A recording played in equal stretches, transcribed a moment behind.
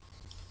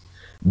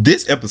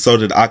This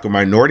episode of The Awkward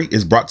Minority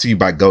is brought to you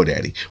by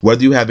GoDaddy.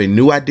 Whether you have a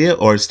new idea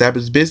or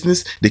established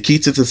business, the key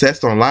to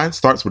success online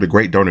starts with a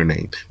great donor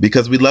name.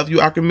 Because we love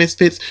you, Awkward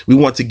Misfits, we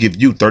want to give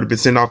you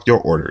 30% off your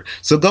order.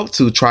 So go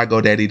to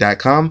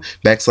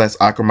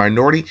trygodaddy.com/Awkward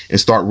Minority and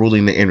start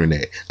ruling the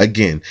internet.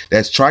 Again,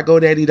 that's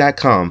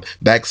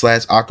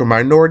trygodaddy.com/Awkward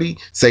Minority.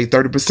 Save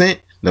 30%.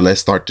 Now let's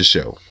start the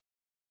show.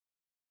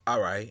 All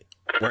right,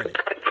 run it.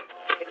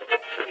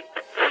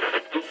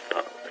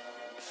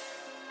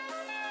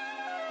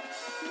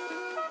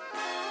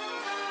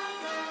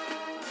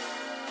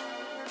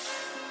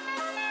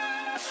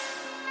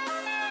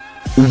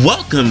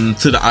 Welcome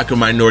to the Awkward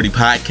Minority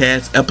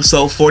Podcast,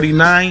 episode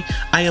 49.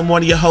 I am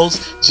one of your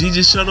hosts,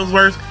 Gigi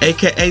Shuttlesworth,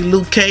 aka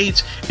Luke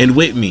Cage, and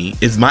with me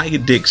is my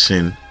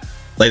addiction,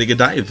 Lady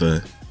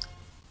Godiva.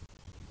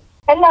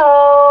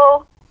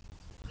 Hello.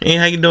 Hey,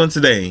 how you doing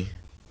today?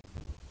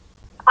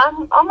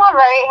 I'm all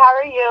right. How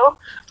are you?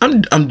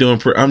 I'm doing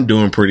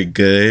pretty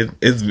good.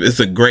 It's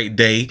a great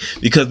day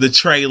because the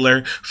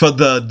trailer for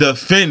The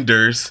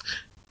Defenders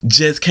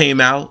just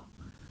came out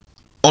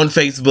on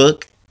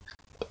Facebook.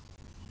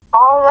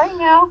 All right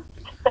now.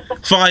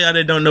 For all y'all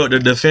that don't know what the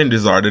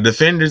Defenders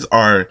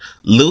are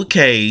Luke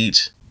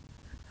Cage,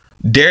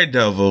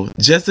 Daredevil,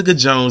 Jessica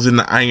Jones, and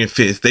the Iron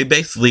Fist. They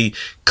basically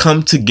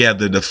come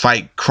together to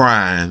fight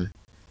crime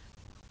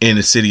in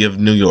the city of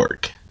New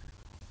York.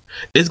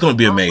 It's going to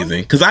be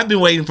amazing because I've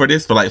been waiting for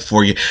this for like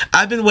 4 years.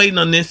 I've been waiting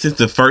on this since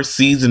the first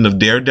season of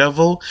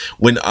Daredevil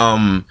when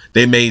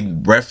they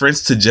made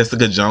reference to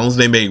Jessica Jones.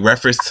 They made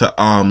reference to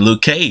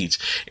Luke Cage,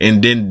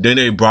 and then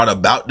they brought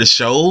about the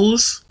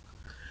shows.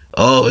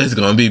 Oh, it's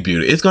gonna be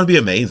beautiful. It's gonna be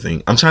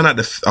amazing. I'm trying not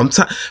to.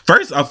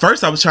 First. I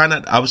was trying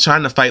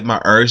to fight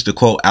my urge to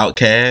quote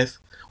Outkast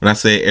when I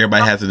said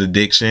everybody has an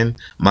addiction.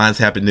 Mine's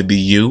happened to be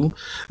you.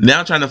 Now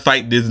I'm trying to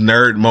fight this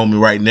nerd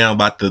moment right now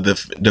about the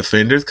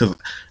Defenders because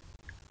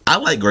I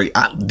like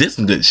this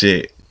some good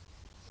shit.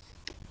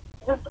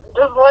 Just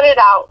let it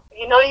out.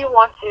 You know you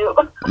want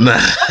to.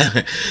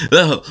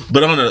 No,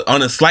 but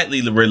on a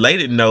slightly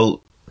related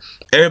note.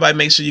 Everybody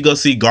make sure you go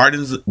see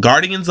Guardians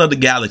of the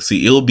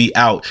Galaxy. It will be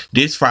out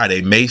this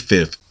Friday, May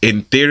 5th,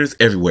 in theaters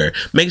everywhere.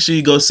 Make sure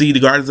you go see the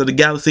Guardians of the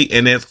Galaxy.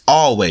 And as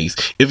always,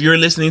 if you're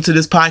listening to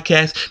this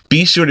podcast,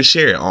 be sure to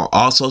share it on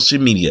all social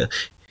media.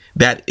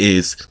 That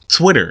is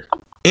Twitter,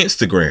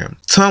 Instagram,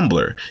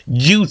 Tumblr,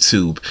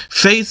 YouTube,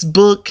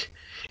 Facebook,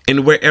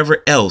 and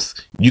wherever else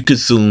you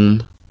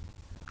consume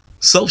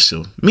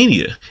social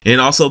media.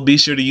 And also be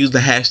sure to use the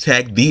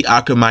hashtag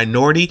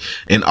 #TheAwkwardMinority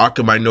and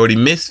Awkward Minority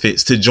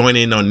Misfits to join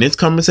in on this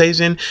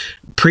conversation,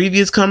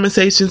 previous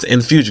conversations,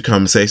 and future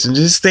conversations.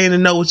 Just stay in the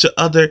know with your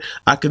other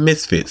Awkward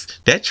Misfits.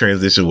 That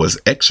transition was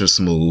extra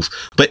smooth.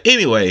 But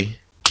anyway,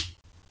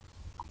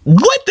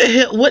 what the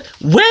hell? Where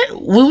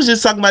we was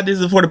just talking about this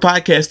before the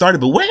podcast started,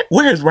 but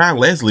where has Ryan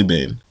Leslie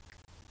been?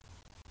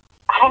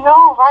 I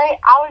know, right?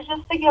 I was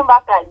just thinking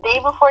about that day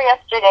before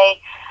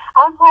yesterday.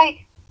 I was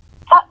like,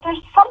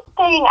 there's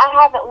something I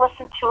haven't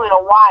listened to in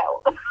a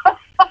while. and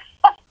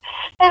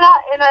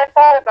I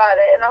thought about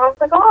it, and I was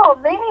like, oh,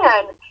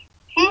 man,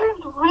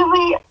 he's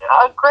really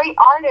a great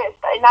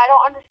artist, and I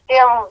don't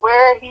understand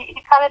where he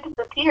kind of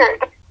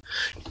disappeared.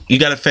 You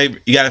got a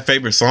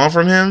favorite song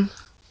from him?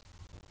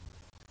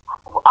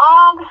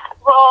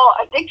 Well,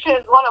 Addiction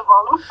is one of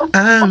them.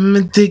 I'm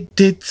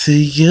addicted to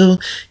you.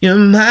 You're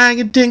my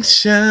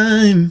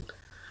addiction.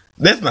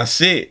 That's my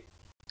shit.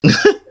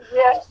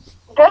 Yeah.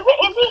 Doesn't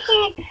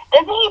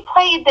he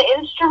play the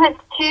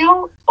instruments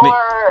too?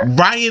 Or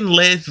Ryan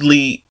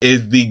Leslie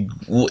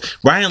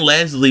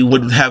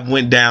would have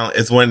went down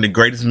as one of the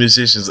greatest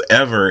musicians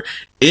ever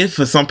if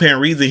for some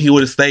apparent reason he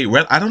would have stayed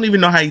I don't even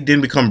know how he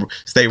didn't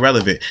stay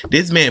relevant.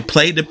 This man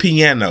played the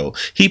piano.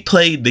 He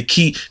played the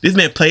key. This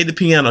man played the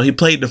piano. He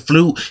played the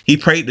flute. He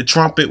played the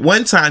trumpet.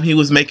 One time he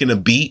was making a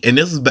beat, and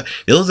it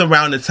was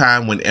around the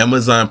time when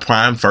Amazon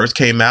Prime first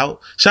came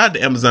out. Shout out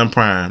to Amazon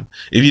Prime.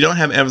 If you don't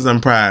have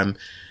Amazon Prime,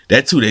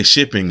 that 2-day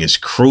shipping is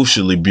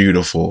crucially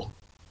beautiful.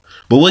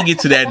 But we'll get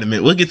to that in a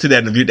minute.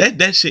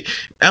 That shit,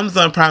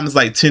 Amazon Prime is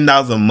like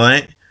 $10 a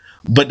month,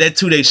 but that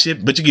 2-day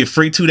but you get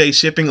free 2-day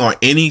shipping on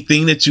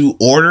anything that you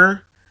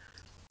order.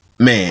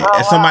 Man,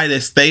 as somebody that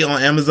stay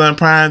on Amazon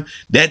Prime,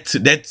 that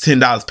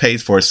 $10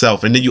 pays for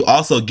itself. And then you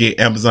also get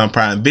Amazon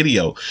Prime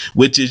Video,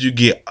 which is you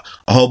get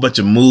a whole bunch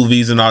of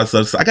movies and all that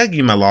stuff. So I gotta give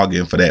you my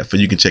login for that, for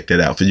you can check that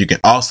out. For you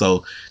can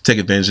also take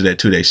advantage of that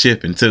 2-day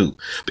shipping too.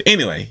 But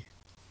anyway.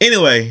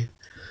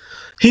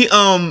 He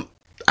I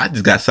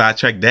just got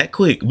sidetracked that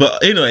quick.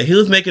 But anyway, he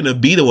was making a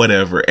beat or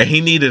whatever, and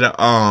he needed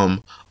a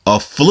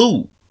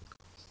flute.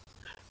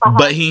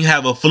 But he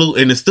have a flute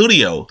in the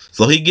studio.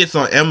 So he gets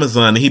on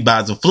Amazon and he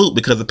buys a flute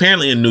because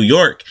apparently in New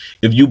York,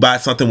 if you buy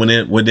something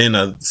within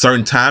a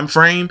certain time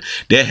frame,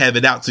 they'll have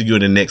it out to you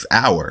in the next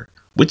hour.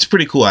 Which is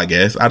pretty cool, I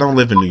guess. I don't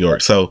live in New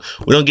York, so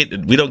we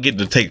don't get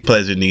to take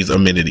pleasure in these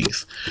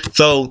amenities.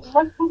 So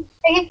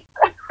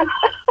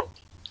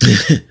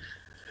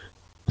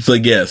So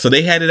yeah, so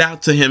they had it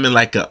out to him in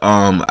like a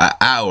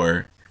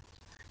hour,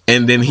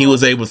 and then he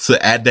was able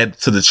to add that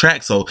to the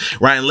track. So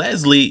Ryan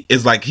Leslie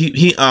is like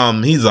he's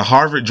a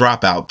Harvard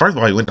dropout. First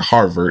of all, he went to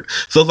Harvard,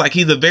 so it's like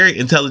he's a very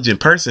intelligent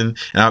person,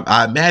 and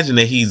I imagine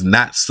that he's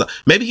not.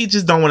 Maybe he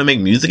just don't want to make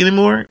music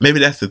anymore. Maybe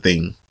that's the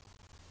thing,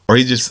 or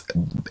he's just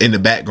in the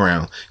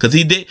background because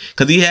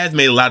he has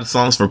made a lot of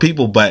songs for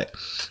people, but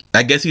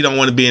I guess he don't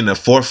want to be in the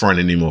forefront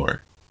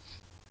anymore.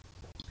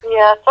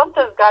 Yeah,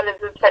 something's got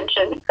his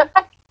attention.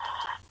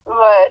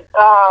 But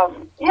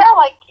yeah,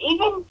 like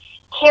even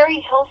Carrie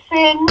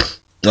Hilson.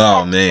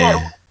 Oh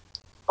man,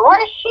 where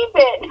has she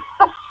been?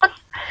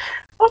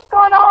 What's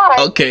going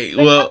on? Okay,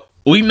 well,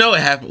 we know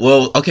it happened.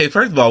 Well, okay,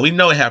 first of all, we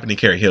know it happened to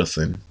Carrie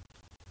Hilson.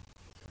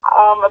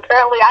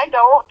 Apparently I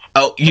don't.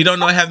 Oh, you don't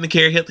know what happened to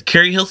Carrie Hilson?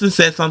 Carrie Hilson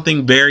said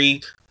something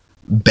very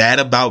bad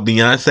about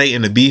Beyonce,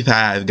 and the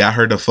Beehive got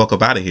her the fuck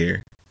up out of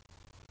here.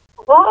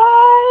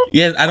 What?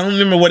 Yeah, I don't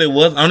remember what it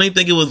was. I don't even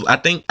think it was. I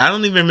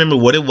don't even remember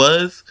what it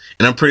was,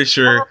 and I'm pretty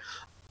sure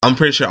all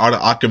the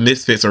Aqua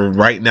Misfits are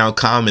right now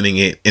commenting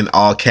it in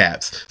all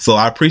caps. So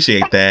I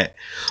appreciate that,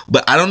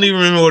 but I don't even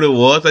remember what it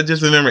was. I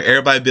just remember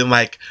everybody being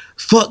like,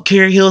 "Fuck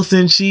Carrie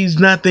Hilson, she's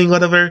nothing,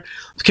 whatever."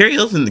 Carrie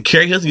Hilson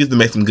used to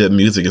make some good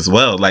music as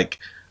well. Like,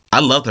 I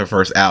loved her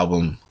first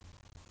album.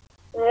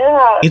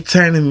 Yeah. It's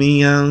turning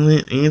me on.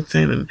 It's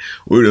turning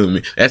weird with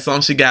me. That song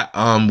she got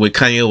with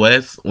Kanye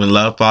West, When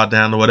Love Fall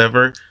Down or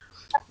whatever.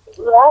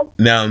 Yeah.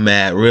 Now I'm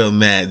mad, real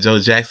mad. Joe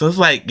Jackson. It's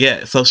like,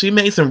 yeah. So she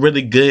made some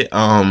really good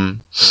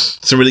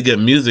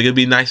music. It'd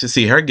be nice to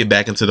see her get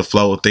back into the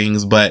flow of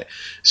things. But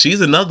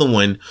she's another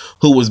one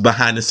who was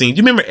behind the scenes.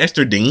 You remember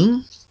Esther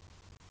Dean?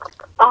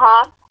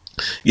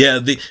 Yeah,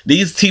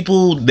 these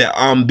people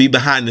that be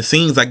behind the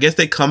scenes, I guess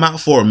they come out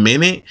for a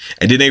minute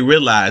and then they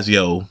realize,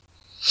 yo,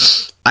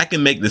 I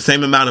can make the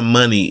same amount of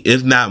money,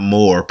 if not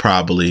more,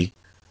 probably,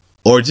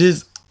 or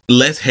just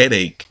less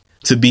headache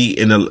to be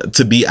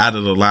out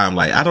of the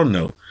limelight. I don't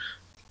know.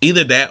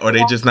 Either that or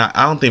they just not.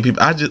 I don't think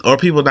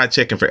people not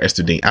checking for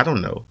Esther Dean. I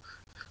don't know.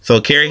 So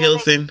Carrie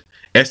Hilson,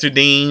 Esther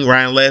Dean,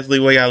 Ryan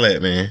Leslie, where y'all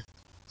at, man?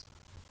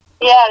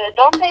 Yeah,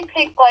 don't they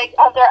pick like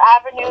other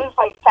avenues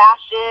like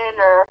fashion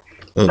or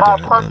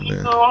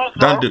perfumes?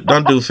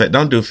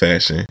 Don't do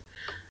fashion.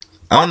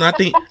 I don't know.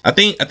 I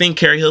think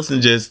Carrie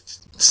Hilson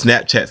just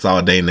Snapchats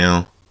all day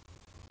now.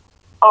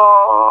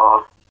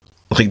 Oh.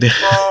 Like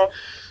that.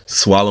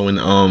 Swallowing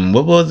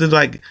what was it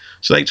like?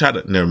 She like try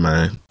to never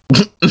mind.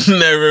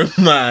 Never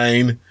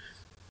mind.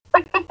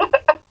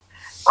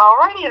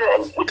 Alrighty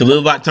then. Cause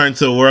Lil Bot turned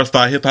to a world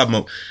star hip hop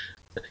moment.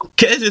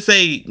 Can I just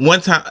say one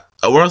time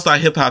a world star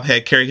hip hop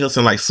had Carrie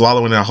Hilson like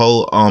swallowing a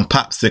whole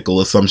popsicle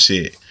or some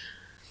shit.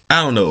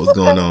 I don't know what was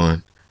going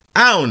on.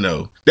 I don't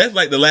know. That's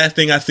like the last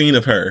thing I seen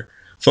of her.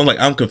 So I'm like,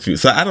 I'm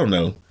confused. So I don't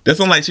know. That's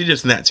not like she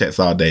just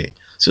Snapchats all day.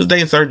 She was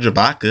dating Serge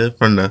Ibaka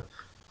from the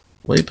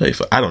what he played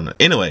for. I don't know.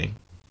 Anyway,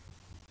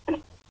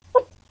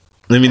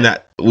 let me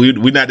not. We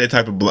not that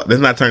type of. Let's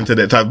not turn to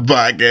that type of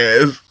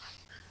podcast.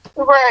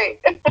 Right.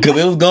 Because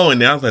it was going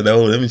there. I was like,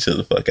 oh, let me chill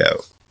the fuck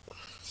out.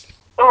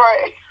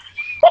 Right.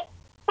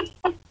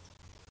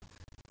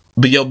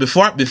 But yo,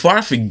 before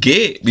I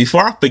forget,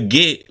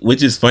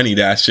 which is funny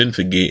that I shouldn't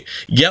forget.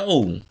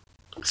 Yo,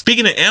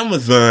 speaking of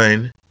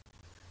Amazon,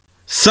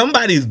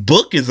 somebody's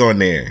book is on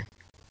there.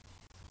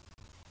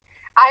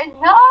 I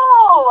know.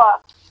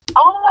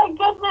 Oh my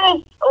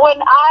goodness.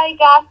 When I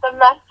got the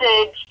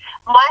message,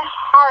 my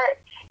heart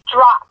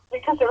dropped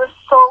because it was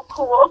so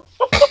cool.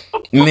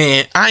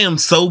 Man, I am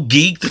so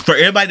geeked. For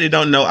everybody that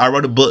don't know, I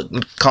wrote a book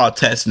called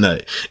Test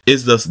Nut.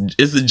 It's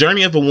the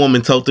journey of a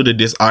woman told through the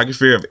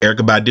discography of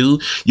Erykah Badu.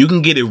 You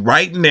can get it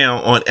right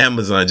now on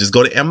Amazon. Just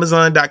go to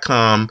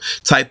Amazon.com,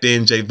 type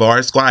in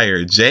Javar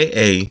Squire,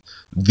 JAVARISSQUIRE,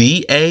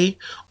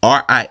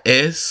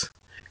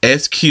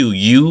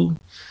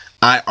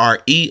 or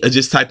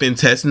just type in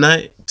Test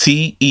Nut,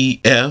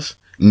 TEF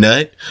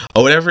Nut,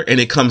 or whatever, and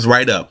it comes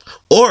right up.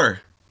 Or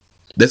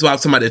that's why I'm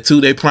talking about the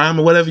 2-day prime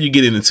or whatever. You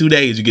get it in 2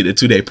 days, you get the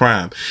 2-day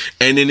prime.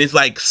 And then it's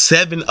like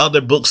 7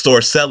 other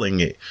bookstores selling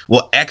it.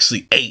 Well,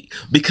 actually 8.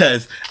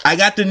 Because I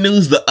got the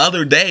news the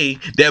other day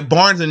that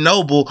Barnes &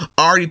 Noble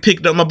already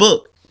picked up my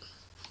book.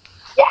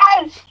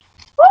 Yes!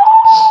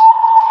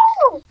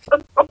 Woo!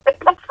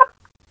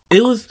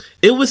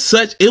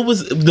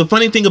 The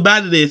funny thing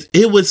about it is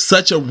it was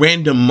such a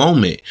random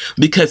moment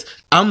because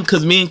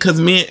me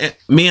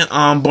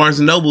and Barnes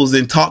and Noble's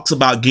in talks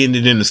about getting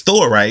it in the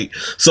store, right?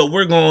 So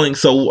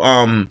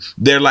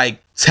they're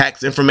like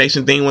tax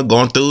information thing we're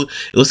going through.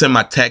 It was in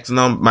my tax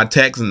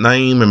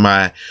name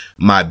and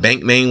my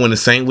bank name were the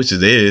same, which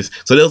it is.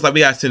 So they was like,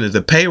 we gotta send it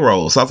to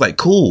payroll. So I was like,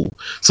 cool.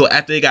 So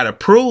after they got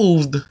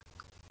approved,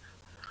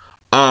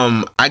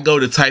 I go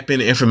to type in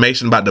the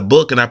information about the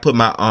book and I put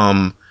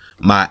my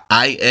my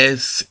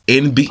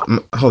ISNB.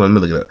 Hold on,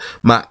 let me look it up.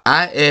 My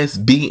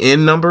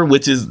ISBN number,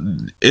 which is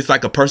it's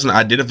like a personal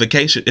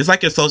identification. It's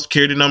like your social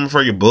security number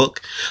for your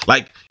book.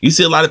 Like you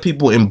see a lot of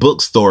people in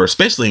bookstores,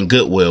 especially in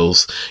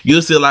Goodwills.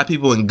 You'll see a lot of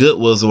people in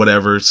Goodwills or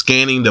whatever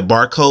scanning the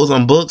barcodes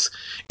on books.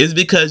 It's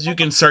because you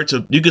can search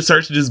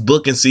this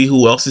book and see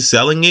who else is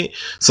selling it.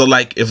 So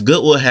like if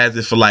Goodwill has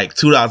it for like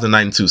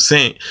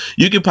 $2.92,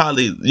 you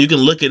can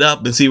look it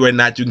up and see whether or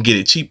not you can get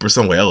it cheaper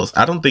somewhere else.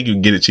 I don't think you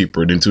can get it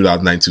cheaper than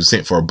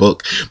 $2.92 for a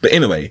book. But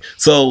anyway,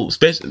 so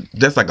especially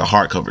that's like a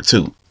hardcover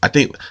too. I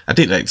think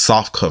like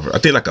soft cover. I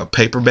think like a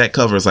paperback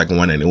cover is like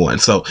 $191.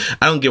 So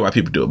I don't get why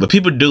people do it, but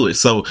people do it.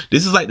 So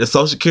this is like the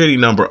social security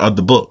number of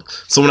the book.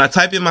 So when I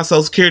type in my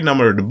social security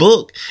number of the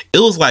book, it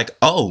was like,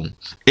 oh,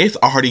 it's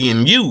already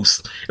in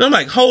use. And I'm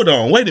like, hold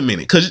on, wait a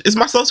minute, because it's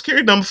my social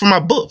security number for my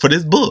book, for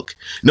this book.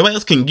 Nobody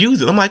else can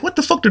use it. I'm like, what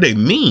the fuck do they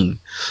mean?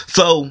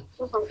 So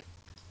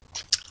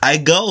I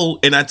go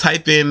and I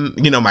type in,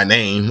 my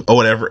name or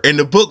whatever, and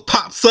the book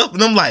pops up,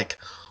 and I'm like,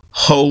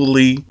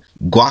 holy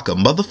guaca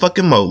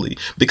motherfucking moly.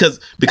 Because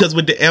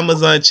with the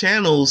Amazon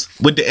channels,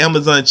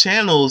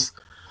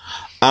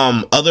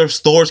 other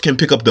stores can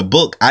pick up the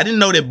book. I didn't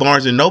know that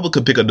Barnes and Noble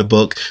could pick up the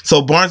book.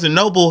 So Barnes and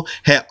Noble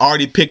had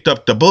already picked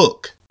up the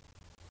book.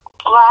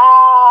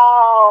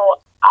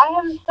 Wow. I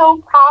am so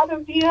proud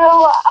of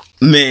you.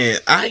 Man,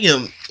 I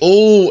am.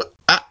 Oh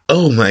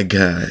my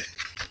God.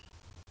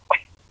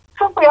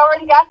 We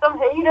already got some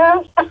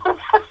haters.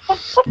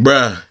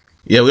 Bruh.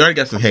 Yeah, we already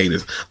got some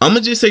haters. I'm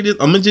gonna just say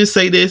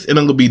this and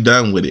I'm gonna be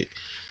done with it.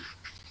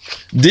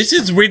 This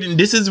is written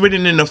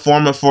in the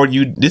form for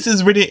you. This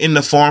is written in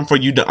the form for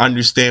you to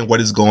understand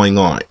what is going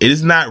on. It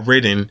is not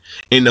written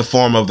in the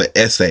form of an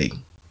essay.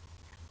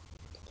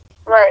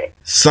 Right.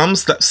 Some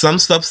stuff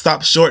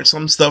stops short,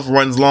 some stuff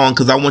runs long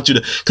because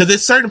at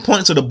certain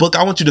points of the book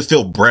I want you to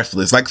feel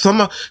breathless. Like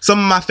some of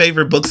my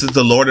favorite books is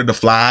The Lord of the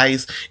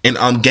Flies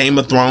and Game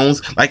of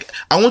Thrones. Like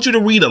I want you to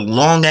read a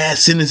long ass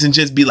sentence and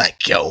just be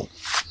like, yo.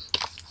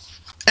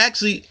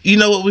 Actually, you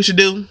know what we should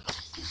do?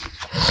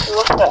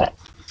 What's that?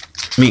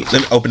 Let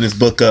me open this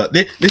book up.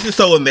 This is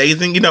so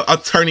amazing.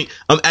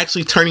 I'm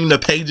actually turning the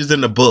pages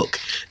in the book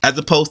as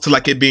opposed to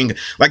like it being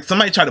like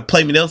somebody tried to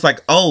play me. They was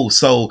like, oh,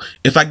 so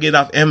if I get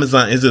off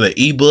Amazon, is it an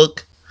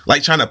ebook?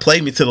 Like trying to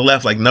play me to the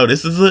left. Like, no,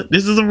 this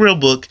is a real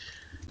book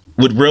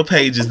with real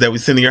pages that we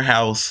send to your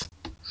house.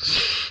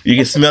 You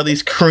can smell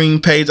these cream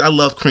pages. I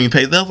love cream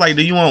pages. They was like,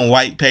 do you want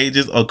white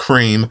pages or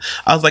cream?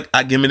 I was like,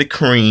 give me the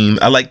cream.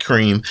 I like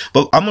cream.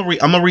 But I'm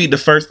gonna read the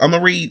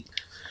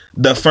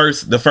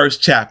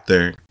first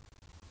chapter.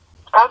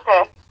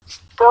 Okay.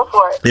 Go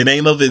for it. The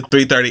name of it is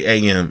 3:30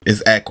 a.m.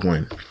 It's Act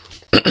 1.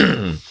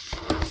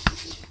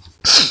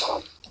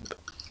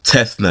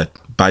 Chestnut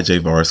by J.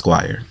 Var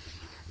Esquire.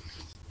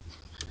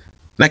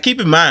 Now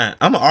keep in mind,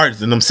 I'm an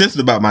artist and I'm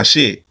sensitive about my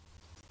shit.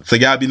 So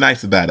y'all be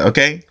nice about it,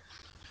 okay?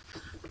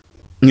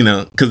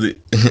 Because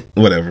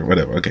whatever.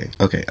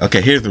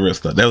 Okay. Here's the real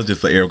stuff. That was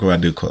just the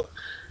Erykah Badu quote.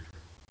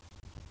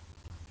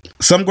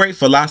 Some great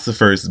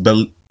philosophers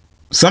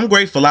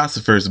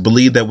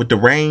believe that with the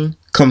rain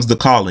comes the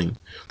calling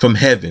from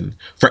heaven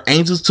for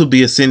angels to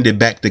be ascended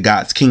back to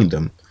God's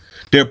kingdom.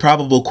 Their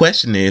probable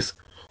question is,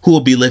 who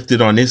will be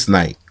lifted on this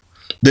night?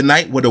 The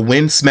night where the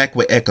wind smacked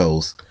with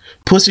echoes,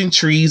 pushing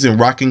trees and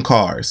rocking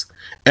cars.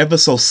 Ever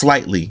so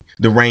slightly,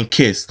 the rain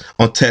kissed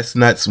on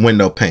Chestnut's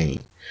window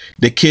pane.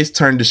 The kiss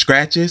turned to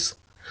scratches.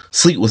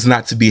 Sleep was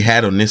not to be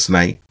had on this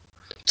night.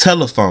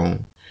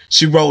 Telephone.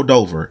 She rolled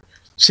over,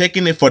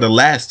 checking it for the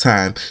last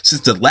time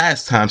since the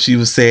last time she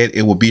was said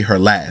it would be her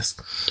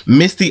last.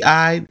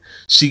 Misty-eyed,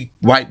 she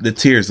wiped the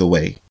tears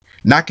away,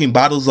 knocking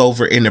bottles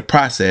over in the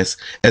process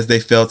as they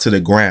fell to the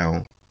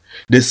ground.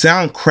 The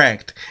sound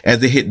cracked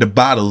as it hit the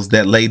bottles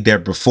that laid there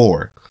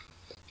before.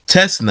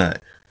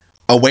 Chestnut,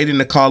 awaiting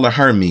the call of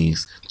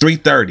Hermes,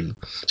 3:30.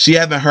 She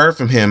hadn't heard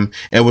from him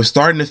and was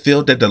starting to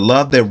feel that the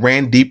love that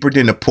ran deeper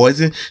than the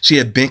poison she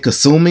had been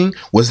consuming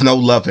was no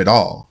love at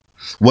all.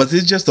 Was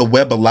it just a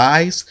web of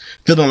lies?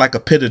 Feeling like a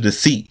pit of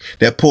deceit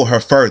that pulled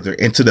her further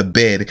into the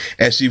bed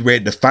as she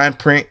read the fine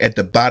print at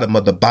the bottom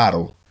of the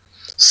bottle.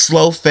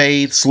 Slow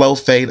fade,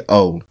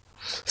 oh.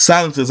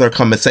 Silence is her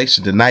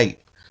conversation tonight,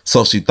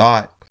 so she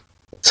thought.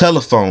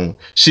 Telephone.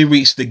 She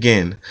reached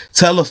again.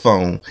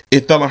 Telephone.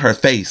 It fell on her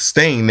face,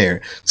 staying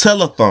there.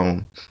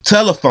 Telephone.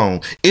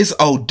 Telephone. It's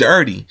old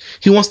dirty.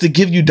 He wants to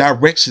give you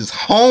directions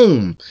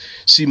home.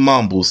 She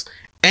mumbles.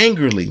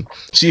 Angrily,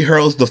 she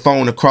hurls the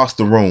phone across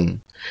the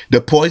room. The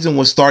poison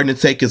was starting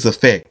to take its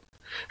effect.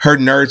 Her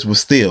nerves were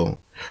still.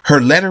 Her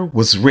letter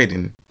was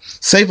written.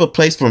 Save a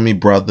place for me,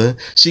 brother.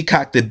 She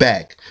cocked it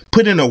back.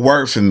 Put in a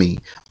word for me.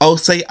 Oh,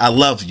 say I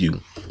love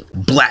you.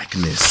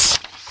 Blackness.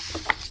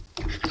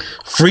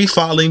 Free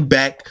falling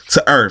back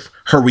to earth,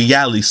 her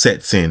reality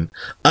sets in,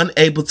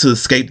 unable to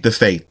escape the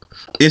fate.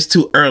 It's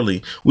too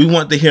early. We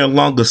want to hear a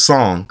longer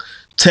song.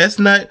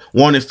 Chestnut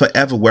wanted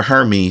forever with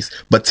Hermes,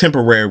 but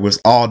temporary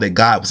was all that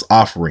God was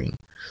offering.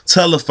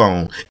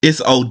 Telephone.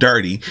 It's old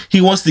dirty.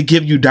 He wants to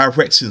give you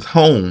directions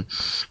home.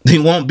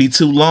 It won't be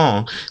too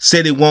long.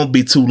 Said it won't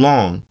be too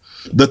long.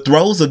 The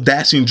throes of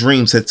dashing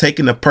dreams had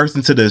taken a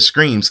person to the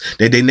extremes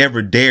that they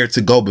never dared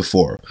to go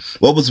before.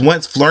 What was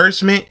once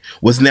flourishment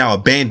was now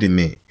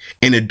abandonment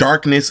in the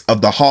darkness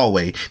of the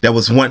hallway that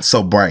was once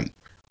so bright.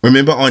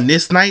 Remember on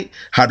this night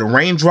how the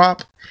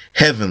raindrop?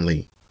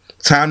 Heavenly.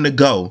 Time to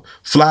go.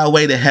 Fly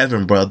away to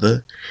heaven,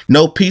 brother.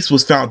 No peace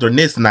was found on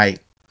this night,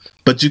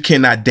 but you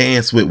cannot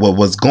dance with what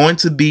was going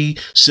to be,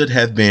 should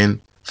have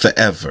been,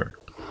 forever.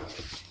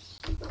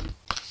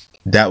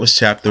 That was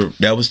chapter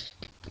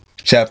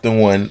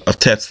 1 of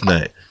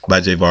Chestnut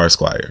by J. Var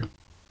Esquire.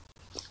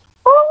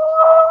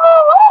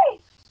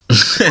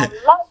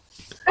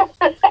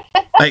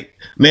 Like,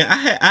 man,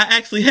 I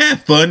actually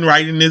had fun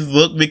writing this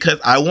book because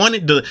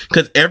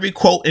because every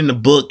quote in the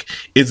book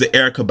is an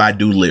Erykah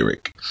Badu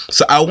lyric.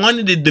 So I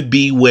wanted it to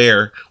be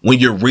where when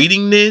you're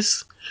reading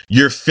this,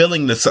 you're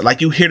feeling the,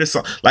 like you hear the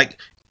song, like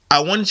I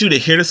wanted you to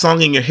hear the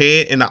song in your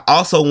head, and I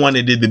also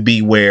wanted it to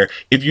be where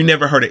if you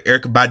never heard an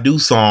Erykah Badu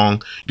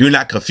song, you're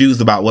not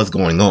confused about what's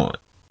going on.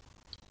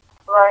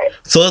 Right.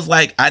 So it's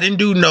like, I didn't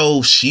do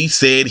no she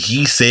said,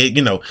 he said,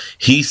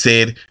 he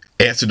said,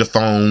 answer the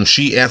phone,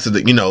 she answered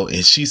the,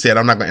 and she said,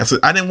 I'm not going to answer.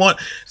 I didn't want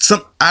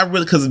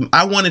because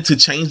I wanted to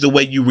change the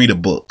way you read a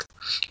book.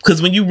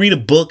 Because when you read a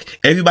book,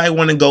 everybody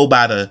want to go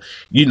by the,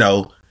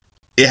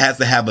 it has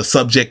to have a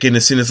subject in the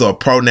sentence or a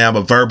pronoun,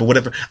 a verb or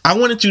whatever. I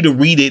wanted you to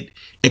read it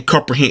and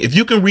comprehend. If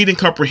you can read and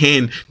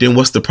comprehend, then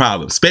what's the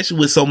problem? Especially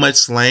with so much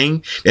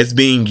slang that's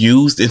being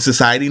used in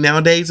society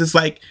nowadays. It's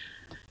like,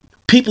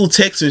 people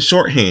text in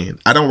shorthand.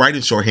 I don't write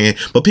in shorthand,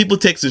 but people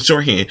text in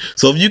shorthand.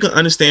 So if you can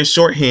understand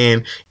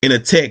shorthand in a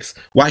text,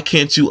 why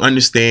can't you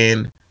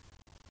understand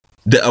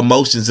the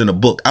emotions in a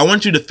book? I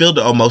want you to feel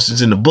the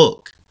emotions in the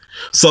book.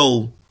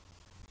 So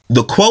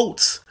the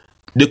quotes,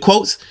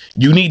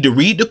 you need to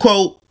read the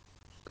quote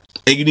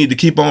and you need to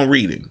keep on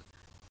reading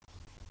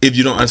if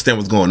you don't understand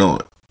what's going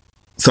on.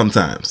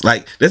 Sometimes,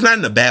 like, that's not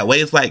in a bad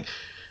way. It's like,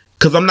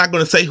 because I'm not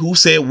going to say who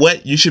said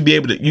what. You should be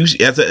able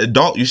to, as an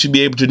adult, you should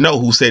be able to know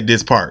who said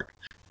this part.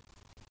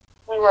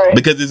 Right.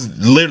 Because it's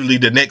literally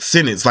the next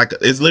sentence, like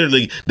it's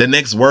literally the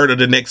next word or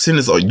the next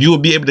sentence, or you will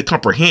be able to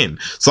comprehend.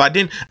 So I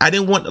didn't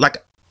want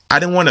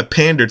to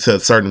pander to a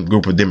certain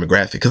group of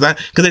demographic, because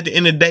at the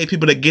end of the day,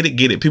 people that get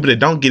it. People that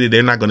don't get it,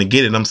 they're not going to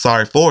get it. I'm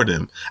sorry for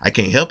them. I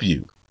can't help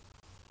you.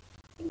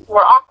 We're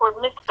awkward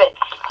misfits.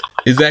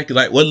 Exactly,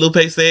 like what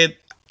Lupe said.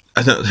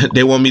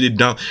 They want me to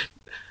dump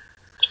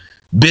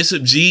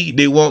Bishop G.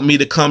 They want me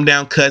to come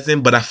down,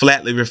 cousin, but I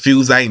flatly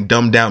refuse. I ain't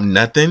dumbed down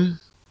nothing.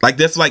 Like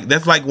that's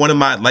one of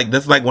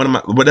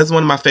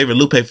my favorite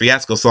Lupe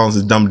Fiasco songs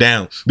is Dumb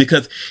Down,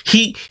 because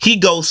he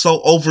goes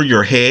so over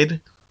your head.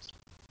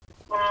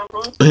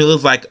 Mm-hmm. He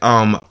was like,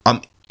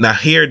 now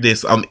hear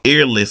this, I'm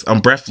earless,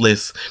 I'm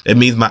breathless. That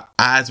means my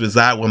eyes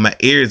reside where my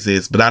ears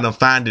is, but I don't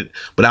find it,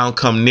 but I don't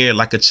come near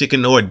like a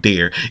chicken or a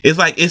deer. It's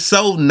like, it's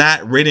so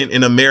not written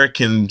in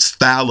American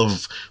style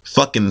of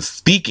fucking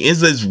speaking. It's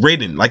just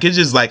written. Like, it's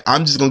just like,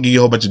 I'm just gonna give you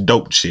a whole bunch of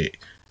dope shit.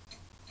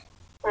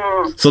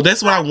 So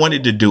that's what I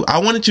wanted to do. I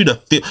wanted you to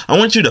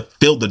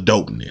feel the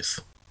dopeness.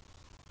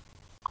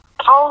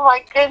 Oh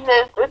my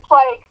goodness. It's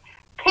like,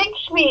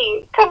 pinch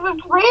me, because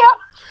it's real.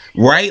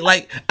 Right?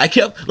 Like I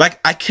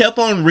kept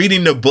on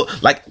reading the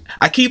book. Like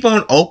I keep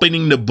on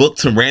opening the book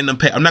to random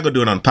I'm not gonna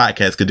do it on the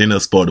podcast because then it'll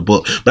spoil the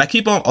book. But I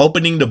keep on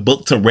opening the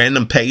book to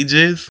random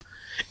pages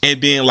and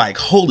being like,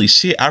 holy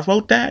shit, I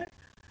wrote that?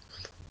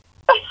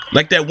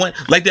 Like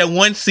that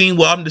one scene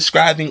where I'm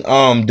describing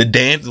the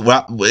dance.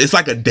 Well, it's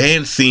like a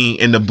dance scene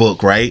in the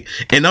book, right?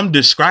 And I'm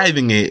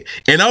describing it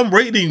and I'm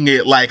reading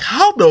it like,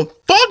 how the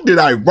fuck did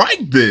I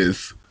write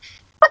this?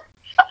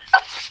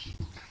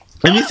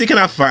 Let me see, can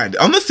I find it?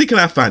 I'm gonna see, can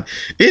I find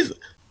it?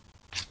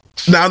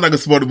 I'm not gonna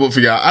spoil the book for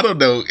y'all. I don't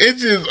know.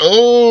 It's just,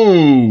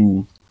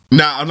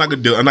 I'm not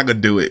gonna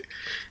do it.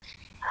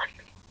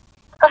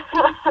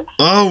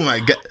 Oh my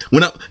god!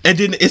 And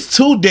then it's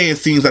 2 dance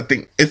scenes. I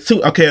think it's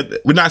 2. Okay,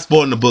 we're not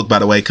spoiling the book, by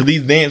the way, because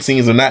these dance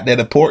scenes are not that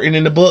important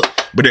in the book,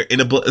 but they're in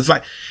the book. It's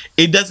like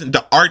it doesn't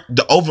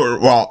the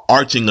overall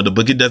arching of the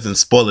book. It doesn't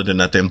spoil it or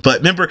nothing. But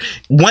remember,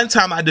 one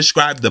time I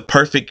described the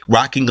perfect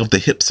rocking of the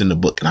hips in the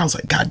book, and I was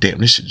like, God damn,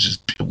 this should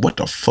just be, what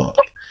the fuck?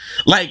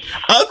 Like,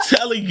 I'm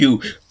telling you,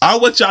 I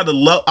want y'all to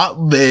love.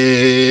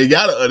 Man,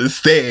 y'all don't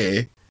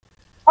understand.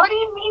 What do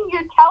you mean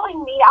you're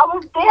telling me? I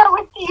was there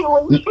with you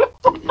when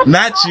you...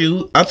 Not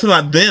you. I'm talking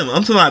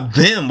about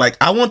them. Like,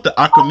 I want the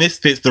Aqua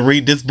Misfits to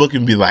read this book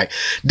and be like,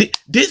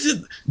 this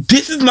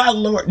is my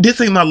Lord. This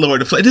ain't my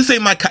Lord. This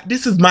ain't my kite.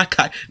 This is my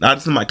kite. No,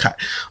 this is my kite.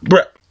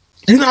 Bruh,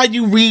 you know how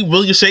you read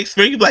William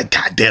Shakespeare? You be like,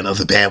 God damn, that was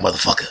a bad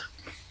motherfucker.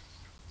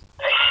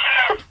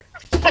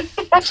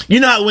 You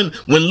know how when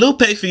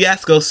Lupe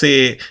Fiasco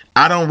said,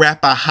 I don't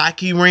wrap a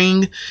hockey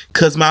ring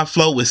because my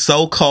flow is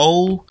so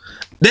cold?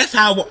 That's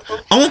how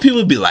I want people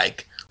to be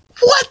like,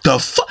 What the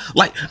fuck?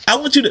 Like, I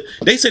want you to.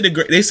 They say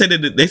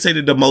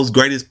that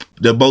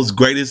the most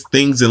greatest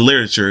things in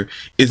literature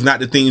is not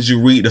the things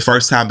you read the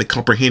first time and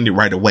comprehend it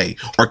right away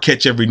or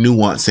catch every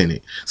nuance in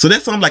it. So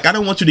that's why I'm like, I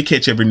don't want you to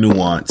catch every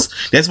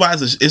nuance. That's why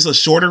it's a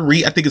shorter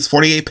read. I think it's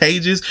 48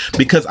 pages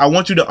because I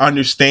want you to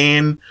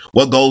understand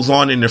what goes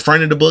on in the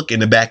front of the book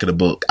and the back of the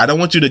book. I don't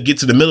want you to get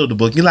to the middle of the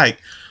book. You're like,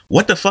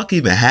 what the fuck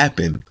even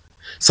happened?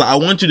 So I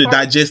want you to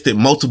digest it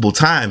multiple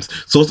times.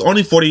 So it's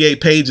only 48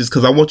 pages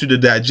because I want you to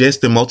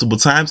digest it multiple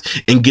times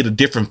and get a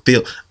different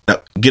feel,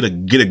 get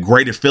a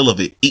greater feel of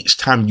it each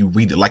time you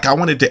read it. Like I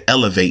wanted to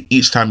elevate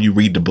each time you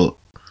read the book.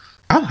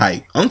 I'm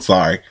hyped. I'm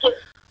sorry.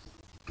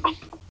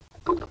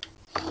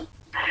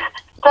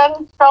 That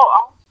is so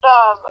awesome.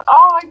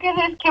 Oh my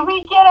goodness. Can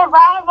we get a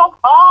round of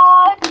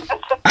applause?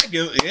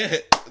 Yeah,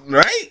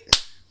 right?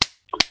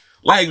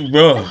 Like,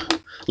 bro.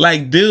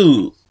 Like,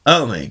 dude.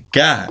 Oh my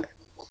God.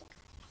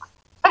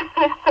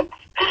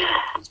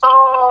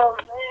 Oh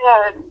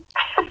man,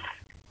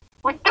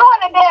 we're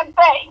doing a damn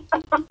thing.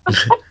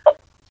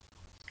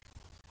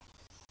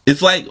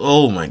 It's like,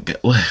 oh my God.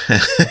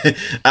 I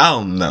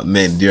don't know,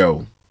 man,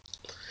 yo.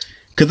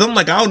 Cause I'm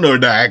like, I don't know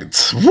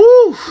that.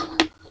 Woo.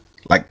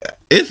 Like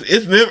it's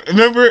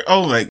remember,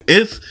 oh my,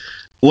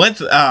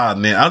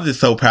 man, I'm just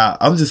so proud.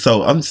 I'm just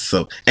so and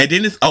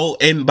then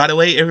and by the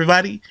way,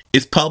 everybody,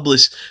 it's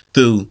published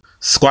through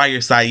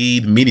Squire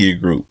Saeed Media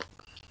Group.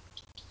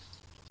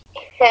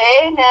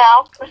 Hey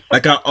now.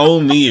 Like our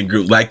own media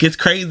group. Like it's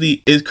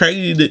crazy. It's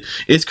crazy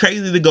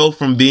to go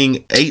from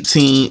being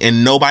 18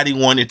 and nobody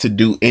wanted to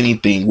do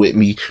anything with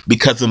me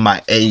because of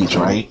my age,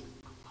 right?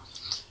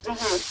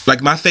 Mm-hmm.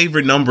 Like my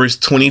favorite number is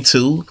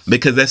 22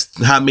 because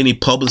that's how many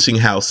publishing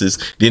houses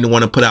didn't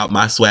want to put out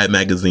my swag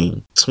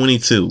magazine.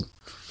 22.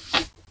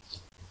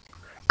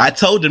 I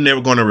told them they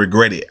were going to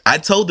regret it.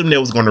 Ask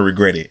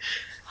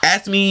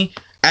me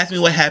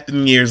what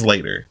happened years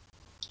later.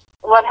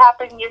 What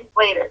happened years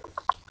later?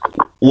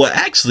 Well,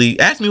 actually,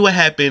 ask me what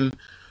happened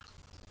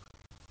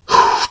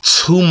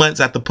 2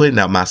 months after putting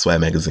out my swag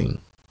magazine.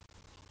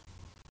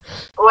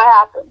 What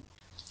happened?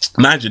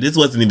 Mind you, this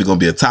wasn't even going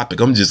to be a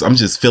topic. I'm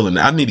just feeling it.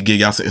 I need to give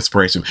y'all some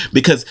inspiration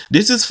because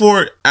this is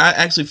for, I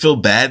actually feel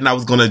bad and I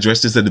was going to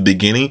address this at the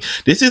beginning.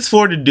 This is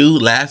for the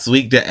dude last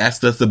week that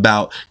asked us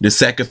about the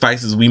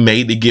sacrifices we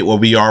made to get where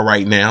we are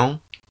right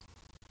now.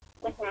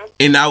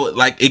 And I would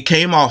like it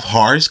came off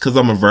harsh because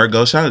I'm a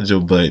Virgo. Shout out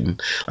Joe Budden.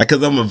 Like,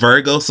 because I'm a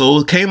Virgo, so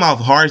it came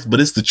off harsh, but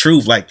it's the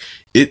truth. Like,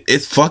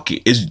 it's fuck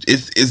it.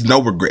 It's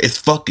no regret. It's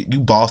fuck it. You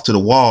balls to the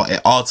wall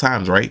at all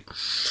times, right?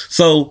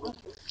 So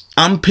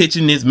I'm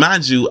pitching this,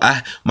 mind you.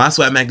 My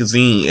swag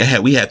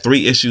magazine we had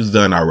 3 issues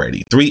done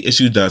already. 3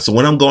 issues done. So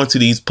when I'm going to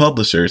these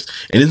publishers,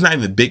 and it's not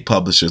even big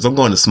publishers, I'm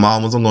going to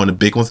small ones, I'm going to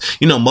big ones.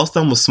 You know, most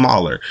of them were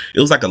smaller. It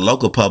was like a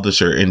local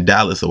publisher in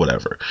Dallas or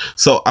whatever.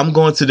 So I'm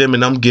going to them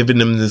and I'm giving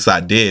them this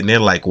idea, and they're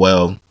like,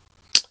 "Well,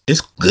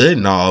 it's good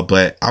and all,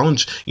 but I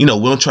don't, we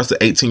don't trust an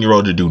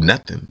 18-year-old to do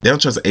nothing. They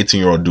don't trust an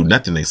 18-year-old to do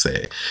nothing." They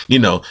said,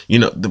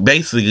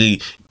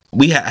 basically.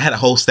 We had a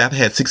whole staff. I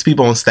had 6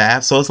 people on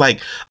staff. So it's like,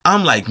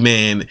 I'm like,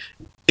 man,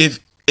 if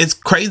it's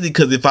crazy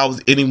because if I was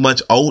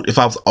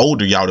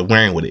older, y'all would have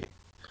wearing with it.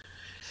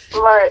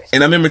 Right.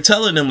 And I remember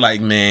telling them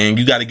like, man,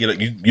 you got to get,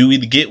 you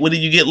either get with it,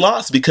 you get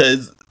lost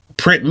because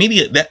print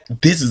media,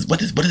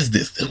 what is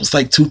this? It was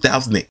like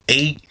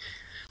 2008.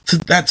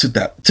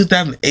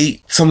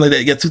 2008, something like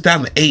that. Yeah,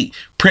 2008.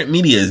 Print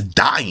media is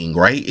dying,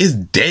 right? It's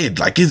dead.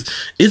 Like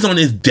it's on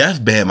its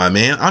deathbed, my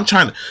man.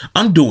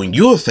 I'm doing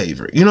you a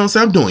favor. You know what I'm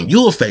saying? I'm doing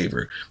you a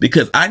favor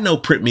because I know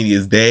print media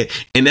is dead,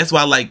 and that's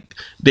why like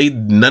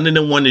none of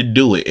them wanted to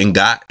do it. And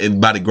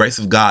by the grace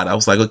of God, I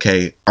was like,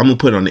 okay, I'm gonna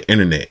put it on the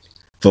internet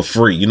for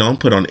free. I'm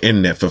put it on the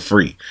internet for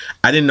free.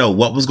 I didn't know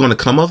what was going to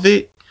come of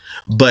it,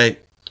 but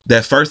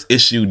that first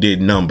issue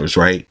did numbers,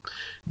 right?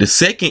 The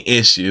second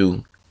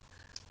issue,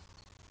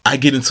 I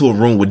get into a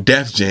room with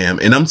Def Jam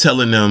and I'm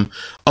telling them,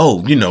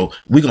 oh,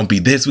 we're going to be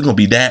this, we're going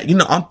to be that.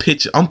 I'm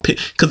pitching.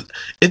 Because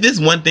if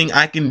there's one thing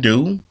I can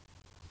do,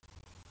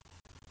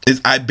 is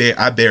I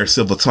bear a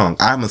silver tongue.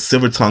 I'm a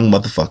silver tongue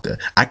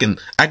motherfucker. I can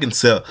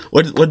sell,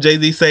 what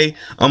Jay-Z say?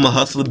 I'm a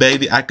hustler,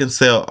 baby. I can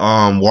sell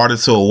water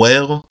to a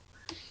well.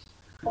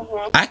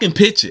 Mm-hmm. I can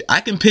pitch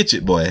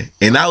it, boy.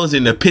 And I was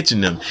in there pitching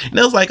them, and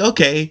I was like,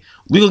 okay,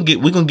 we're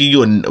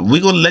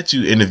gonna let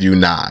you interview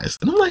Nas.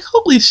 And I'm like,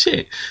 holy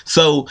shit.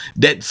 So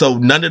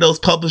none of those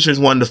publishers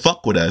wanted to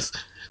fuck with us.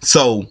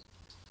 So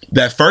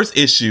that first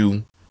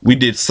issue, we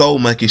did Soul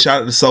Monkey.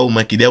 Shout out to Soul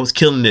Monkey. That was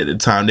killing it at the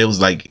time. They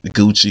was like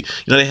Gucci.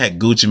 They had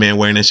Gucci Man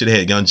wearing that shit. They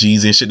had Young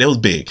Jeezy and shit. That was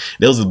big.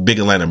 That was a big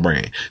Atlanta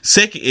brand.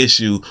 Second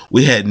issue,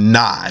 we had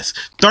Nas.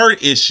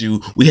 Third issue,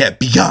 we had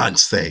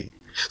Beyonce.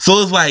 So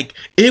it's like,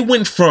 it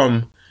went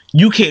from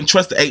you can't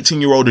trust the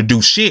 18-year-old to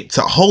do shit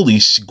to holy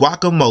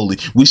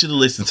guacamole. We should have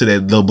listened to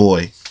that little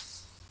boy.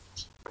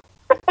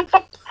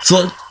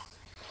 So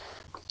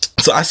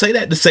I say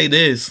that to say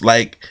this,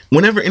 like,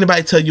 whenever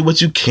anybody tell you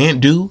what you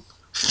can't do,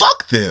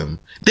 fuck them.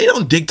 They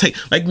don't dictate.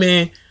 Like,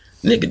 man,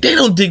 nigga, they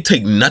don't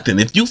dictate nothing.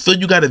 If you feel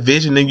you got a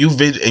vision and you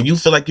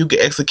feel like you can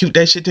execute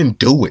that shit, then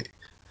do it.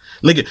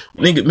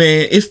 nigga,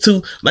 man, it's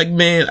too like,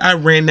 man. I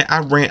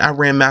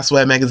ran My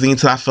Swag magazine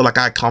till I feel like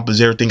I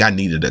accomplished everything I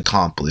needed to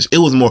accomplish. It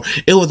was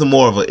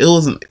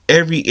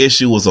every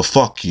issue was a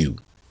fuck you.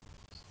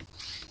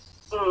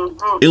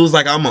 It was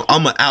like I'm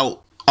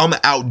a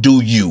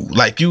outdo you.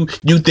 Like you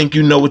think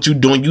you know what you're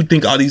doing. You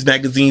think all these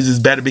magazines is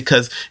better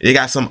because they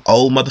got some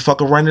old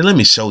motherfucker running. Let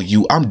me show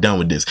you. I'm done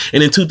with this.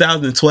 And in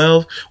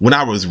 2012, when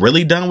I was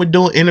really done with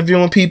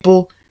interviewing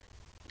people,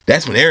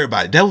 that's when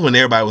everybody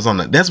was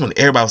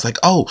like,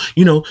 oh,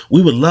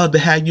 we would love to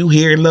have you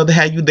here and love to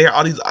have you there.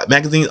 All these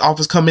magazine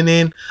offers coming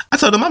in. I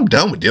told them I'm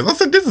done with this. I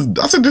said this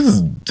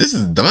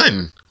is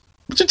done.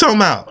 What you talking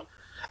about?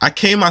 I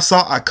came, I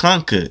saw, I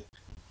conquered.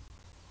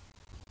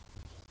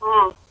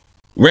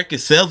 Record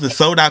sales and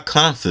sold out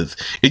concerts.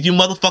 If you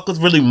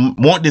motherfuckers really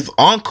want this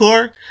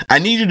encore, I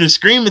need you to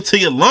scream until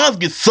your lungs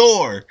get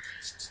sore.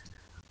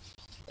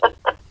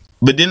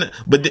 But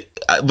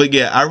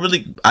yeah,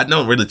 I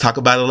don't really talk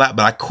about it a lot.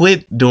 But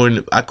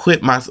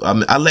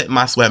I let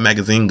My Swag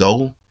magazine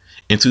go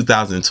in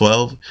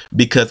 2012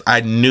 because I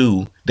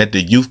knew that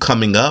the youth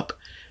coming up,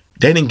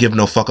 they didn't give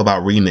no fuck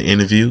about reading the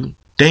interview.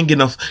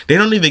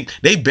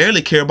 They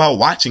barely care about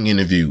watching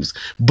interviews.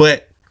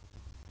 But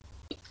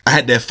I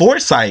had that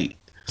foresight.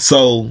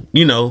 So,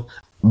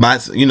 My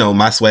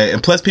Swag,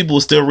 and plus people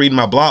were still reading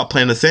my blog,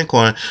 Playing the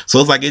Synchron. So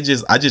it's like I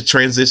just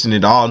transitioned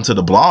it all into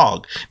the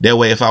blog. That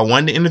way, if I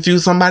wanted to interview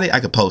somebody, I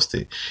could post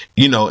it.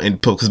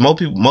 And because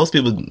most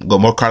people go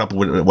more caught up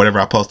with whatever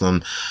I post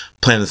on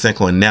Playing the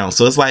Synchron now.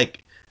 So it's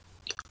like,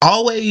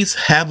 always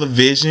have a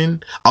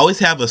vision, always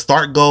have a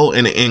start goal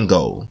and an end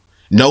goal.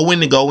 Know when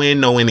to go in,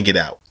 know when to get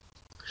out.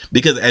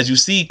 Because as you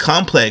see,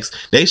 Complex,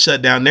 they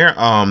shut down their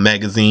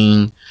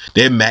magazine,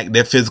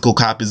 their physical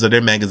copies of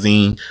their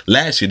magazine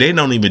last year. They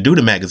don't even do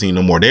the magazine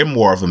no more. They're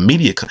more of a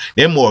media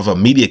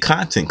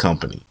content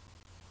company.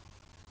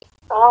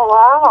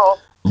 Oh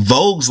wow!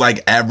 Vogue's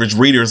like average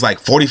reader is like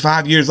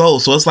 45 years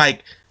old, so it's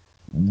like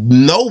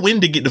know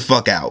when to get the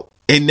fuck out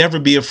and never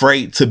be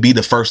afraid to be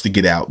the first to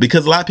get out.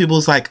 Because a lot of people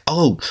is like,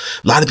 oh,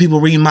 a lot of people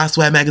read My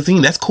Swag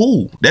magazine. That's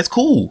cool.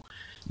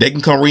 They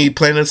can come read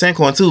Planet of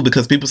Sancorn too,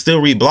 because people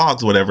still read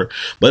blogs or whatever.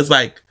 But it's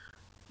like,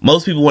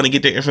 most people want to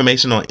get their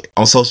information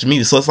on social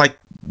media. So it's like,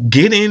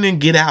 get in and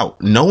get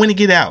out. Know when to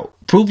get out.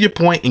 Prove your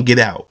point and get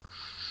out.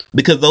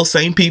 Because those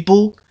same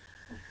people,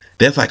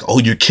 that's like, oh,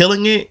 you're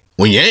killing it.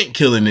 When you ain't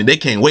killing it, they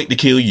can't wait to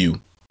kill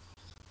you.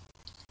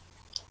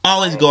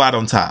 Always go out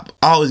on top.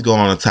 Always go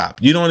on the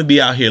top. You don't want to be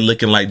out here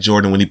looking like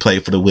Jordan when he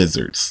played for the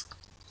Wizards.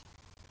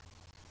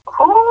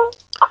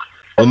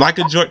 When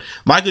Michael Jordan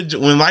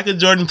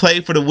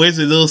played for the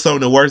Wizards, it was some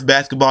of the worst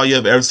basketball you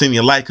have ever seen in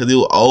your life because it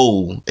was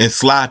old and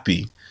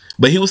sloppy.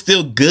 But he was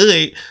still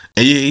good,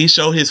 and he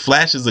showed his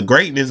flashes of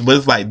greatness. But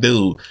it's like,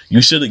 dude,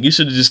 you should have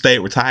just stayed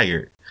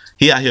retired.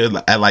 He out here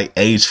at like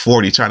age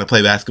 40 trying to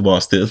play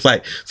basketball still. It's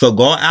like, so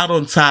go out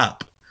on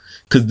top,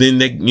 because then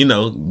they,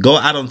 go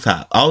out on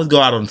top. Always go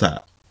out on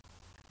top.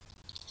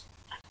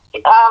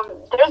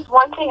 There's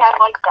one thing I'd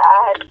like to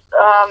add.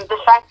 The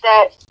fact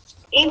that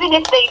even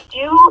if they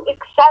do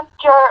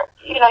accept your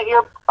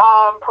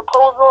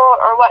proposal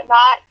or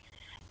whatnot,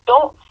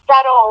 don't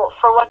settle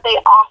for what they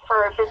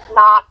offer if it's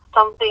not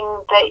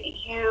something that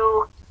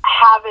you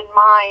have in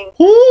mind.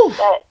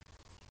 That,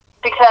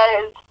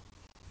 because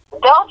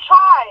they'll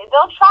try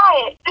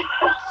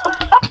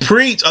it.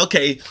 Preach.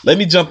 Okay, let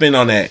me jump in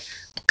on that.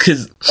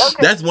 Because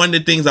that's one of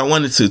the things I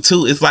wanted to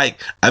too. It's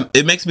like,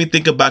 it makes me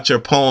think about your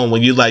poem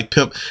when you like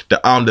pimp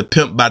the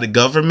pimp by the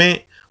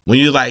government. When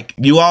you like,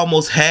 you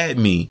almost had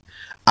me.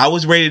 I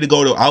was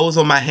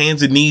on my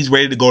hands and knees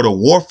ready to go to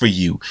war for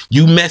you.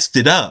 You messed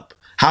it up.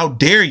 How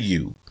dare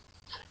you?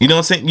 You know what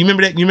I'm saying? You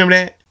remember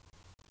that?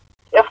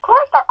 Of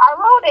course, I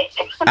wrote it.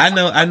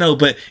 I know,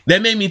 but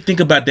that made me think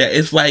about that.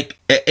 It's like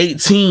at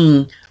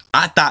 18,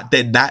 I thought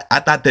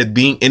that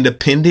being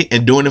independent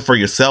and doing it for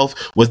yourself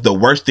was the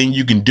worst thing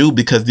you can do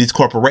because these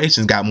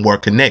corporations got more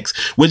connects,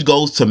 which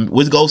goes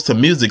to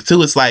music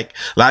too. It's like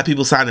a lot of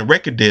people signing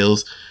record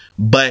deals,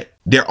 but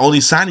they're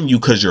only signing you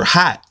because you're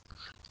hot.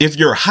 If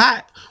you're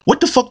hot, what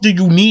the fuck do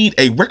you need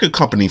a record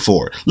company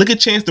for? Look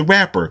at Chance the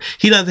Rapper.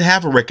 He doesn't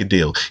have a record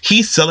deal.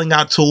 He's selling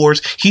out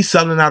tours. He's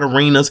selling out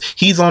arenas.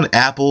 He's on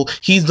Apple.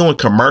 He's doing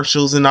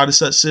commercials and all this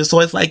such shit.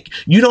 So it's like,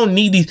 you don't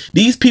need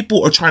these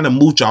people are trying to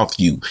mooch off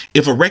you.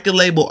 If a record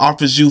label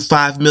offers you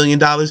 $5 million,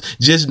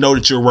 just know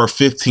that you're worth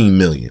 $15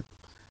 million.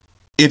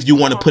 If you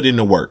want to put in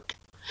the work.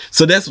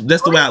 So that's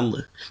the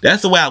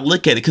way I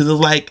look at it. Cause it's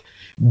like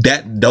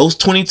those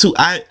 22,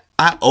 I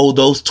owe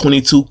those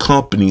 22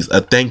 companies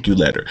a thank you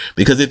letter,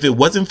 because if it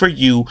wasn't for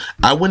you,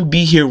 I wouldn't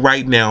be here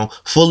right now,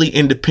 fully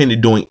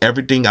independent, doing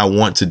everything I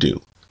want to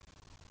do.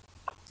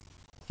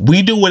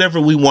 We do whatever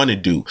we want to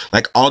do.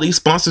 Like all these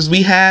sponsors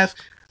we have,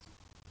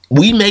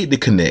 we made the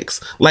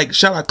connects. Like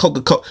shout out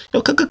Coca-Cola.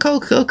 Yo,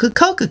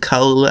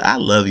 Coca-Cola. I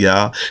love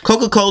y'all.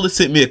 Coca-Cola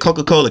sent me a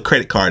Coca-Cola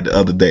credit card the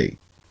other day.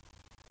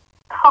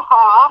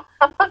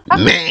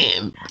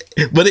 Man,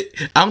 but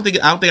I don't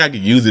think I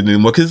could use it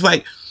anymore, because it's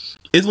like,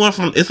 It's one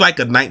from. It's like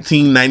a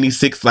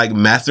 1996 like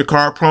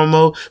Mastercard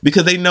promo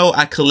because they know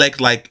I collect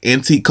like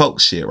antique Coke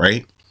shit,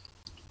 right?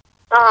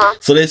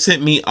 So they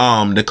sent me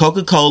the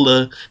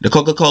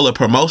Coca-Cola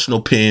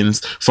promotional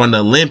pins from the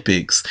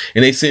Olympics,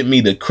 and they sent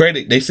me the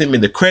credit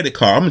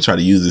card. I'm gonna try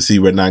to use it, see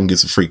whether I can get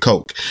some free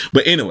Coke.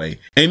 But anyway,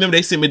 and remember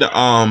they sent me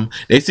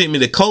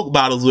the Coke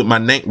bottles with my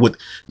name with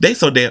they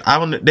so damn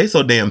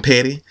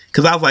petty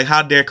because I was like,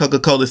 how dare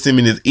Coca-Cola send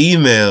me this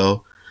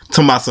email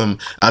talking about some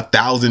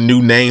 1,000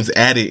 new names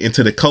added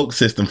into the Coke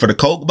system for the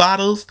Coke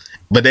bottles,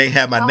 but they ain't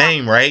have my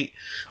name, right?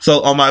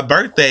 So on my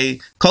birthday,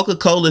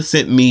 Coca-Cola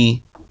sent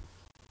me.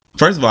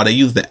 First of all, they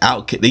used the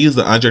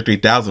Andre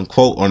 3000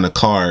 quote on the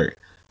card.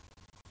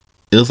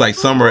 It was like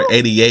summer of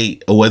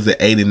 88, or was it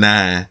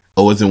 89,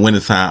 or was it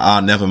wintertime?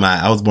 Oh, never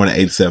mind. I was born in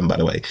 87, by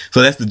the way.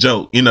 So that's the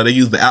joke. You know, they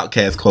used the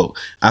Outkast quote.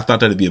 I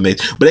thought that'd be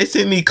amazing. But they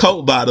sent me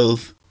Coke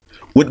bottles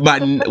with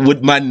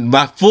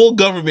my full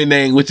government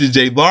name, which is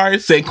J. Bar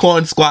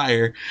Saquon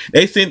Squire.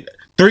 They sent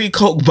 3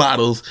 Coke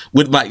bottles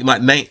with my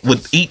name,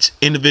 with each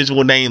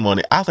individual name on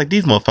it. I was like,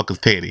 these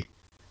motherfuckers petty.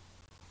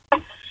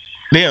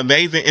 They're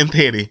amazing and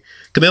petty.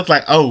 Cause it's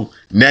like, oh,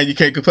 now you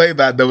can't complain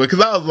about that.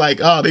 Cause I was like,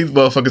 oh, these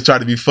motherfuckers try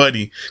to be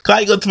funny.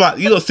 Cause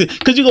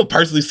you gonna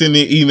personally send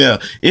me an email.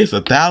 It's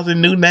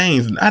 1,000 new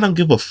names, and I don't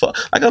give a fuck.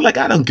 I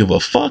don't give a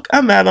fuck.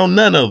 I'm not on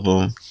none of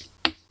them.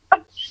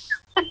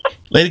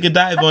 Lady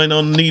Godiva ain't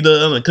on neither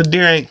of them.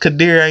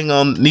 Kadir ain't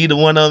on neither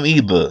one of them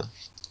either.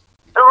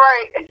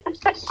 Right.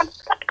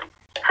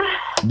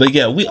 But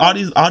yeah, all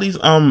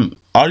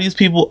these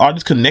people, all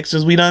these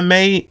connections we done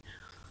made.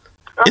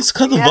 It's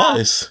because of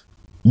us.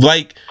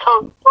 Like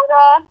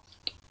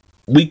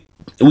we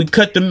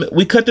cut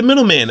the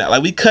middleman out.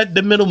 Like we cut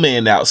the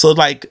middleman out. So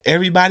like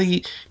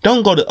everybody,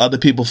 don't go to other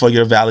people for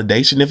your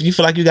validation. If you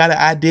feel like you got an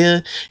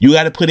idea, you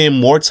got to put in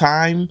more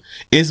time.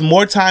 It's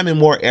more time and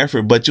more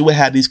effort, but you will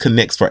have these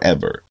connects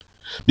forever.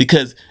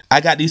 Because I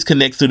got these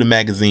connects through the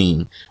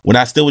magazine. When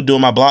I still was doing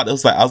my blog, I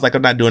was like,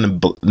 I'm not doing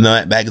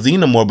the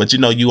magazine no more. But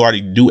you already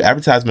do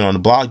advertisement on the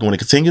blog. You want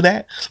to continue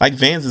that? Like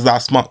Vans is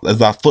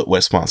our footwear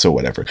sponsor or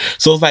whatever.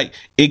 So it's like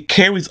it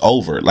carries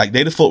over. Like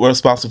they the footwear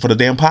sponsor for the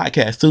damn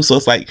podcast too. So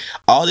it's like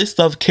all this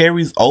stuff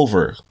carries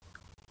over.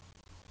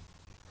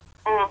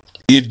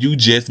 If you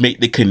just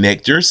make the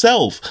connect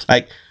yourself,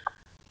 like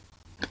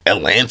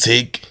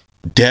Atlantic,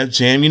 Def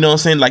Jam, you know what I'm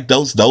saying? Like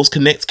those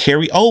connects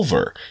carry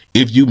over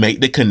if you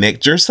make the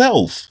connect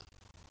yourself.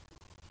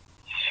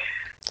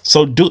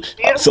 So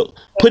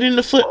put in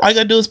the foot. All you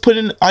gotta do is put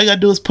in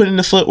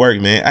the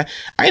footwork, man.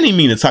 I didn't even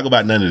mean to talk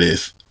about none of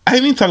this.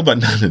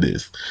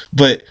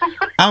 But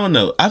I don't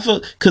know. I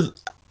feel because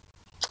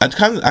I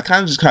kind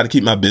of just try to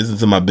keep my business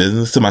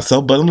to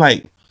myself. But I'm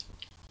like,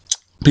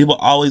 people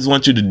always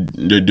want you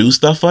to do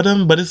stuff for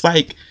them, but it's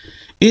like.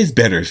 It's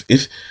better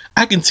if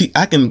I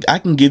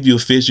can give you a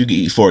fish you can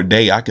eat for a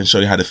day. I can show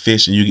you how to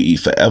fish and you can eat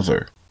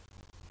forever.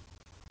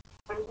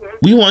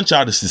 We want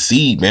y'all to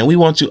succeed, man. We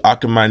want you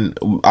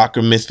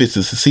Aqua Misfits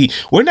to succeed.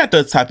 We're not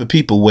the type of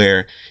people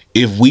where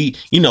if we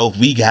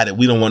got it,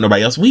 we don't want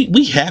nobody else.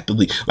 We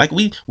happily, like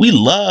we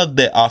love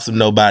that Awesome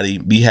Nobody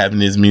be having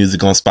his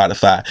music on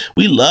Spotify.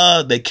 We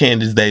love that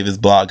Candace Davis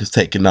blog is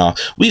taking off.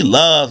 We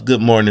love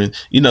Good Morning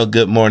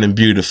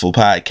Beautiful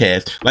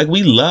podcast. Like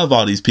we love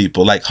all these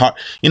people, like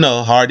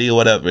Hardy or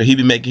whatever. He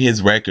be making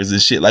his records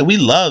and shit. Like we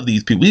love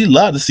these people. We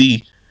love to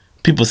see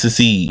people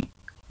succeed.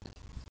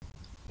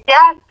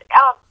 Yes.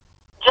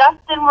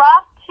 Justin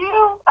Ross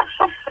too.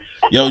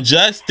 Yo,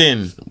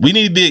 Justin, we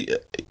need to be.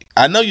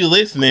 I know you're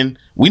listening.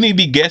 We need to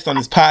be guests on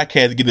this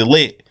podcast to get it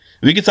lit.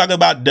 We can talk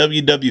about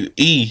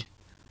WWE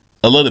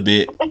a little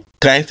bit. Cause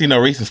I ain't seen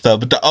no recent stuff,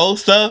 but the old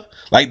stuff,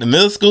 like the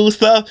middle school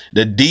stuff,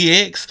 the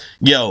DX.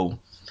 Yo,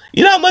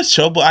 you know how much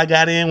trouble I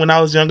got in when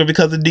I was younger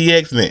because of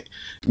DX, man.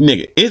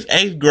 Nigga, it's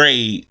 8th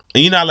grade,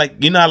 and you know,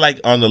 like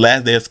on the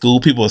last day of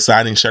school, people are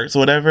signing shirts or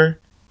whatever.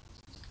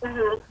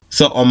 Mm-hmm.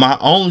 So on my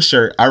own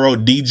shirt, I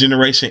wrote D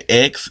Generation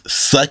X,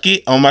 suck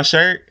it on my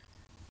shirt.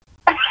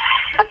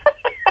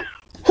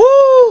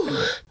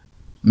 Whoo!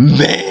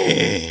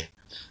 Man.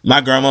 My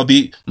grandma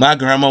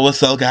was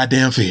so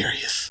goddamn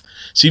furious.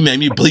 She made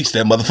me bleach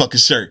that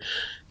motherfucking shirt.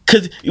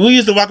 Cause we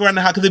used to walk around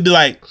the house cause it'd be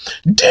like,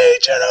 D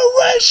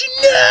Generation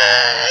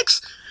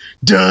X!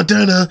 Dun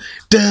dun dun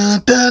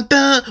dun dun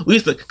dun. We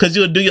used to cause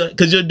you'll do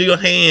your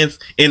hands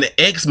in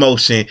the X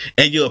motion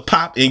and you'll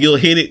pop and you'll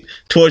hit it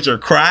towards your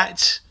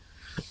crotch.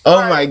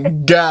 Oh my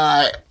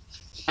God.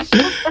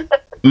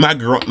 My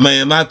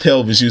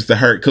pelvis used to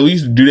hurt because we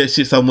used to do that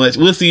shit so much.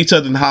 We'll see each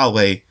other in the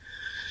hallway.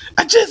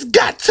 I just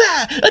got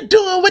tired of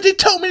doing what they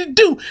told me to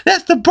do.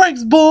 That's the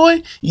brakes,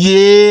 boy.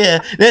 Yeah,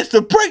 that's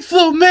the brakes,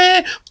 little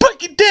man.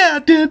 Break it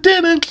down. Dun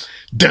dun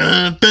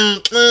dun dun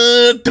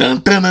dun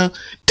dun dun dun.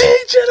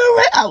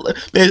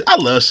 Degenerate. I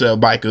love Shawn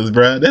Michaels,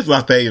 bro. That's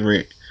my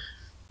favorite.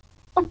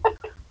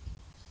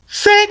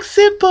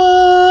 Sexy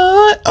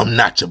boy, I'm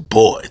not your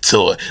boy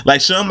toy.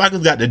 Like Shawn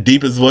Michaels got the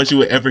deepest voice you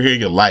would ever hear in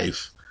your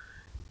life,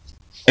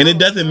 and it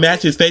doesn't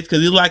match his face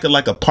because he look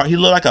like a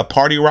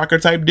party rocker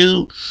type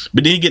dude.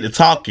 But then you get to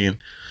talking,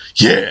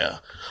 yeah,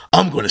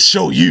 I'm gonna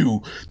show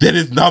you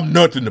that I'm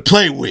nothing to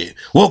play with.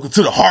 Welcome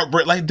to the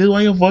heartbreak. Like, dude,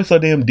 why your voice so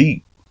damn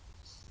deep?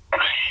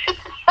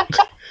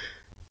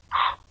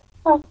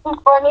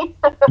 Funny.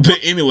 But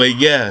anyway,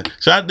 yeah.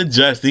 Shout out to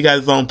Justin. He got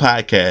his own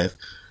podcast.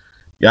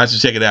 Y'all should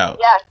check it out.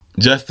 Yes.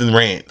 Justin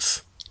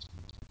rants.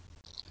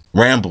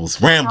 Rambles.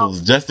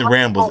 Justin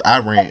rambles. I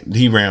rant.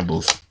 He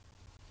rambles.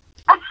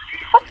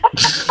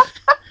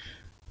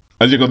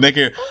 I'm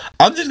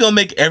just gonna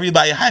make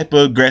everybody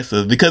hyper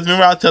aggressive because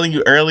remember I was telling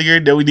you earlier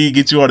that we need to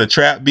get you on a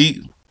trap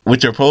beat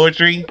with your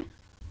poetry.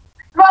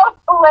 That was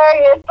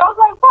hilarious. I was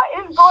like,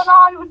 what is going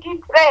on with you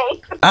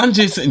today? I'm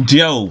just, I'm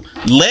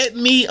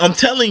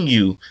telling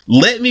you,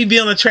 let me be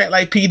on a track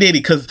like P. Diddy,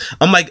 because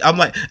I'm like,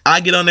 I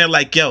get on there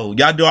like, yo,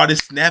 y'all do all this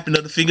snapping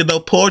of the finger,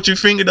 those poetry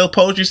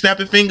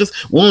snapping fingers.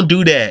 We won't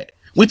do that.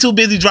 We too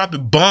busy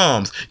dropping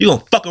bombs. You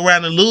gonna fuck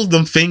around and lose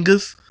them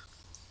fingers.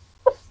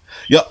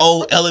 Your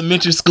old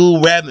elementary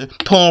school rapping,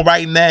 poem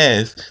writing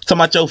ass. Talking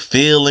about your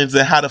feelings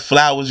and how the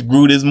flowers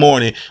grew this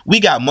morning. We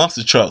got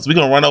monster trucks. We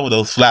gonna run over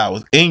those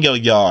flowers in your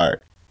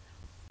yard.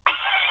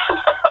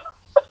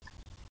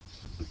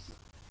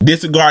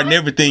 Disregarding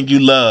everything you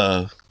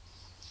love.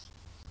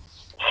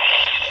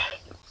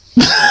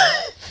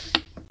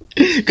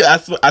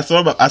 I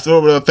swear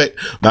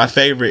my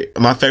favorite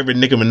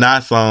Nicki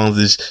Minaj songs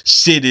is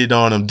shitted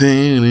on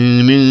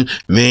them.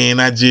 Man,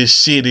 I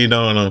just shitted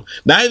on them.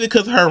 Not even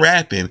because of her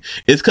rapping.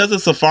 It's because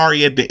of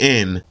Safari at the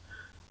end.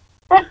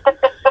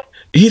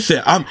 He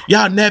said,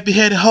 y'all nappy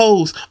headed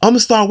hoes. I'm gonna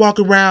start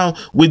walking around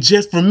with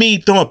Just For Me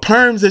throwing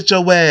perms at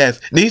your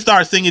ass. Then he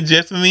started singing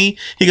Just For Me.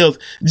 He goes,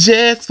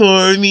 Just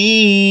For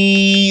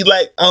Me.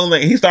 Like,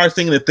 he started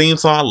singing the theme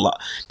song a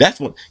lot. That's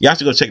what y'all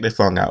should go check that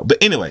song out. But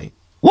anyway,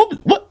 what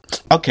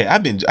okay,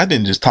 I've been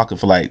just talking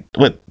for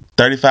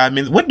 35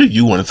 minutes. What do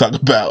you want to talk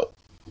about?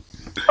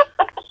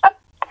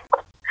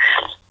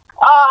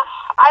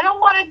 I don't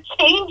want to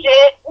change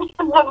it.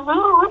 The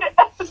mood.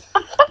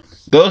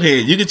 Go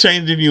ahead. You can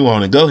change if you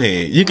want to. Go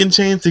ahead. You can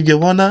change if you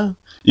wanna.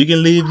 You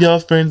can leave your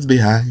friends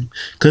behind.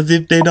 Cause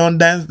if they don't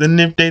dance, then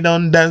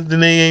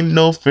they ain't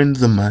no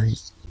friends of mine.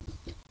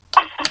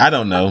 I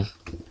don't know.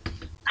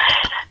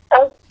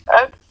 Okay,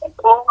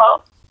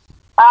 well,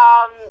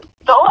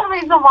 the only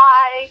reason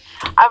why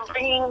I'm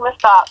bringing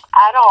this up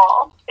at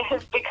all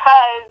is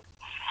because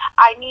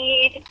I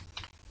need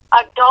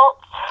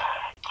adults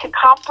to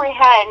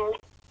comprehend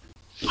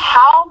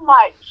how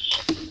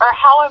much or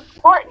how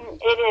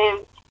important it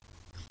is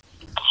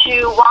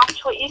to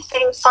watch what you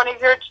say in front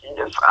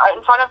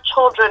of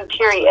children,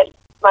 period.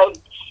 Like,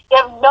 you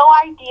have no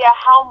idea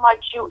how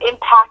much you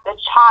impact a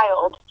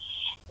child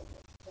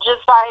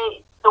just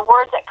by the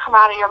words that come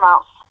out of your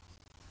mouth.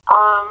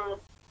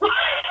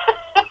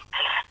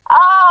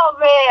 Oh,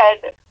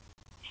 man.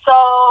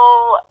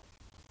 So,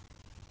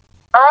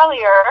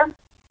 earlier,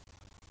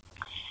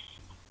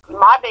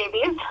 my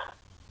babies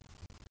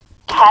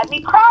had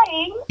me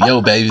crying.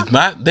 Yo, babies,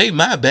 my baby.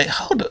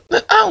 Hold up.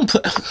 I don't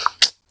put...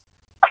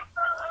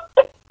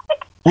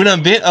 We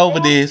done been over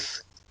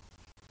this.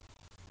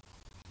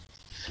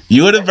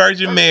 You're the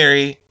Virgin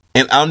Mary,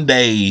 and I'm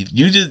Dave.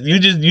 You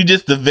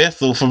just the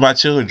vessel for my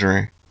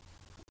children.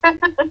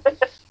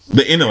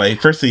 But anyway,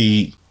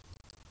 proceed.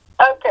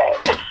 Okay.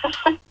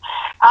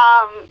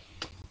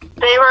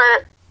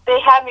 They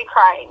had me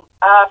crying.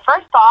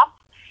 First off,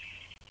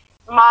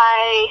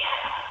 my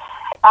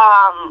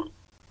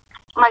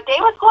day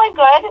was going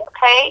good,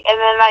 okay, and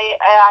then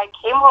I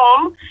came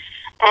home,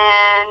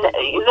 and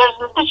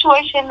there's a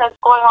situation that's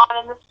going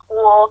on in the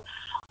school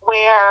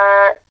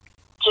where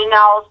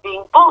Janelle is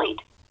being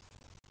bullied.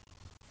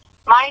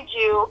 Mind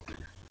you,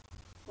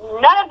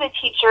 none of the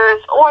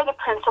teachers or the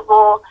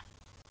principal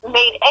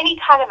made any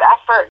kind of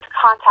effort to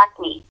contact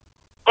me.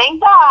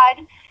 Thank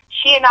God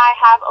she and I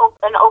have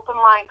an open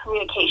line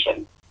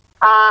communication.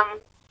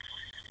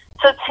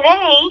 So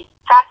today,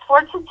 fast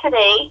forward to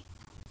today,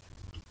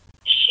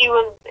 she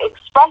was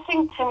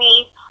expressing to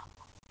me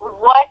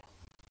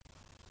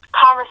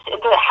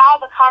how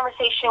the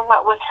conversation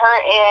went with her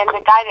and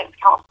the guidance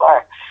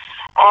counselor.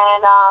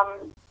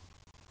 And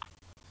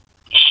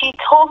she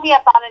told me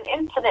about an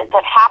incident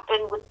that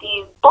happened with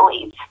these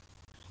bullies.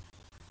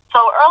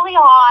 So early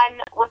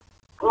on,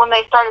 when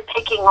they started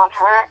picking on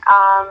her,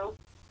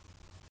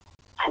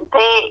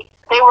 they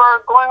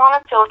were going on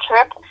a field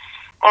trip,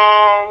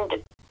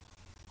 and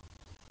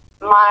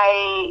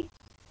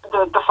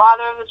the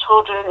father of the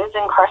children is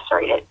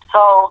incarcerated.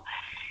 So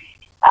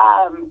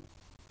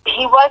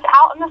he was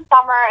out in the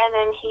summer, and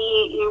then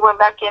he went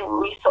back in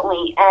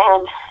recently.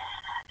 And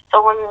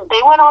so when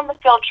they went on the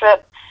field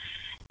trip,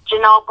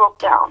 Janelle broke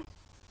down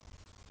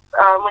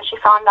when she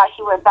found out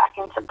he went back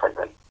into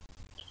prison.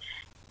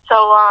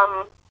 So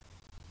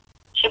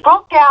she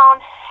broke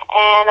down,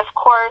 and of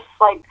course,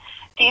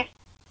 these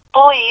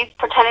bullies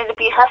pretended to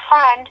be her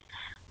friend,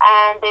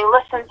 and they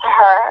listened to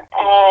her.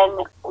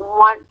 And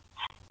once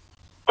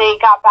they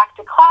got back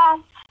to class,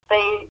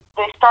 they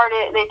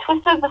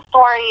twisted the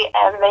story,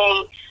 and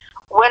they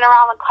went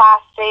around the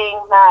class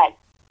saying that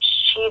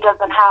she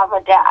doesn't have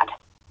a dad.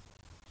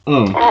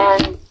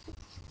 And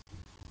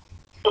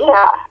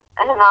yeah,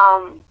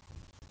 And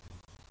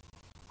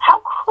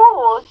how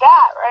cool is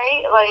that,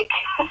 right? Like,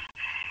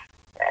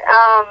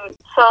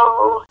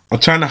 so I'm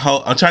trying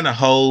to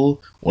hold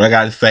what I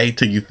gotta say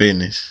till you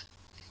finish.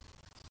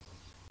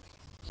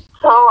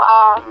 so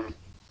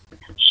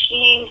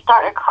she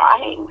started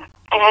crying,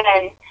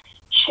 and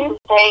she was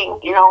saying,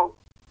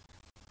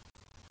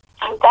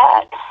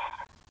 that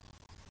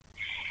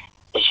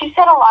she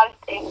said a lot of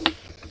things.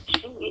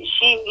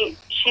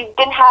 She's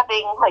been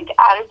having like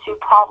attitude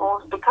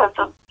problems because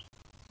of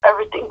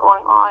everything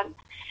going on,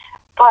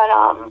 but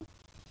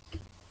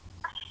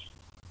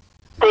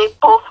they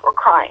both were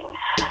crying,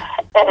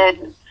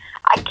 and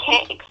I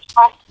can't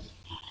express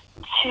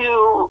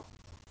to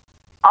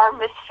our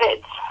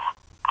misfits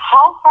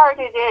how hard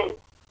it is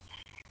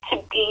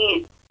to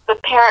be the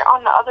parent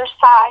on the other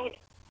side,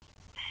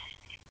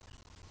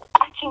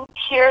 watching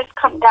tears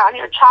come down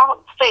your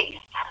child's face,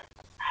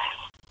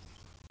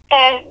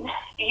 and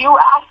you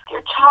ask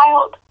your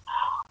child,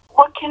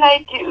 what can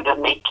I do to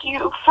make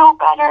you feel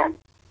better?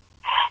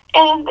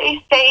 And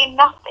they say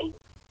nothing.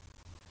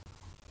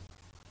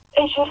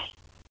 It's just,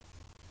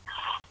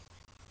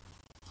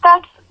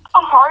 that's a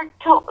hard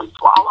pill to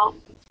swallow.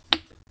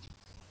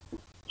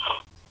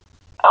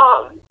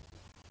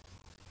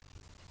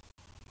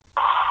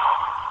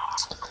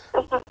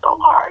 This is so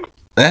hard.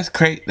 That's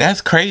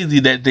crazy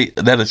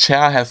that a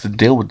child has to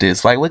deal with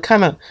this. Like, what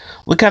kind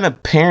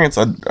of parents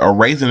are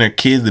raising their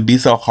kids to be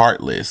so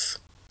heartless?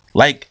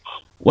 Like,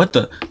 what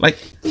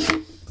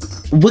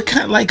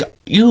kind, like,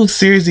 you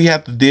seriously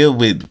have to deal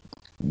with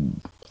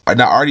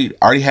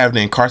already having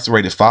an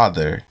incarcerated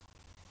father,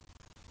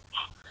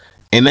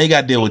 and they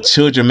got to deal with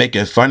children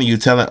making fun of you,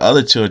 telling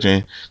other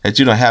children that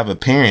you don't have a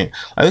parent.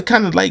 Like, it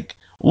kind of like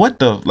what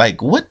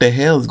the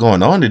hell is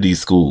going on in these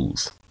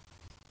schools?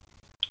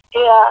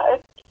 Yeah,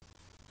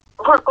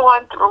 we're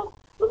going through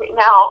right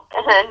now,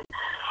 and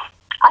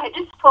I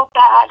just feel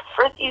bad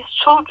for these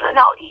children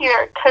out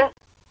here, because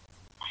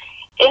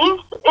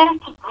it's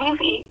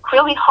really,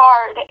 really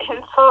hard.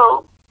 And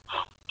so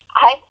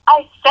I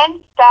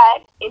sense that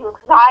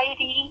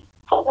anxiety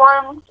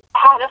forms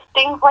out of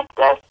things like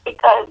this,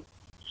 because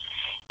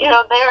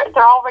they're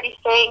already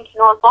saying,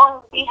 as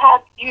long as we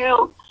have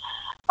you,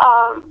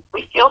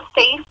 we feel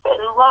safe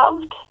and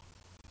loved.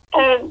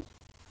 And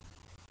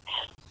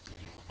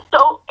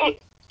so it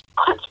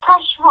puts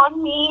pressure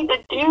on me to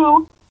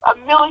do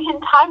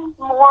 1,000,000 times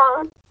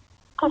more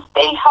to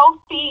stay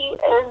healthy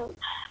and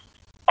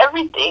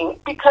everything,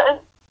 because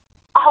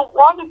I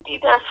want to be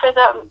there for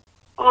them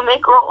when they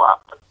grow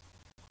up.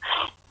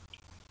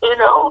 It's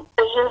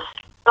just,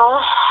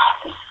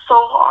 it's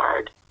so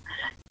hard.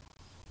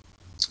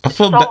 I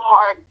feel so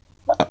hard.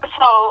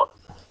 So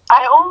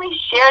I only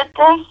shared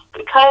this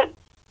because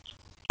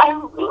I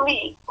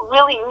really,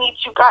 really need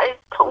you guys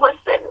to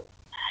listen.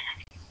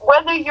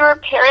 Whether you're a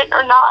parent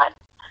or not,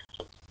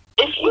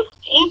 if you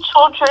see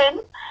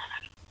children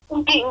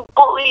being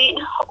bullied,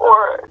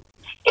 or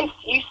if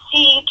you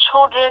see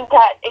children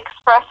that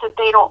express that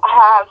they don't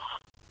have,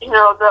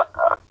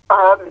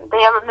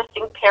 they have a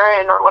missing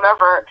parent or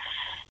whatever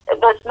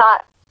that's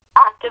not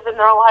active in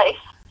their life,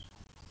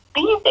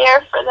 be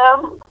there for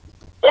them.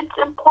 It's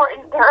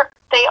important.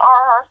 They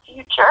are our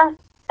future,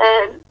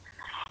 and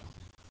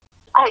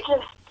I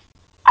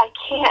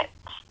can't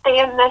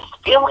stand this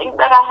feeling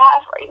that I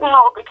have right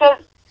now,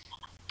 because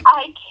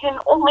I can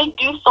only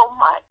do so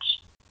much.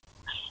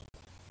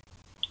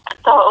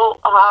 So,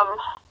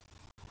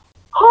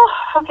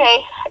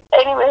 okay.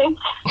 Anyway.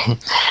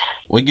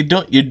 Well,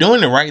 you're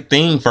doing the right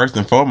thing first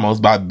and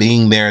foremost by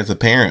being there as a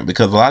parent,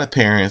 because a lot of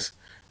parents,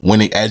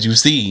 as you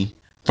see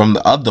from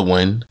the other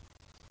one,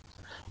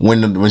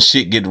 when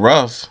shit get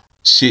rough,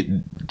 shit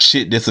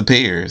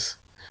disappears.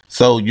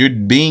 So you're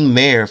being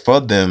there for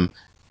them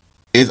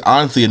is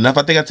honestly enough.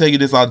 I think I tell you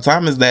this all the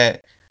time, is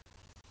that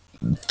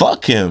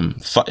fuck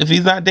him. If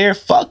he's not there,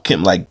 fuck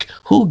him. Like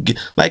who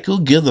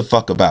gives a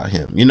fuck about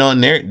him?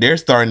 And they're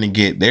starting to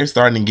get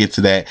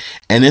to that,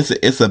 and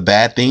it's a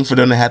bad thing for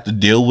them to have to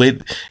deal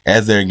with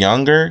as they're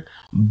younger.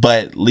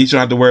 But at least you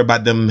don't have to worry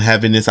about them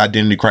having this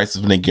identity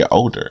crisis when they get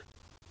older.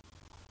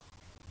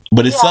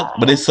 But it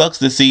sucks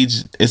to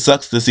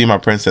see my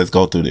princess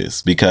go through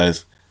this,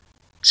 because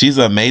she's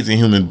an amazing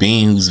human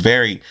being who's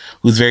very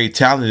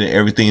talented at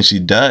everything she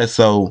does.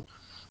 So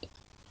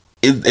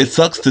it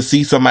sucks to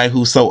see somebody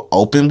who's so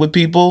open with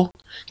people,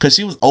 because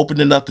she was open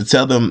enough to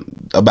tell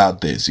them about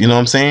this. You know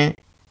what I'm saying?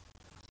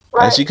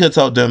 Right. Like she could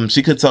told them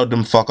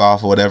fuck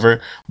off or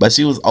whatever, but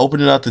she was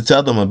open enough to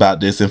tell them about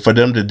this, and for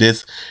them to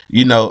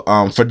ruin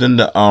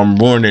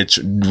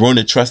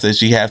the trust that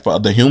she had for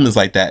other humans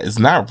like that is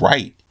not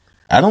right.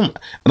 I don't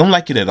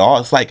like it at all.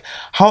 It's like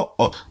how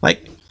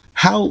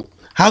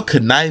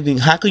conniving,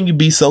 how can you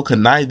be so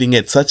conniving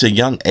at such a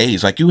young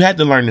age? Like, you had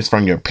to learn this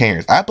from your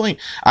parents. I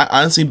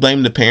honestly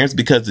blame the parents,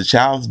 because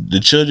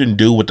the children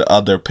do what the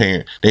other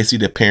parent they see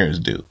their parents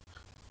do.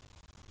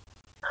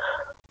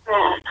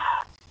 Man,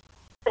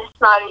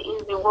 it's not an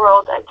easy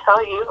world, I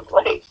tell you.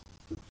 Like,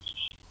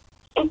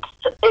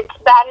 it's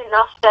bad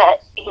enough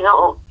that these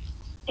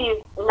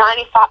 9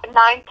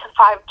 to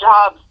 5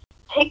 jobs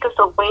take us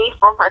away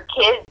from our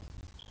kids,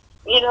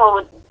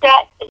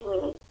 debt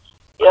and,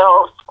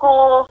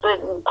 schools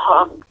and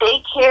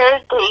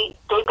daycare.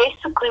 They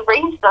basically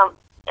raise them,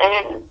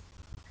 and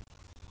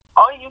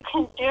all you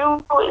can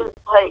do is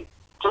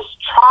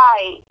just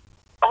try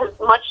as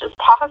much as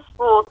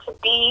possible to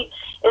be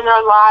in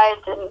their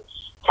lives and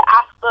to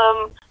ask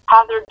them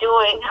how they're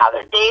doing, how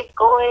their day's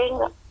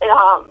going.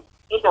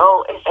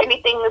 If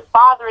anything is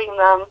bothering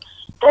them,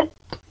 that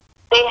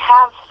they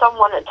have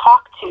someone to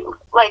talk to.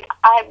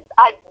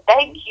 I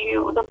beg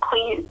you to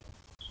please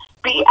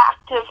be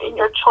active in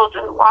your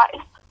children's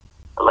lives.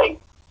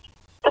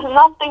 There's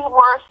nothing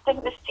worse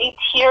than to see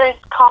tears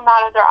come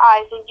out of their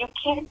eyes, and you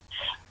can't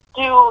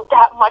do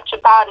that much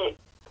about it.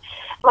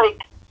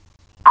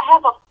 I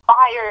have a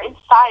fire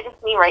inside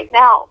of me right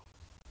now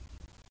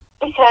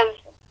because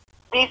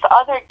these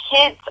other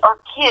kids are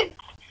kids.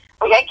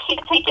 I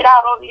can't take it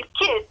out on these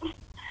kids.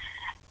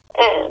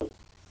 And,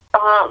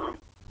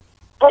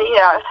 but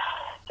yeah.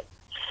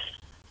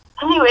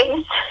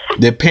 Anyways.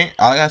 Like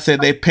I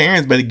said, their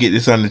parents better get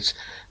this on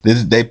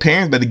their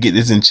parents better get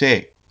this in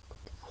check.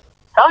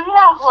 Oh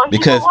yeah, well,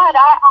 because, you know what?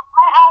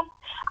 I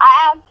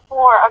asked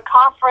for a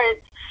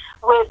conference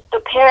with the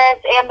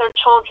parents and their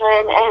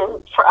children,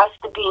 and for us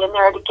to be in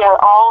there together,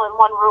 all in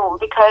one room,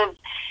 because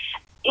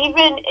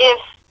even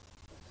if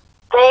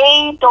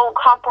they don't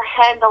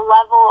comprehend the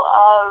level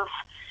of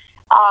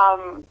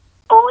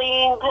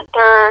bullying that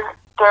they're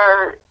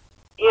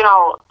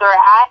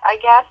at, I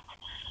guess,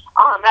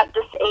 at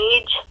this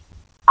age,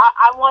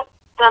 I want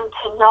them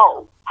to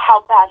know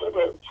how bad it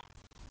is,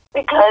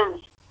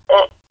 because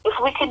if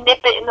we can nip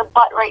it in the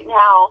butt right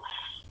now,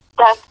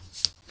 that's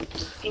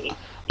you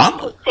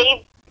can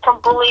save from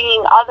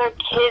bullying other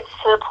kids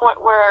to the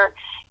point where,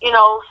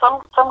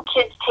 some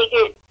kids take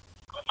it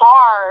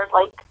far,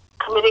 like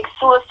committing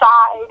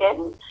suicide,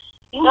 and,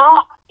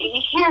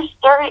 you hear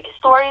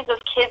stories of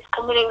kids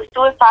committing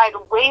suicide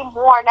way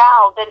more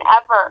now than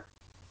ever.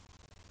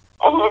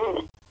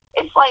 And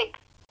it's like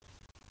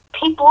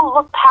people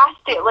look past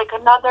it like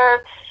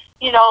another,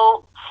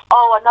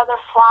 another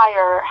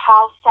flyer,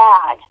 how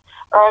sad,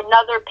 or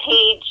another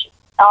page,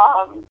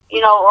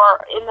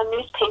 or in the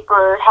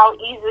newspaper, how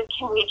easy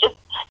can we just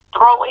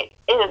throw it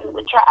in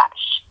the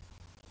trash?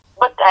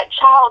 But that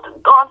child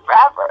is gone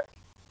forever.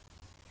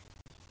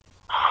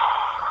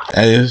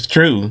 That is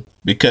true,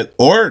 because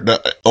or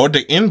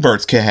the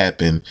inverse can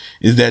happen,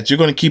 is that you're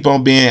going to keep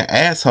on being an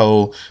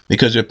asshole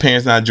because your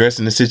parents not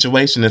addressing the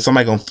situation, and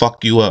somebody going to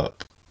fuck you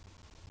up.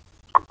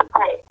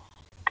 Right.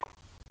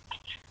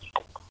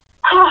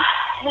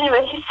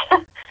 Anyways,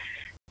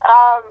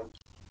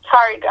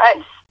 sorry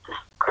guys.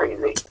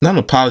 Crazy. Not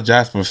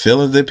apologize for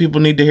feelings. That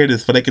people need to hear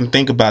this so they can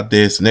think about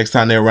this next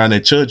time they're around their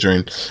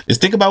children. Is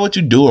think about what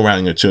you do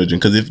around your children,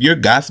 because if you're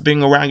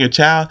gossiping around your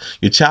child's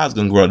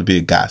gonna grow up to be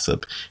a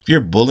gossip. If you're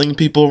bullying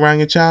people around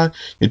your child's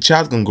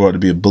gonna grow up to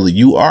be a bully.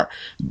 You are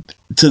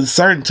to a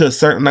certain.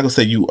 I'm not gonna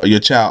say your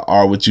child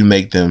are what you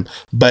make them,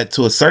 but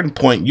to a certain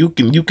point, you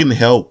can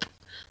help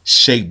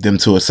shape them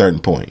to a certain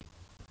point.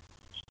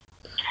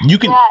 You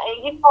can. Yeah,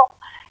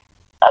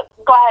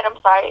 go ahead.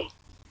 I'm sorry.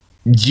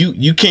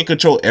 You can't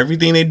control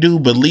everything they do,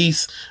 but at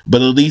least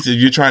if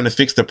you're trying to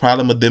fix the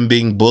problem of them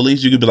being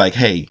bullies, you could be like,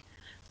 hey,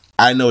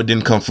 I know it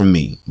didn't come from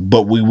me,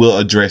 but we will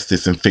address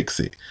this and fix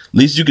it. At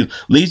least you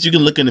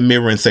can look in the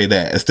mirror and say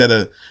that, instead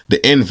of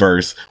the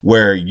inverse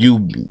where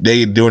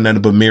they doing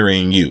nothing but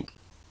mirroring you.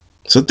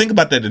 So think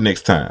about that the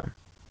next time.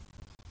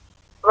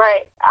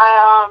 Right.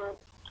 I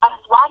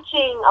was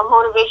watching a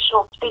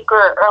motivational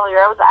speaker earlier.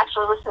 I was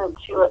actually listening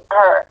to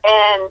her,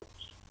 and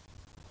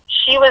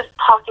she was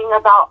talking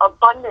about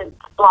abundance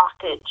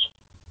blockage,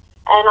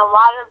 and a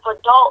lot of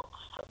adults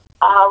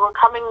were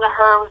coming to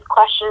her with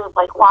questions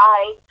like,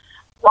 why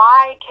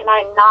can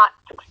I not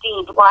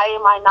succeed? Why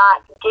am I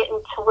not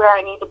getting to where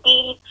I need to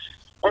be?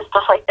 And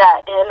stuff like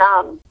that.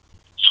 And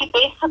she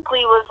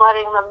basically was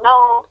letting them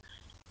know,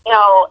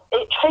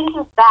 it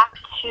traces back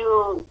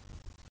to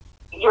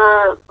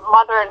your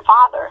mother and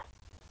father,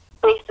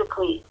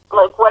 basically.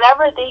 Like,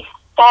 whatever they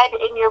fed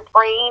in your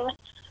brain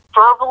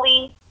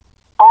verbally,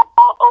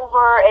 all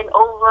over and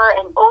over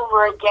and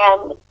over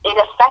again, it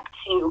affects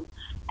you.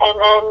 And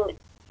then,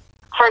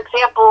 for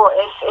example,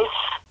 if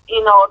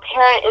a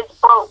parent is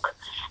broke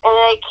and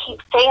they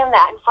keep saying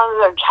that in front of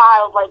their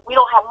child, like, we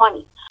don't have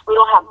money,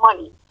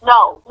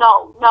 no.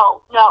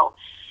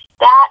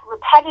 That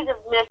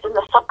repetitiveness in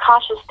the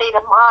subconscious state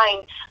of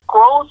mind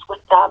grows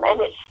with them,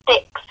 and it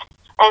sticks.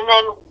 And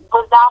then,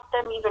 without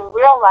them even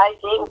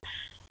realizing,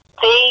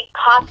 they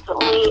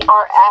constantly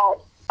are at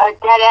a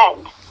dead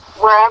end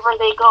wherever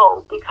they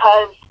go,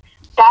 because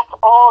that's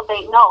all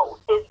they know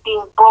is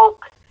being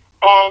broke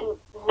and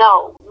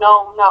no.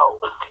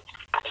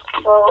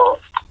 So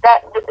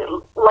that,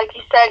 like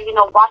you said,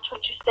 watch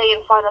what you say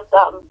in front of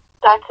them.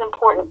 That's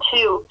important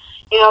too.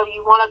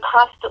 You want to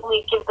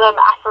constantly give them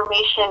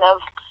affirmation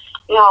of,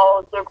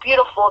 they're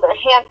beautiful, they're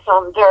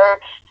handsome, they're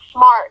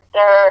smart,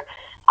 they're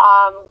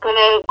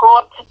gonna grow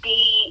up to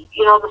be,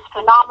 this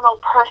phenomenal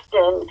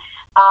person,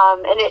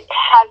 and it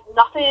has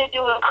nothing to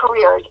do with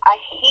careers. I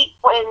hate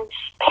when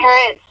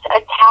parents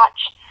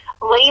attach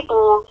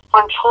labels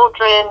on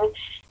children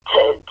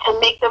to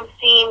make them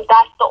seem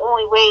that's the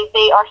only way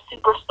they are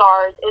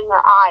superstars in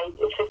their eyes.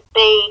 If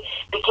they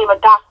became a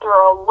doctor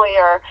or a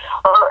lawyer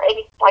or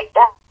anything like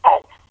that.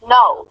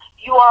 No,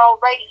 you are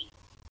already,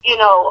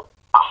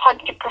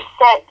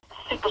 100%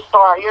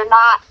 superstar. You're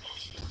not.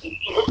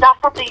 It's not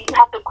something you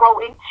have to grow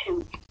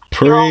into.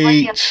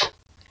 Preach.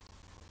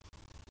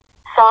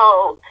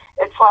 So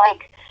it's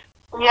like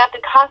you have to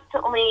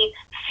constantly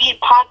feed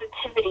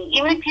positivity,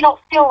 even if you don't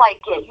feel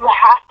like it. You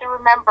have to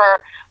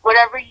remember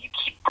whatever you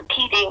keep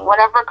repeating,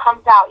 whatever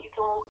comes out, you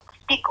can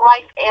speak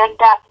life and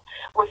death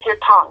with your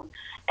tongue.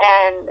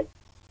 And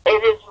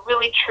it is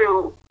really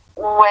true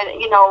when,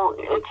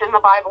 it's in the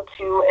Bible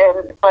too,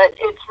 but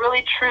it's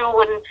really true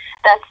when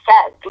that's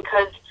said,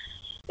 because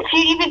if you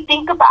even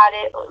think about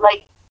it,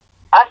 like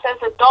us as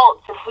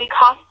adults, if we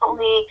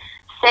constantly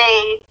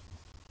say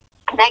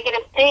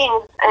negative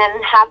things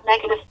and have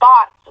negative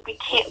thoughts, we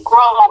can't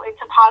grow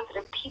into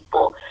positive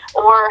people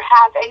or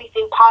have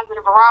anything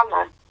positive around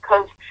us,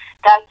 because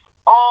that's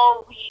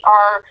all we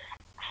are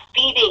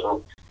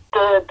feeding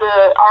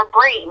our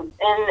brain.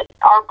 And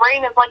our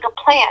brain is like a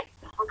plant.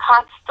 If we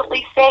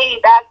constantly say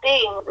bad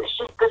things, it's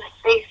just going to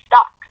stay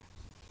stuck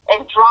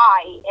and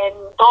dry and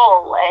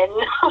dull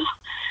and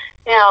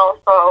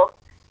so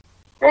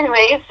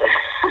anyways,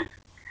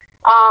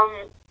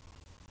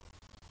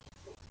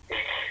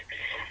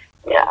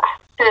 yeah.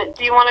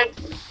 Do you want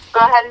to go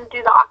ahead and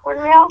do the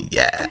awkward reel?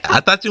 Yeah, I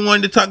thought you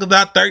wanted to talk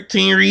about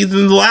 13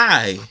 Reasons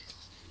Why.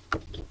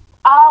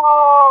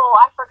 Oh,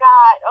 I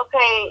forgot.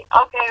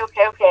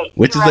 Okay.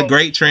 Which is a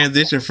great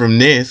transition from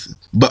this.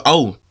 But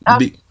that's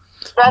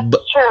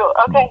true.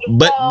 Okay.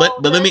 But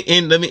let me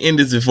end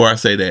this before I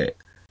say that.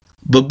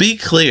 But be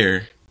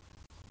clear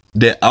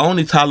that I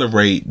only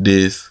tolerate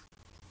this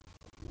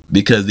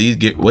because these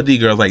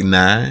girls like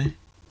 9?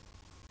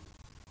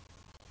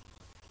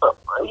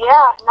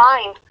 Yeah,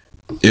 9.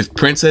 If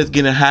Princess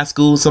get in high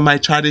school and somebody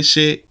try this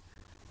shit,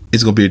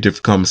 it's gonna be a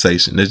different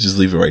conversation. Let's just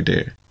leave it right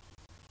there.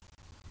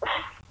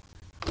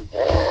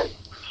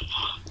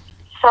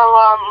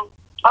 So,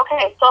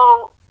 okay,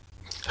 so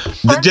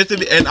just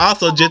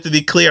to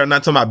be clear, I'm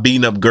not talking about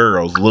beating up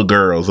little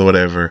girls or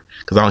whatever,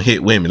 because I don't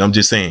hit women. I'm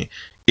just saying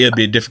it'll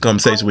be a different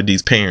conversation with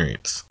these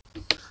parents.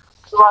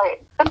 Right.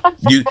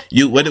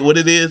 What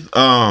it is?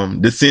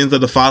 The sins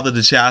of the father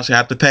the child shall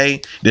have to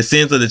pay. The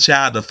sins of the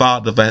child the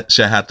father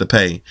shall have to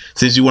pay.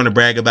 Since you want to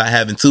brag about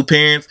having 2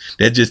 parents,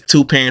 that's just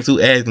 2 parents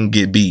who ass can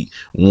get beat.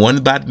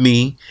 One by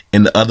me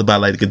and the other by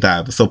Lady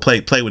Godiva. So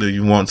play with it if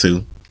you want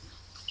to.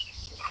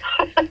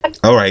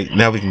 All right,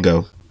 now we can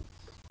go.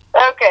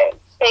 Okay,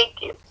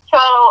 thank you. So,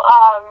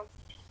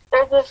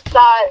 there's this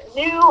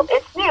new,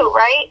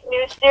 right?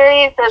 New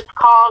series that's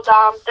called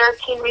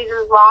 13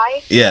 Reasons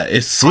Why. Yeah,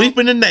 it's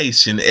sweeping the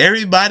nation.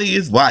 Everybody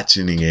is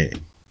watching it.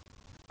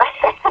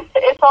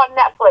 It's on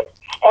Netflix.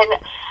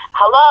 And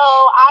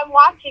hello, I'm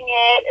watching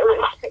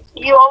it.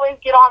 You always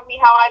get on me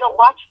how I don't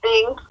watch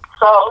things.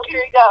 So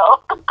here you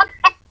go.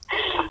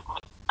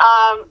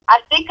 I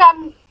think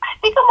I'm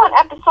on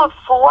episode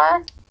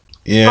 4.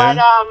 Yeah. But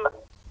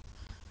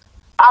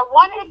I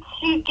wanted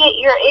to get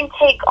your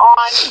intake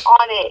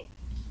on it.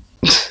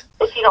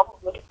 If you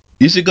don't mind.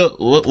 You should go.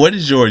 What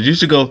is yours? You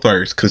should go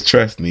first, because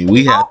trust me,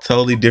 we have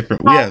totally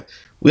different.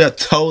 We have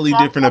totally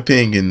different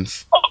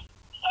opinions.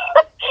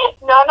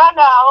 No.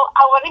 I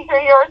want to hear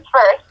yours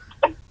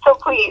first. So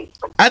please.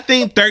 I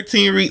think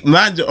 13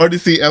 mind you, only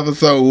see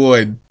episode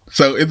 1,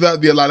 so it's about to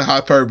be a lot of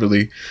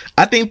hyperbole.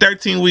 I think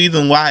 13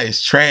 Reasons Why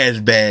is trash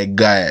bad.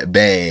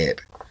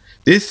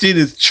 This shit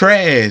is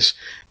trash.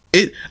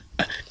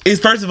 It's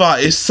first of all,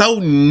 it's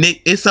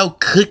so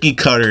cookie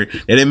cutter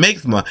that it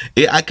makes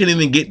I couldn't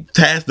even get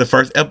past the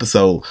first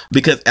episode,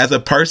 because as a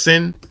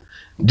person,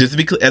 just to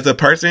be clear, as a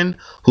person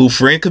whose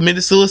friend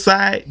committed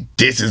suicide,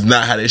 this is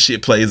not how this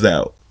shit plays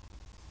out.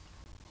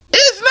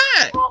 It's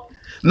not.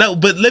 No,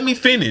 but let me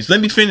finish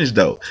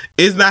though.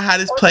 It's not how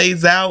this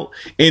plays out.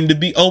 And to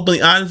be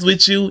openly honest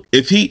with you,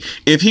 if he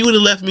would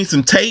have left me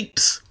some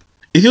tapes,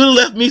 if he would have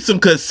left me some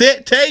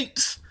cassette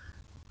tapes,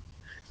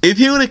 if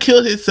he would have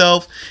killed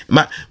himself,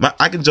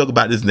 I can joke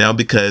about this now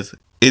because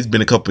it's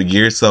been a couple of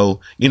years, so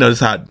this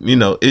how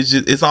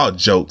it's all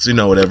jokes,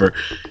 whatever.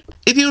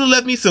 If he would have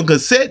left me some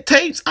cassette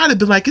tapes, I'd have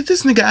been like, is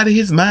this nigga out of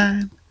his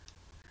mind?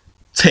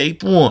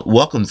 Tape 1,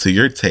 welcome to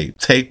your tape.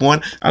 Tape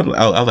 1, I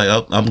was like,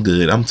 oh, I'm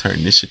good. I'm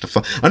turning this shit to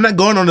fun. I'm not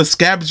going on a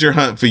scavenger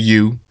hunt for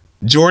you,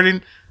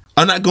 Jordan.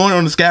 I'm not going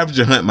on a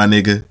scavenger hunt, my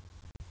nigga.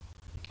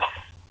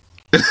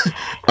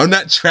 I'm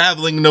not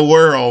traveling the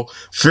world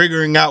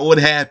figuring out what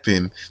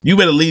happened. You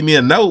better leave me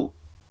a note.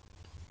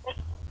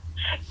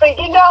 But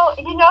you know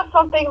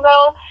something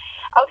though.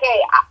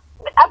 Okay,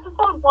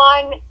 episode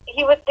 1,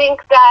 you would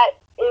think that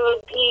it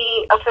would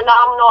be a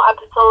phenomenal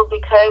episode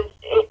because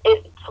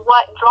it's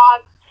what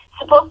draws.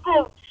 Supposed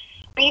to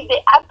be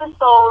the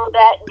episode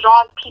that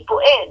draws people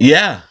in.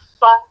 Yeah.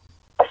 But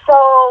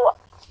so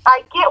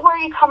I get where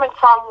you're coming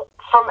from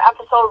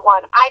episode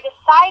 1. I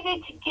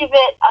decided to give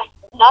it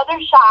another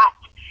shot,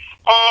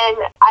 and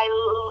I,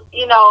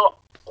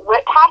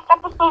 went past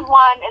episode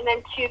 1 and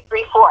then 2,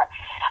 3, 4.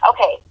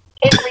 Okay,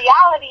 in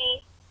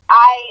reality,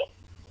 I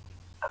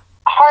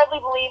hardly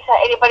believe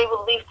that anybody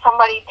would leave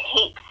somebody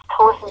tapes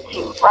to listen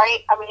to,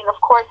 right? I mean, of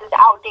course, it's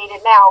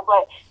outdated now,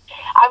 but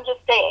I'm just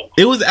saying.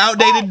 It was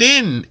outdated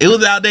then. It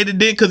was outdated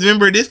then because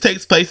remember, this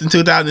takes place in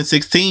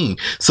 2016.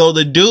 So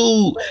the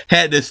dude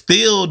had to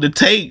steal the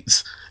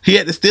tapes. He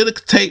had to steal the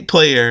tape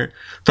player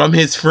from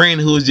his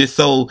friend who was just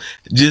so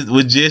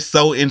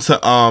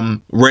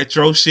into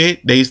retro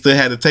shit. They still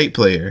had a tape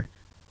player.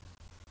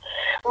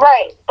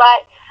 Right,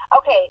 but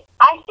okay,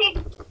 I think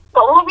the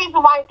only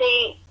reason why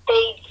they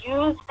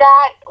used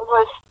that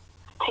was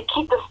to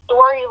keep the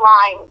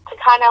storyline to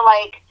kind of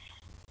like,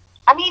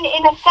 I mean,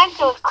 in a sense,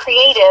 it was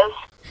creative,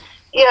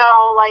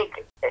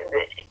 like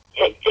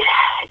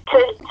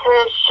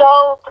to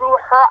show through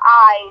her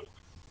eyes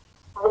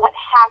what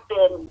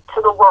happened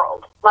to the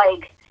world,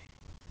 like,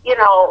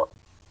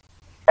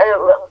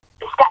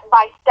 step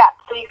by step,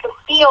 so you could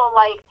feel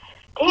like,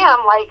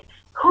 damn, like,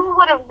 who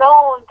would have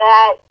known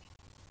that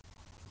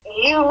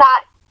you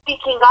not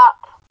speaking up,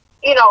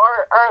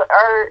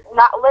 or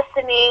not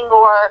listening,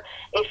 or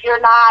if you're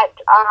not,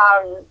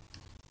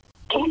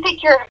 you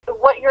think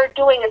what you're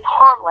doing is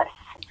harmless,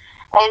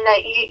 and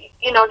that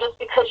just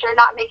because you're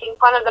not making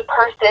fun of the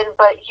person,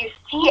 but you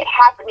see it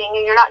happening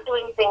and you're not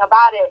doing anything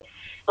about it,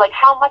 like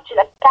how much it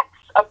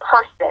affects a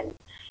person,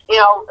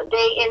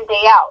 day in,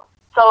 day out.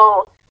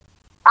 So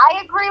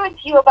I agree with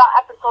you about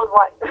episode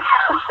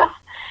 1,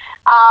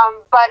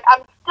 but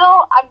I'm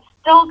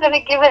still gonna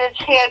give it a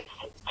chance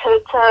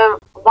to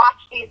watch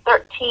these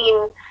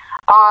 13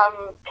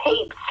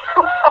 tapes.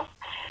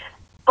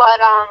 but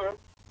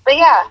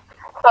yeah,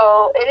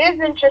 so it is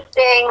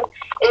interesting.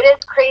 It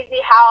is crazy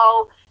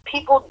how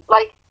people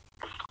like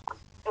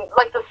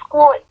the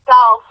school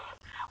itself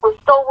was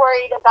so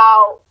worried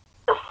about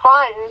the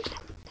funds,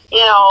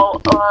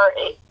 or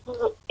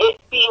it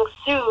being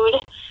sued,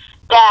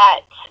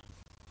 that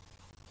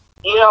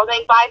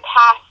they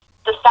bypassed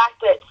the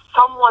fact that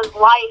someone's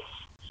life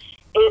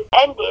is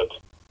ended.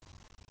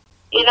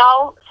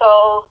 So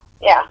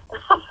yeah.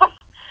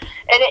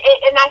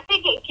 and I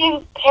think it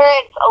gives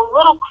parents a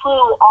little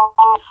clue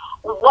on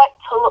what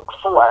to look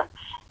for,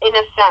 in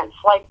a sense,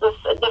 like the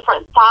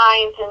different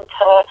signs, and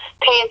to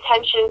pay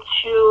attention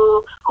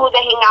to who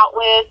they hang out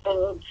with,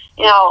 and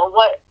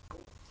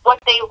what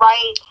they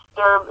write,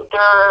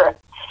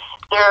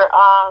 their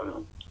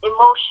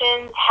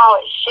emotions, how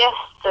it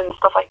shifts and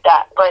stuff like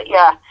that. But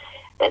yeah,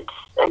 it's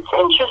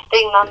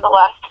interesting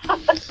nonetheless.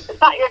 It's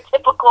not your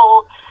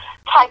typical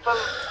type of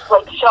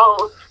like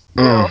shows.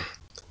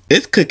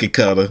 It's cookie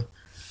cutter.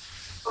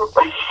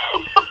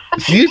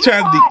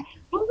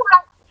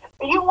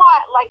 You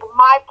want like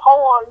my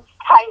poems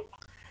type,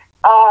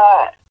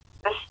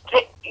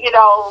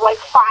 like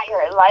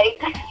fire,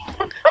 like.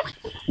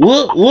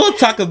 We'll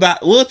talk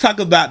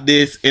about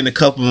this in a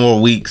couple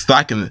more weeks so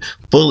I can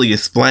fully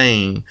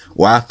explain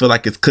why I feel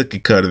like it's cookie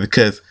cutter,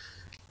 because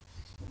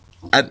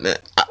I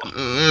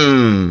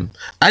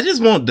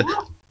just want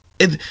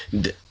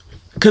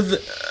because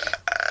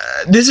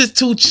this is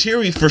too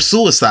cheery for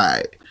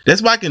suicide.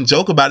 That's why I can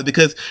joke about it,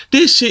 because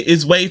this shit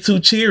is way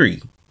too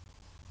cheery.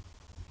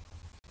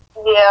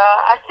 Yeah,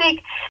 I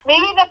think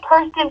maybe the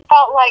person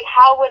felt like,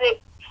 how would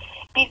it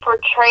be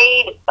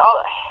portrayed?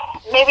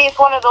 Maybe it's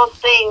one of those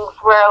things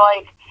where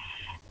like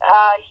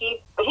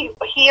he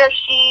or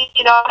she,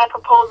 had a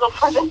proposal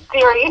for this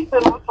series,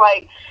 and was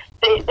like,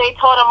 they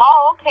told him,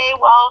 oh, okay,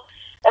 well,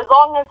 as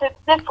long as it's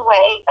this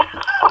way.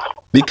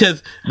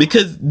 because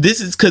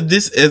this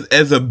is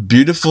as a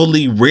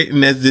beautifully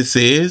written as this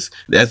is,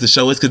 as the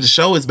show is, because the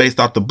show is based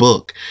off the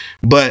book.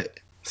 But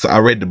so I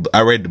read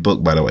the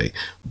book, by the way.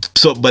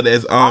 So, but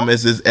as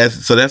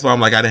so that's why I'm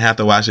like, I didn't have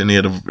to watch any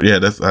of the. Yeah,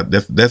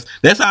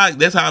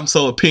 that's how I'm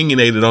so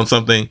opinionated on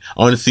something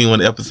I only seen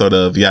one episode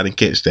of. Yeah, I didn't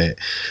catch that.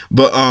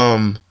 But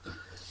I'm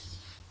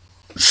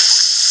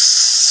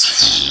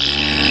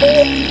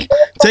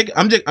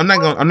not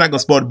gonna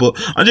spoil the book.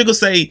 I'm just gonna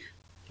say,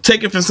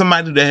 take it from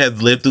somebody that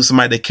has lived through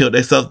somebody that killed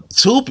themselves.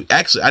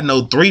 Actually, I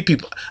know 3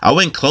 people. I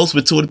went close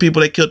with 2 of the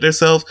people that killed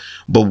themselves,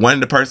 but one of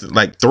the person,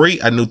 like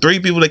 3, I knew 3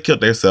 people that killed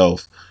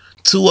themselves.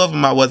 2 of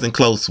them I wasn't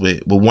close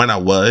with, but one I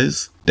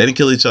was. They didn't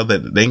kill each other.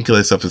 They didn't kill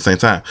themselves at the same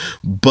time.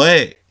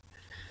 But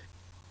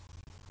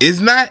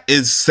it's not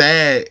as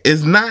sad.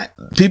 It's not.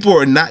 People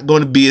are not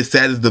going to be as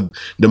sad as the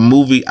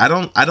movie. I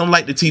don't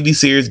like the TV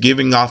series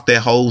giving off the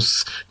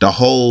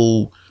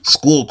whole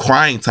school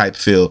crying type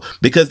feel,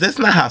 because that's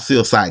not how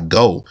suicide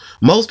go.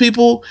 Most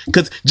people,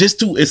 because just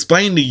to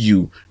explain to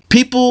you,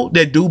 people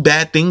that do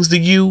bad things to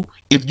you,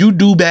 if you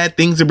do bad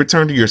things in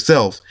return to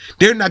yourself,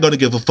 they're not going to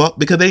give a fuck,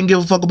 because they didn't give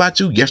a fuck about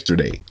you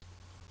yesterday.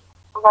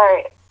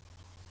 Right.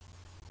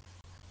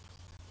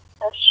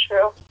 That's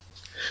true.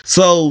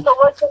 So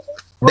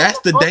that's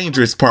the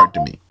dangerous part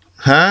to me.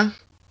 Huh?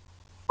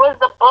 Was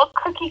the book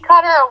cookie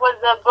cutter, or was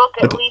the book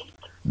at least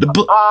the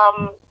book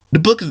the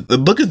book is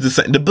the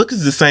same. The book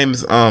is the same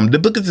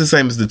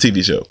as the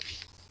TV show.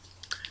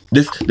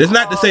 That's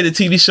not to say the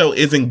TV show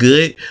isn't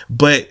good,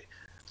 but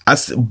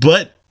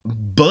but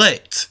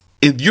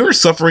if you're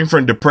suffering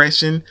from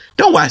depression,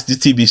 don't watch the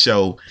TV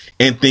show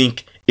and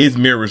think it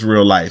mirrors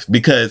real life,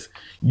 because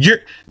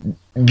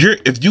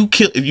if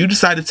you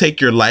decide to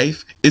take your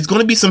life, it's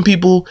going to be some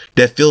people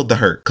that feel the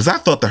hurt. Because I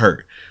felt the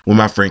hurt when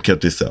my friend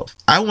killed himself.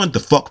 I wanted to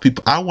fuck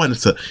people. I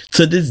wanted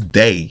to this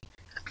day,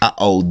 I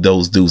owe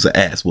those dudes an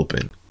ass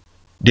whooping.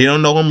 They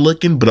don't know I'm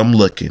looking, but I'm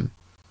looking.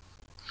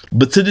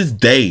 But to this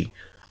day,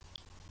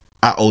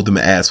 I owe them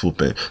an ass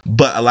whooping.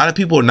 But a lot of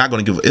people are not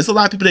going to it's a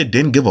lot of people that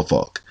didn't give a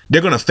fuck.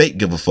 They're going to fake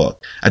give a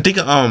fuck. I think,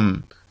 I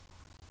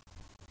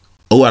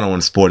don't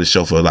want to spoil the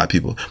show for a lot of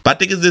people, but I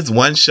think it's this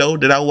one show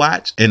that I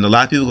watch, and a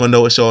lot of people going to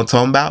know what show I'm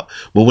talking about.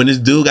 But when this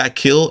dude got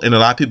killed and a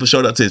lot of people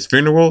showed up to his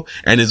funeral,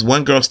 and this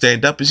one girl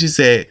stand up and she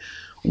said,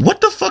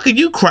 "What the fuck are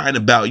you crying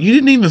about? You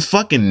didn't even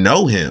fucking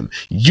know him.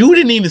 You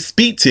didn't even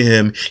speak to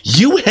him.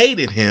 You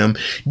hated him.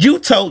 You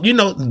told,"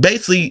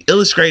 basically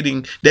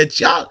illustrating that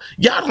y'all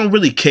don't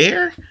really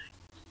care.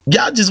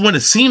 Y'all just want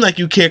to seem like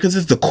you care because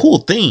it's the cool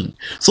thing.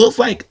 So it's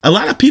like a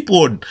lot of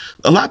people are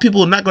not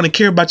going to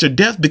care about your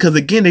death because,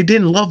 again, they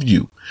didn't love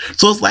you.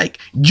 So it's like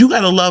you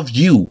got to love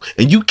you,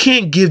 and you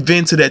can't give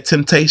in to that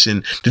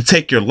temptation to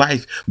take your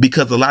life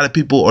because a lot of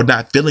people are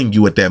not feeling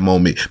you at that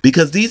moment,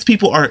 because these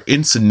people are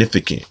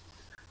insignificant.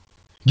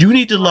 You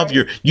need to love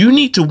you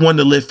need to want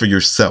to live for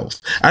yourself.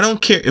 I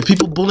don't care if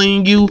people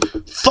bullying you,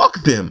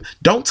 fuck them.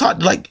 Don't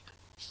talk like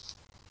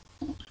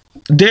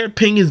their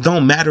opinions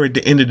don't matter at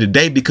the end of the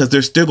day, because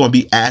they're still going to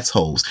be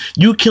assholes.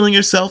 You killing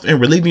yourself and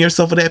relieving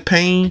yourself of that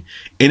pain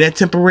and that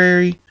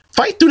temporary,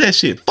 fight through that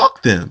shit.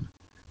 Fuck them.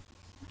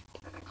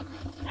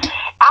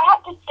 I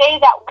have to say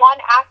that one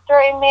actor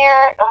in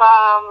there,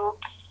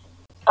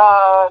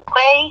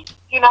 Clay,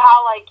 you know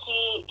how like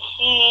he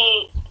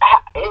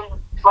is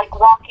like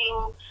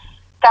walking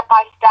step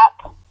by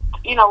step,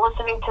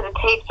 listening to the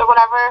tapes or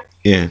whatever.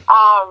 Yeah.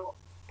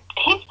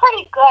 He's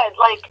pretty good.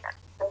 Like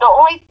the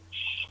only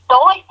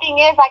thing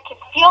is I can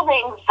feel the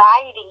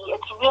anxiety.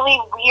 It's really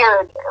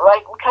weird.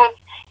 Like, because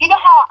you know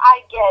how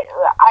I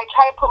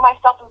try to put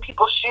myself in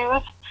people's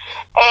shoes.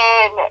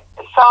 And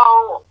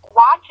so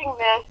watching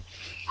this,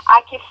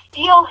 I can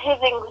feel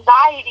his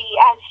anxiety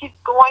as he's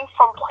going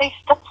from place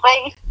to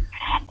place.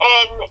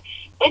 And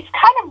it's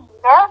kind of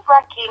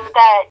nerve-wracking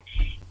that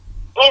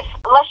if,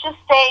 let's just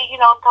say,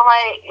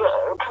 somebody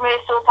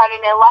committed suicide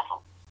and they left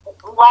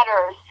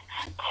letters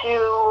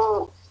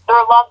to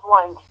their loved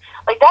ones.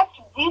 Like, that's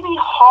really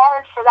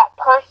hard for that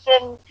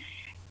person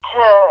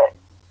to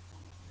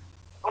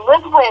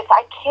live with.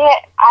 I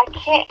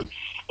can't,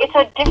 it's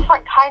a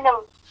different kind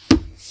of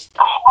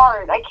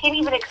hard. I can't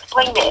even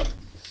explain it.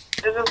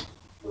 This is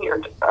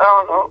weird. I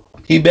don't know.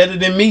 He better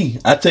than me.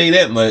 I tell you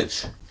that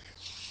much.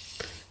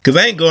 Cause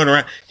I ain't going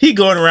around. He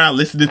going around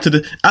listening to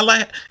the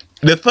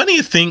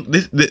funniest thing.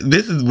 This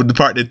is the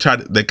part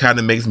that kind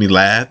of makes me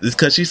laugh. Is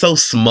cause she's so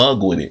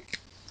smug with it.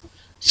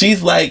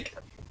 She's like,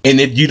 and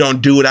if you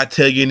don't do what I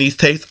tell you in these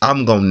tapes,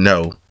 I'm gonna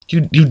know.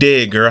 You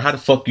dead, girl. How the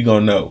fuck you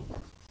gonna know?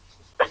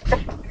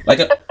 What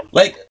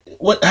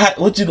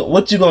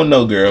you gonna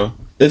know, girl?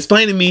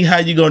 Explain to me how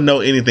you gonna know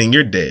anything.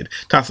 You're dead,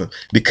 Thompson.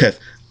 Because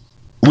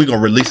we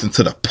gonna release them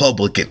to the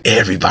public and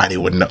everybody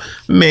would know.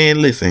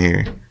 Man, listen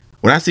here.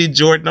 When I see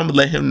Jordan, I'm gonna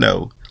let him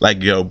know.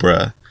 Like, yo,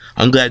 bruh,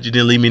 I'm glad you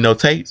didn't leave me no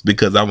tapes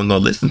because I was gonna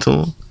listen to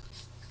him.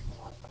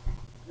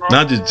 No,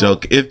 I'm just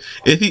joking.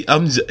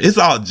 It's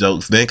all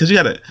jokes, man. Because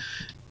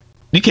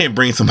you can't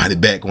bring somebody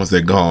back once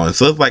they're gone.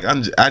 So it's like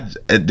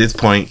at this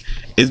point,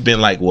 it's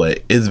been like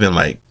what? It's been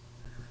like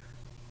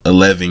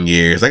 11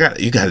 years.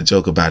 You got to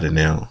joke about it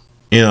now.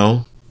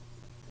 I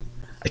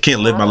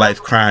can't live my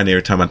life crying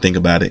every time I think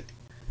about it.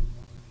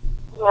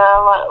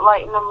 Yeah,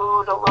 lighten the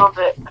mood a little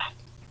bit.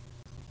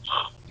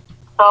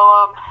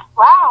 So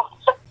wow,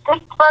 this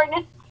turned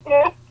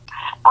into.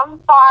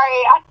 I'm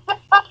sorry.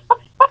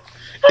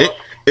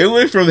 It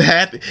went from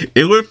happy.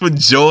 It went from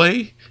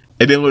joy,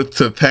 and then went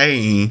to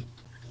pain.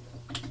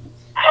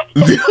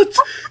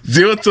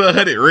 0 to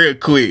 100 real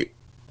quick.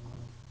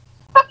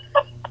 They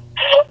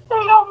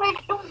don't make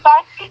him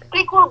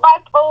think we're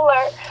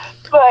bipolar,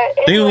 but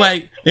they were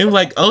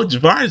like, oh,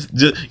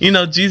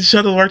 Jabbar, Jesus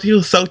Shuttleworth, he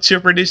was so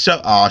chipper this show.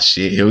 Oh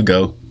shit, here we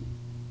go.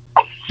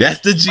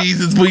 That's the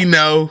Jesus we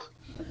know.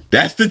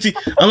 That's the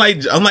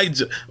I'm like,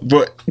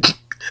 bro.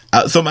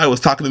 Somebody was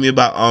talking to me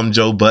about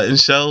Joe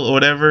Budden's show or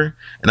whatever,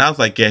 and I was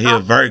like, yeah, he's a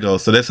Virgo,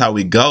 so that's how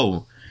we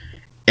go.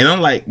 And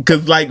I'm like,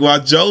 because like while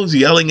Joe's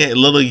yelling at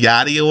Lil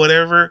Yachty or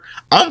whatever,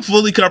 I'm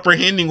fully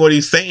comprehending what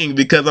he's saying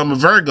because I'm a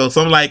Virgo.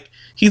 So I'm like,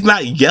 he's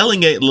not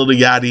yelling at Lil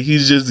Yachty.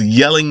 He's just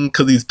yelling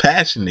because he's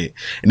passionate.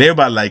 And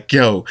everybody like,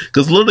 yo,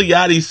 because Lil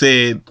Yachty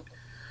said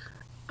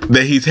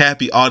that he's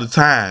happy all the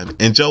time.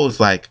 And Joe was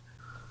like,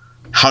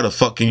 how the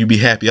fuck can you be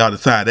happy all the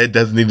time? That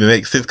doesn't even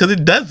make sense because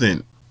it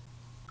doesn't.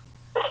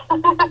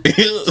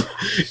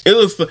 it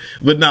was,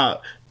 but no,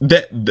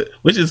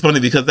 which is funny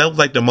because that was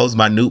like the most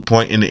minute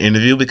point in the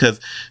interview, because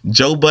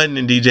Joe Budden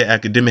and DJ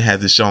Academic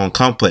has this show on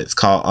Complex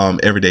called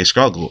Everyday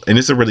Struggle, and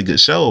it's a really good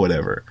show or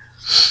whatever.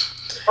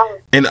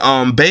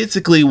 And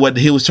basically what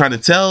he was trying to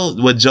tell,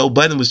 what Joe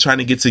Budden was trying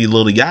to get to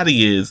Lil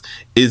Yachty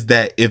is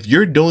that if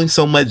you're doing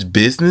so much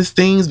business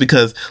things,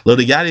 because Lil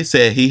Yachty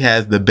said he's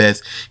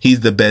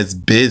the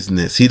best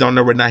business. He don't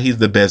know whether or not he's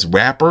the best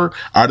rapper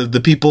out of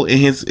the people in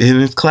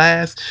his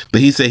class,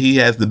 but he said he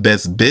has the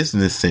best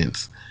business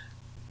sense.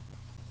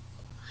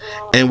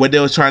 And what they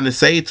was trying to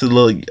say to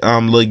Lil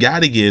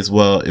Yachty is,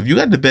 well, if you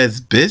got the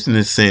best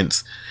business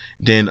sense,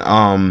 then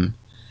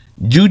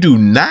you do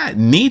not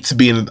need to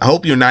be in. I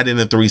hope you're not in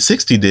a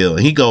 360 deal.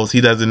 He goes,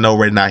 he doesn't know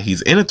right now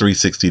he's in a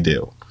 360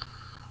 deal.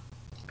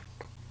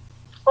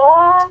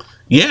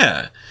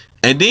 Yeah.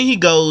 And then he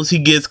goes, he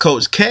gives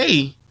Coach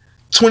K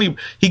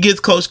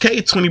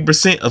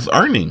 20% of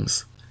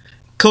earnings.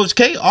 Coach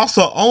K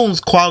also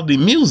owns Quality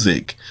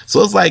Music.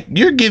 So it's like,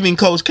 you're giving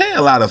Coach K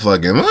a lot of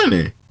fucking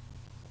money.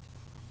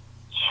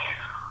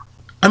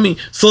 I mean,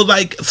 so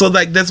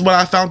that's what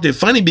I found it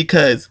funny,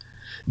 because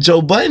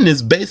Joe Budden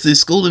is basically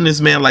schooling this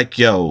man like,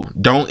 yo,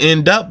 don't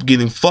end up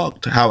getting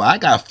fucked how I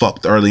got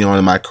fucked early on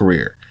in my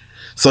career.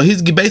 So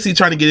he's basically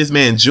trying to get this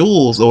man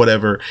jewels or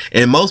whatever.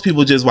 And most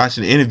people just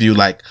watching the interview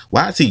like,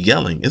 why is he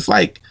yelling? It's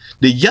like,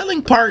 the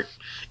yelling part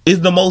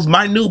is the most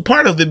minute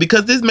part of it,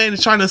 because this man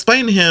is trying to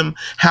explain to him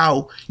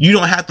how you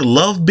don't have to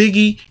love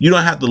Biggie, you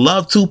don't have to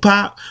love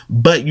Tupac,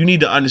 but you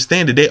need to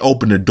understand that they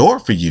open the door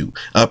for you.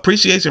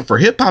 Appreciation for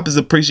hip hop is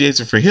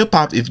appreciation for hip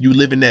hop if you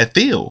live in that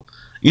field.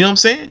 You know what I'm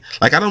saying?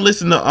 Like, I don't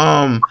listen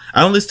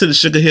to the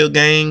Sugar Hill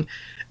Gang.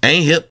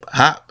 Ain't hip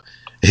hop,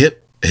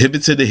 hip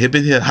it to the hip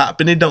it hip hop,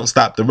 and it don't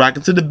stop. The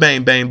rockin' to the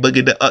bang bang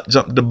boogie, the up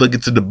jump the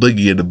boogie to the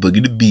boogie, and the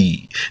boogie to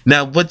beat.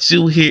 Now what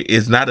you hear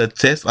is not a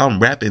test.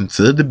 I'm rapping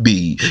to the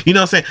beat. You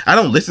know what I'm saying? I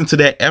don't listen to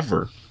that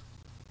ever,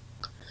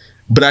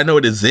 but I know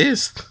it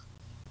exists.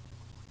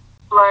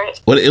 Right.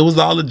 Well, it was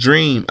all a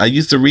dream. I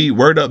used to read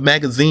Word Up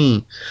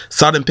magazine,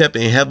 Salt and Pepper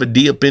and Heather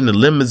D up in the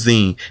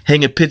limousine,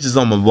 hanging pictures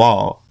on my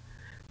wall.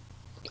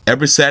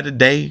 Every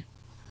Saturday,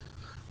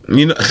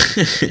 you know,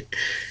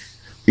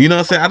 you know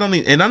what I'm saying? I don't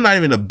need, and I'm not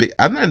even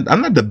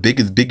I'm not the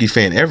biggest Biggie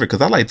fan ever, because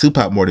I like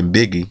Tupac more than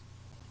Biggie.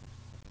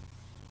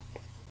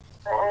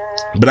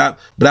 But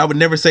I would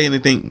never say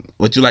anything.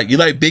 What you like? You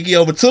like Biggie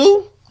over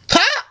two?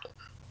 Ha!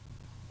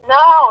 No.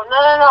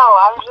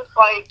 I was just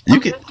like, you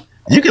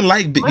can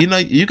like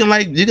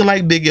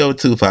Biggie over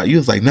Tupac. You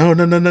was like, no.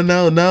 No,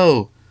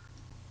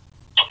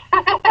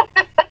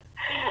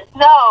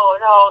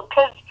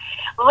 because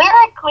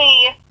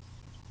lyrically,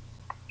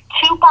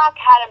 Tupac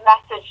had a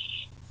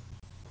message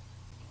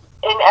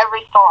in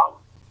every song.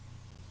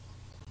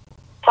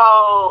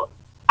 So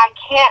I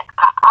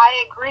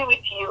agree with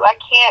you. I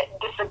can't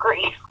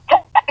disagree.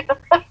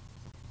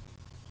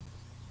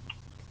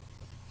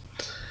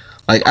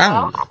 Like,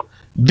 I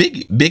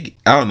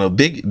don't know.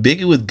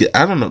 Biggie was good.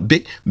 I don't know.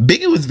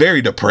 Biggie was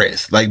very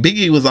depressed. Like,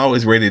 Biggie was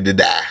always ready to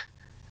die.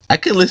 I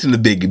couldn't listen to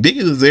Biggie.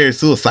 Biggie was very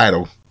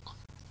suicidal.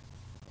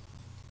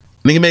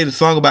 Nigga made a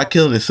song about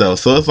killing himself,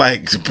 so it's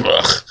like,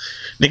 bruh,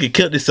 nigga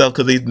killed himself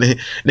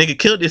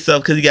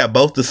because he got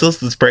both the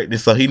sisters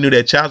pregnant, so he knew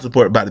that child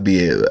support about to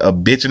be a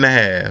bitch and a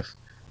half.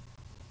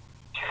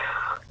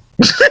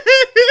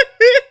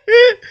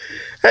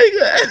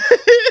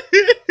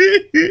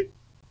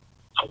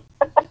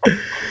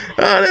 Oh,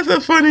 that's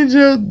a funny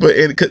joke, but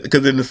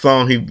because in the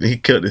song he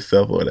killed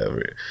himself or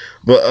whatever.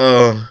 But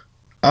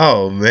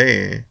oh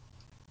man,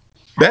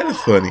 that is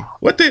funny.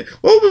 What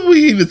were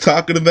we even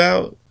talking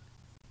about?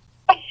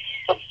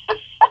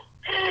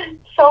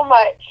 So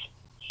much.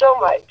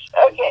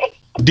 Okay.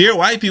 Dear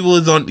White People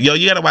is on. Yo,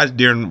 you gotta watch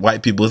Dear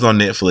White People. It's on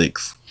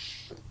Netflix.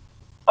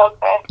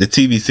 Okay. The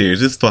TV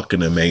series is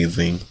fucking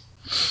amazing.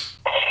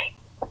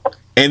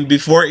 And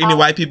before any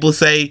white people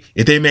say,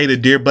 if they made a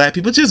Dear Black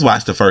People, just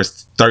watch the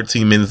first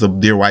 13 minutes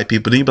of Dear White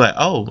People. Then you be like,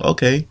 oh,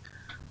 okay.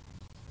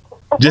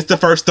 Just the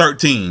first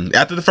 13.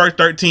 After the first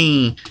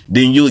 13,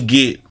 then you'll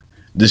get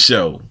the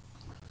show.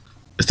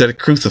 Instead of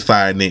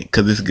crucifying it,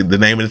 because the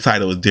name of the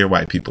title is Dear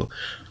White People.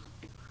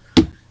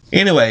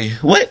 Anyway,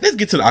 let's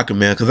get to the awkward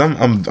mail, because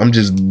I'm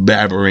just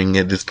babbering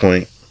at this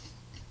point.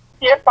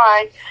 You're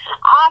fine.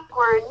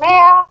 Awkward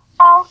mail.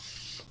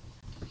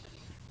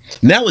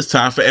 Now it's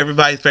time for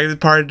everybody's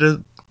favorite part of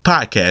the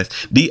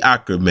podcast, the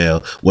awkward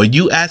mail, where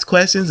you ask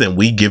questions and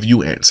we give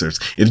you answers.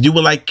 If you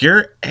would like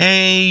your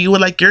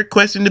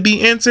question to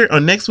be answered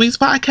on next week's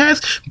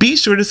podcast, be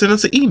sure to send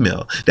us an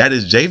email. That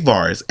is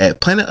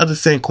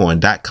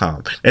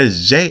jvars@planetofthesandcorn.com. That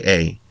is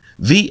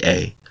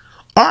JAVARIS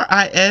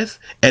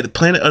at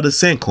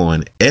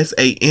planetofthesandcorn,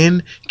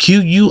 SANQUON.com.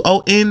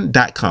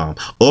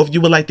 Or if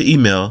you would like to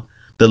email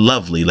the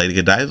lovely Lady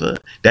Godiva,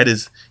 that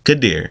is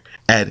Kadir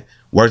at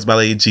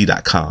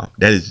wordsbyladyg.com.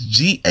 That is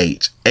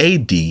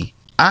GHADIR.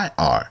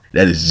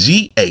 That is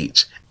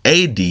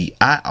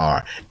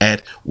GHADIR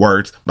at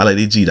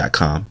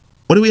wordsbyladyg.com.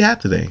 What do we have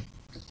today?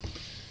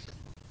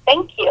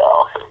 Thank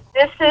you.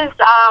 This is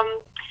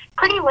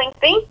pretty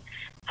lengthy.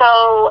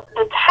 So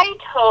the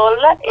title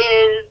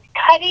is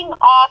Cutting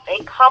Off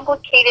a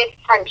Complicated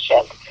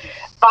Friendship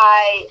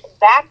by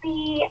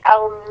Bappy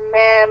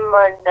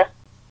Elmemon,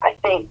 I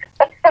think.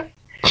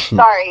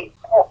 Sorry.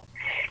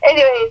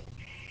 Anyways,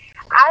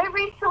 I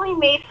recently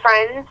made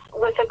friends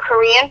with a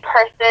Korean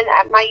person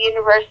at my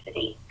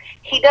university.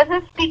 He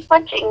doesn't speak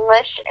much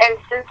English, and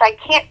since I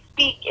can't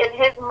speak in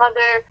his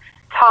mother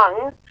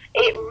tongue,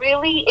 it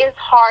really is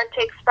hard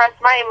to express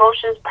my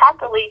emotions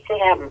properly to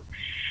him.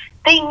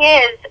 Thing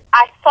is,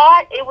 I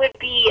thought it would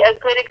be a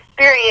good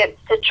experience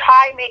to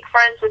try and make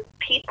friends with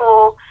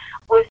people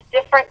with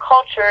different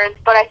cultures,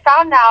 but I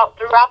found out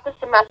throughout the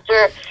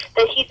semester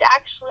that he's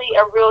actually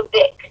a real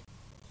dick.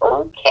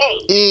 Okay.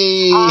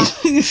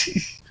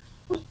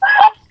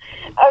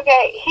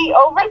 Okay, he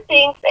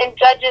overthinks and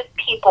judges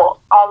people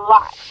a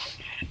lot.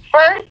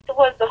 First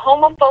was the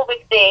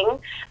homophobic thing,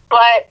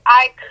 but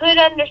I could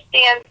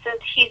understand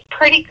since he's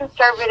pretty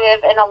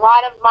conservative and a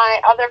lot of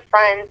my other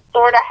friends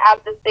sort of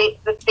have the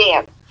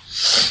stance.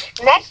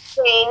 Next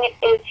thing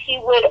is he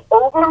would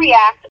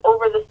overreact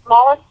over the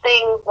smallest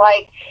things,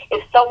 like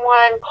if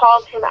someone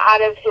called him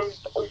out of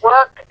his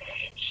work,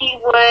 he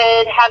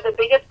would have the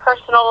biggest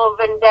personal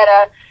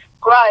vendetta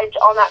grudge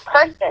on that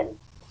person.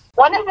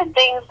 One of the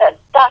things that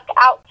stuck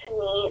out to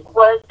me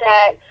was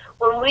that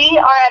when we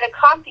are at a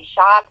coffee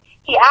shop,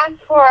 he asks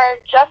for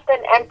just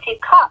an empty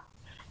cup,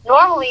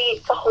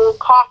 normally to hold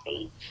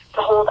coffee,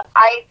 to hold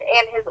ice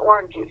and his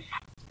orange juice.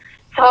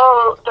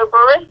 So the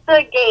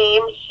barista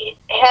gave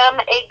him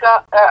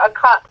a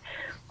cup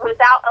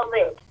without a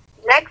lid.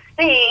 Next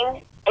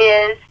thing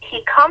is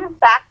he comes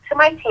back to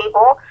my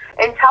table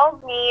and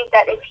tells me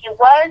that if he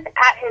was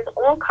at his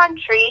own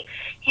country,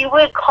 he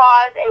would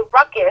cause a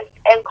ruckus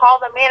and call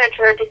the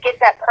manager to get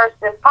that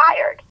person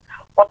fired.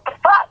 What the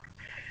fuck?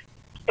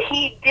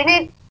 He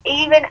didn't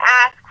even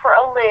ask for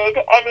a lid,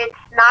 and it's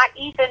not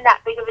even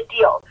that big of a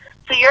deal.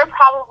 So you're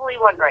probably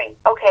wondering,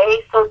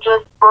 okay, so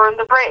just burn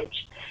the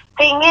bridge.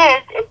 Thing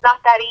is, it's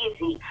not that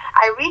easy.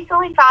 I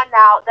recently found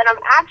out that I'm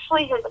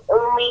actually his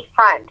only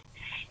friend.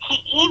 He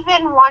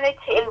even wanted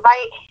to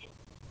invite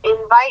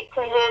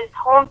to his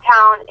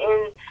hometown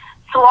in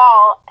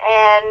Seoul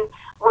and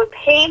would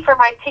pay for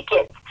my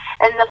tickets,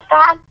 and the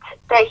fact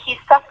that he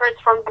suffers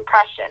from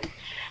depression.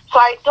 So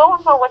I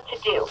don't know what to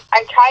do.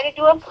 I try to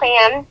do a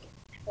plan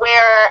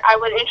where I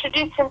would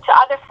introduce him to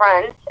other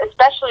friends,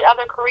 especially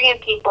other Korean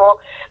people,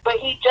 but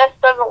he just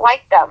doesn't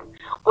like them.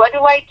 What do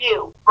I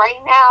do? Right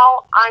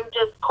now, I'm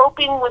just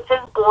coping with his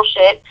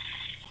bullshit,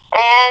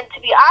 and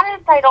to be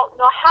honest, I don't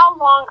know how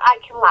long I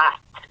can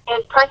last.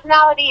 His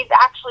personality is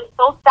actually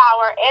so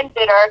sour and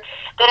bitter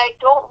that I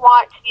don't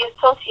want to be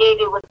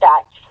associated with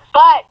that.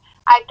 But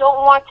I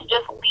don't want to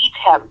just leave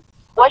him.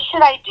 What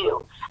should I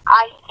do?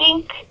 I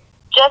think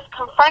just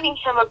confronting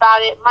him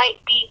about it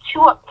might be too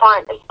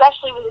upfront,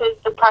 especially with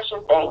his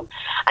depression thing.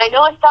 I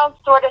know it sounds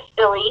sort of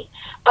silly,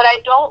 but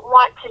I don't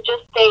want to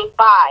just say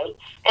bye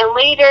and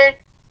later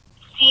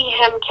see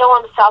him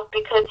kill himself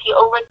because he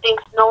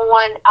overthinks no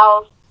one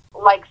else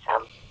likes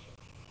him.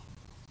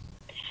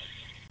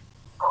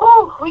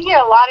 Whew, we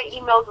get a lot of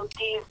emails with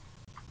these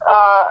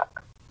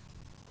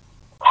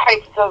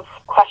types of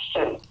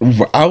questions.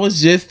 I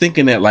was just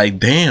thinking that, like,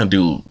 damn,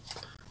 dude.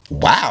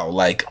 Wow,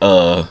 like,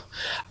 I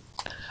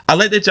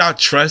like that y'all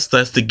trust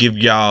us to give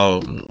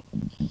y'all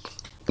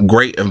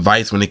great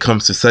advice when it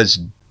comes to such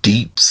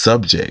deep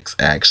subjects,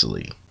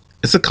 actually.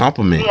 It's a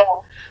compliment.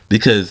 Yeah.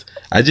 Because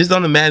I just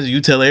don't imagine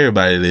you tell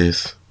everybody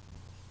this.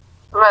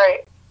 Right.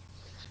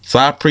 So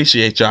I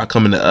appreciate y'all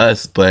coming to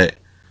us, but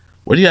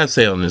what do you have to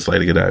say on this,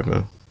 Lady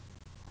Godiva?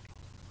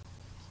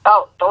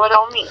 Oh, throw it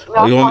on me.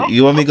 No,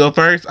 you want me to go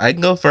first? I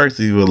can go first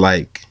if you would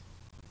like.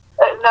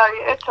 No,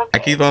 it's okay. I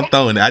keep on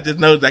throwing it. I just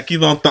know I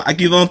keep on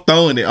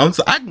throwing it. I'm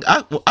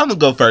gonna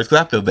go first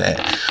because I feel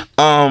bad.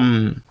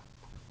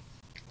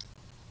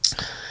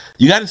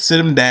 You got to sit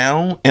him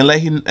down and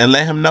let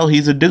him know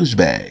he's a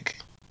douchebag.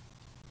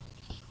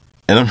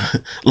 And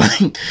I'm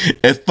like,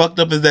 as fucked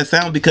up as that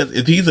sounds, because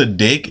if he's a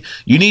dick,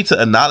 you need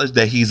to acknowledge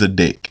that he's a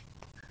dick.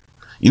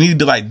 You need to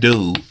be like,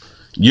 dude,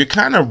 you're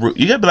kind of rude.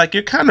 You gotta be like,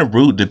 you're kind of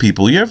rude to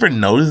people. You ever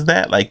notice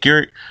that? Like,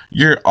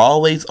 you're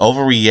always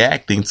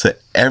overreacting to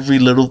every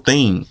little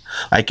thing.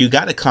 Like, you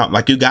gotta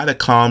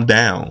calm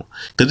down.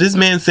 Because this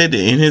man said that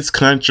in his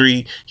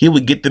country he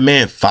would get the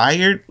man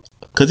fired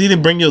because he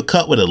didn't bring you a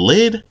cup with a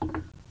lid.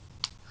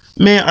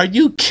 Man, are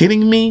you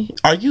kidding me?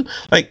 Are you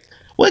like,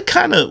 what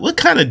kind of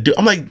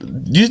I'm like,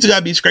 you just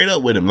gotta be straight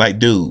up with him. Like,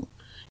 dude,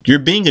 you're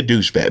being a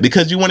douchebag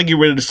because you want to get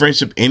rid of the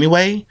friendship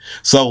anyway.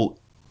 So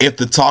if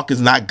the talk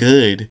is not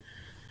good,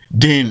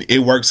 then it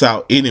works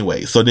out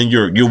anyway. So then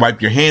you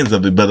wipe your hands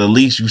of it, but at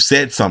least you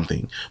said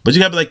something. But you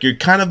gotta be like, you're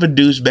kind of a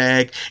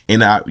douchebag,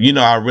 and I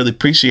really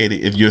appreciate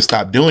it if you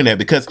stop doing that,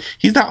 because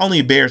he's not only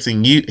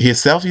embarrassing you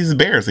himself, he's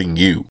embarrassing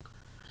you.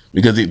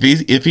 Because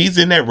if he's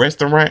in that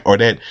restaurant or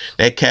that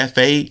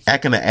cafe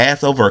acting an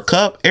ass over a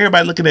cup,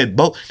 everybody looking at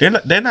both. They're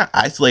not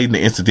isolating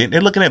the incident.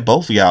 They're looking at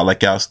both of y'all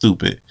like y'all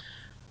stupid.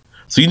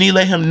 So you need to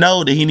let him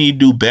know that he need to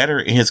do better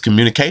in his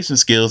communication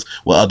skills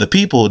with other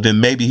people. Then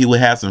maybe he would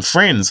have some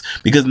friends,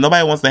 because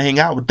nobody wants to hang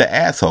out with the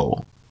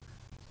asshole.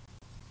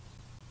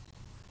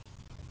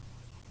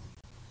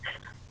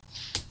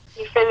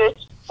 You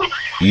finished?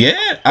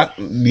 Yeah.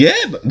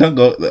 Don't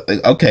go.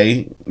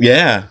 Okay,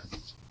 yeah.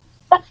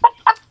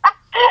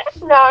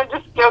 No, I'm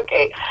just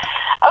joking.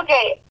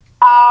 Okay,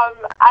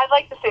 I'd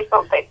like to say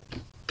something.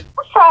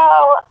 So,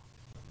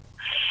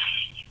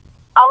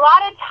 a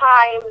lot of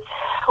times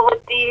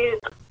with these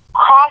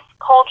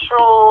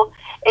cross-cultural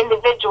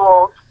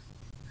individuals,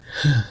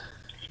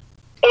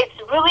 it's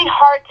really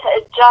hard to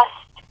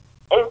adjust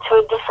into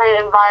a different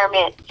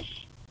environment.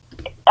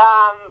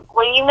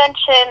 When you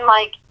mention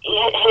like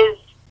his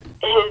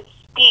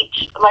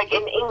speech, like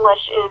in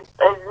English, is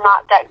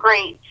not that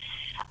great.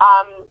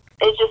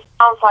 It just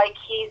sounds like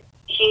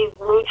he's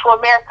moved to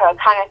America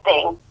kind of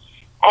thing.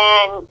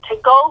 And to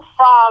go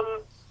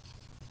from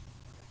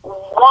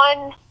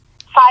one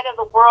side of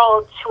the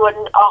world to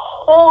a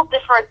whole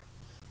different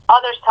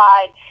other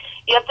side,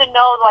 you have to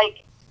know,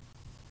 like,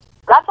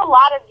 that's a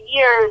lot of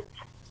years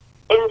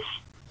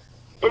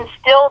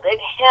instilled in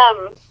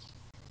him,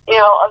 you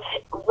know, of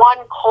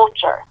one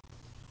culture.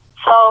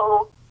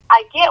 So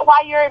I get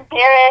why you're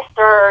embarrassed,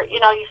 or, you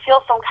know, you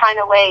feel some kind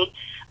of way,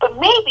 but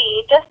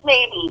maybe, just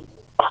maybe,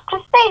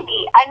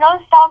 I know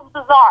this sounds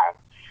bizarre,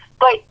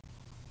 but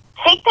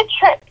take the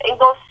trip and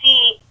go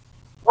see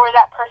where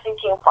that person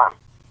came from.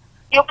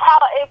 It'll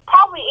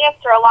probably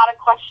answer a lot of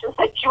questions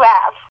that you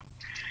have,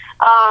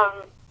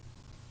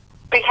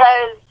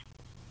 because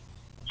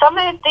some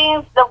of the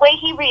things, the way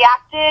he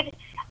reacted,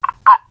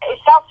 it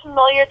sounds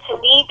familiar to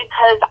me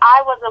because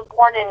I wasn't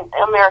born in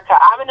America.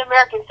 I'm an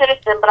American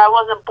citizen, but I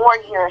wasn't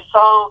born here.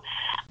 So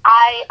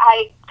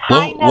I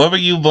kind of... Where were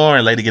you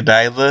born, Lady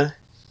Godiva?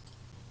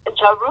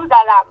 Jerusalem.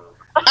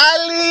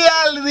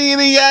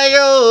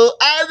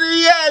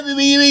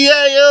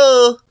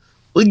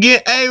 We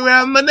get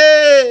around my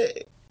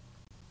neck.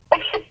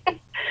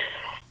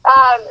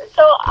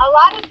 So a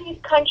lot of these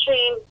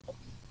countries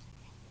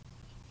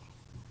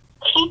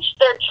teach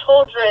their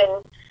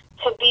children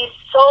to be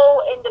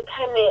so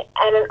independent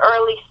at an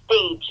early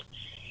stage.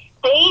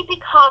 They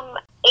become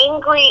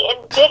angry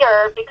and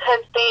bitter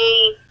because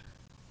they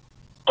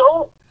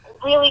don't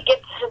really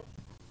get to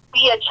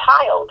be a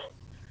child.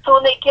 So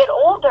when they get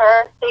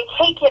older, they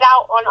take it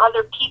out on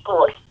other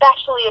people,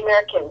 especially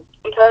Americans,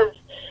 because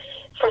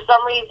for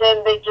some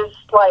reason they just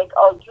like,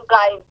 oh, you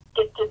guys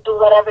get to do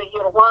whatever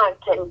you want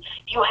and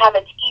you have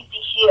it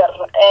easy here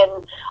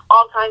and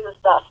all kinds of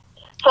stuff.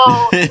 So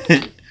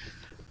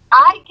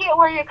I get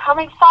where you're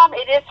coming from.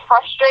 It is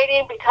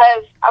frustrating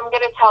because I'm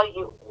going to tell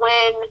you,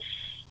 when,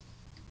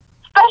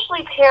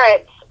 especially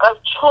parents of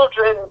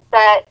children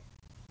that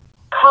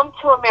come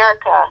to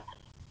America,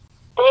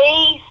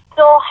 they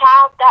still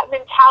have that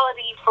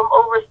mentality from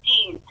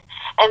overseas,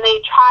 and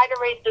they try to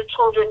raise their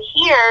children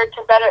here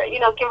to better, you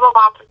know, give them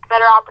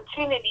better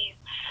opportunities,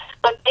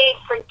 but they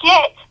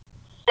forget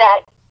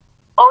that,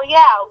 oh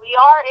yeah, we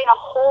are in a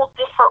whole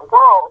different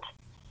world,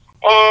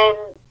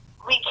 and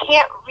we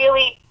can't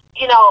really,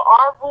 you know,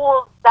 our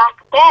rules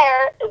back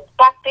there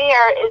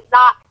is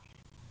not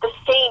the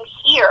same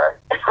here.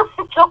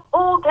 It's a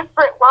whole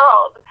different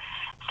world.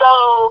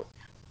 So,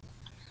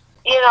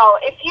 you know,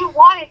 if you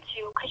wanted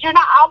to, because you're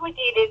not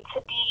obligated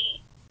to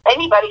be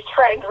anybody's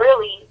friend,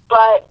 really,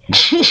 but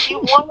if you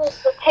wanted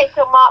to take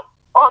him up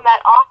on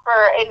that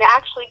offer and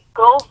actually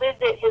go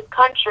visit his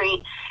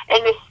country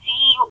and to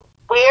see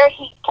where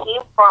he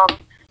came from,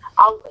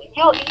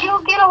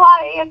 you'll get a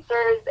lot of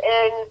answers,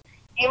 and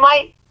you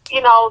might,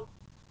 you know,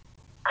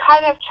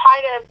 kind of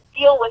try to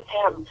deal with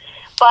him.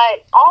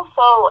 But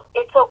also,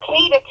 it's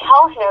okay to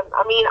tell him.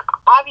 I mean,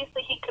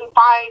 obviously he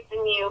confides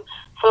in you,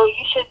 so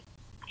you should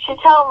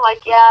tell him,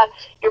 like, yeah,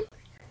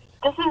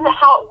 this is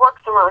how it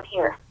works around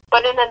here,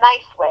 but in a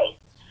nice way.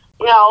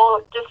 You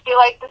know, just be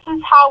like, this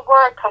is how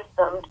we're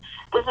accustomed.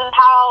 This is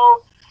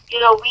how, you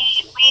know,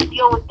 we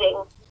deal with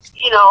things.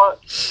 You know,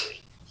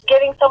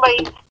 getting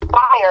somebody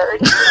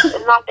fired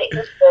is not the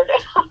answer.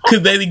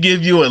 Because they didn't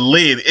give you a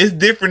lid. It's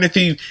different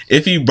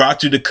if he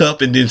brought you the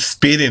cup and then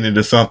spit in it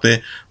or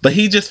something. But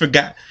he just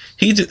forgot.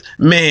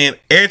 Man,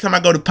 every time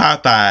I go to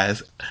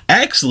Popeyes,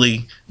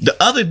 actually, the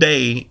other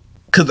day,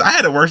 because I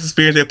had a worse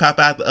experience at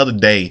Popeyes the other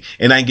day,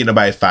 and I didn't get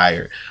nobody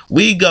fired.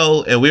 We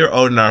go, and we were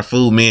ordering our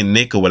food, me and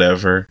Nick or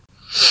whatever,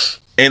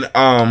 and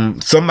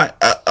somebody,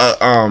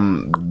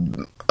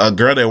 a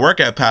girl that worked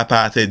at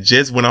Popeyes had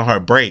just went on her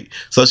break,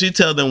 so she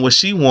tell them what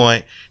she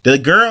want. The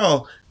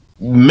girl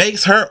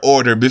makes her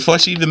order before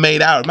she even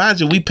made out. Mind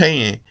you, we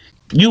paying.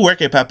 You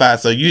work at Popeyes,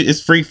 so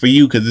it's free for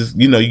you because it's,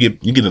 you know, you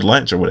get a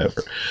lunch or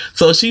whatever.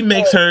 So she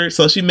makes hers,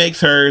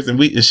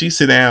 and she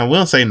sit down. We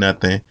don't say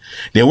nothing.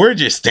 Then we're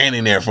just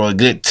standing there for a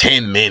good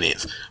 10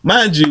 minutes.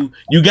 Mind you,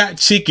 you got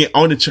chicken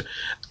on the.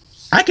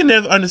 I can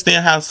never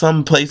understand how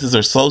some places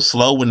are so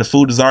slow when the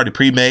food is already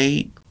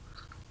pre-made.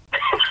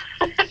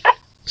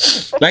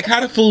 Like how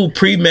the food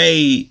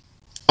pre-made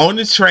on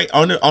the tray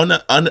on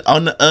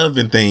the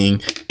oven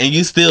thing, and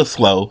you still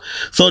slow.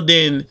 So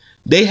then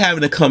they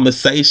having a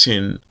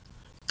conversation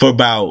for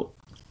about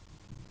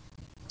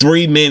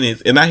 3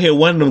 minutes, and I hear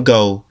one of them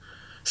go,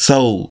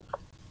 "So,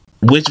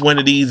 which one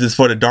of these is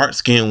for the dark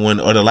skinned one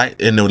or the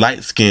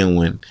light skinned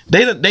one?"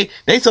 They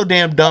so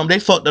damn dumb. They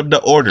fucked up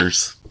the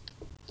orders.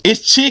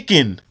 It's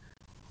chicken.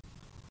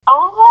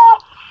 Oh.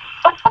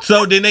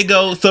 So then they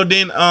go. So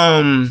then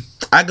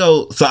I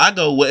go.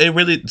 Well, it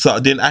really. So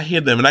then I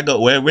hear them and I go.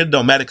 Well, it really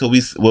don't matter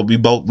because we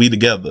both be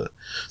together.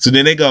 So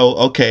then they go.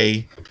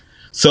 Okay.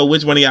 So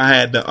which one of y'all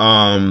had the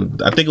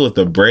I think it was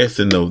the breast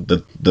and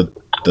the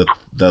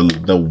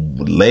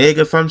leg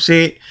or some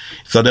shit.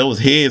 So that was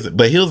his,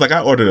 but he was like,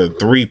 I ordered a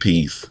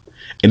 3-piece,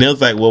 and it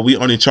was like, well, we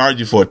only charge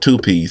you for a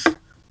 2-piece.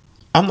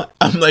 I'm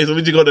like, so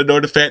would you go to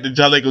ignore the fact that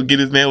y'all ain't gonna get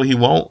his man what he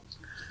want?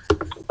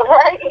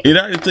 Right. It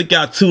already took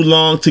y'all too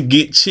long to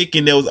get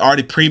chicken that was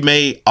already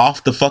pre-made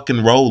off the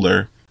fucking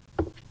roller.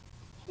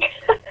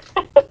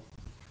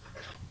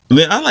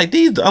 Man, I'm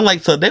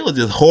like, so they was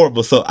just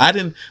horrible. So I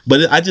didn't,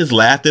 but I just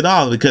laughed it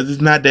off because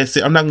it's not that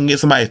serious. I'm not gonna get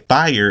somebody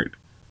fired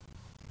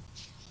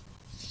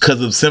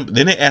because of simple.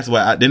 Then they asked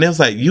why. Then it was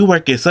like, you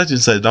work at such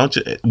and such, don't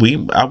you?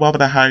 Why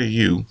would I hire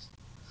you?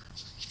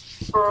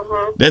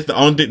 Mm-hmm. That's the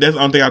only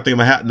thing I think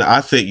about happening.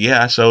 I said,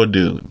 yeah, I sure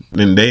do.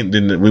 Then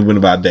we went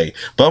about a day.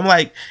 But I'm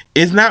like,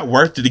 it's not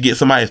worth it to get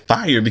somebody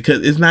fired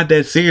because it's not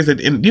that serious.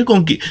 And you're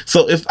gonna get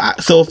so if I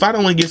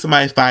don't want to get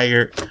somebody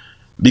fired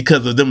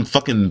because of them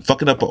fucking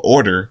up an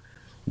order,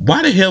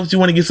 why the hell would you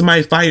want to get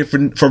somebody fired for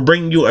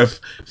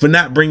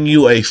not bringing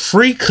you a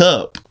free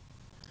cup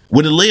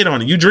with a lid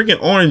on it? You drinking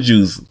orange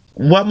juice.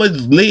 What much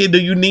lid do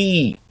you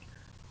need?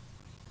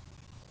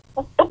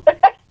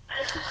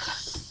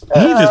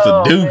 He's just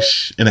a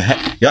douche and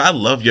yo, I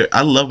love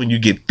when you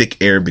get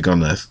thick Arabic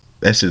on us.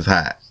 That's just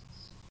hot.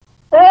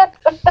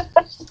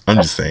 I'm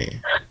just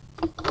saying.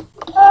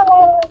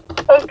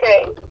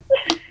 Okay.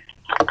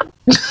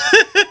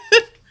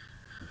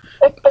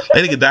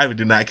 Lady Godiva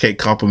do not take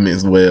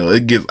compliments well.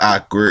 It gets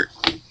awkward.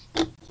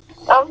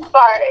 I'm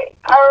sorry.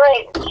 All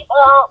right.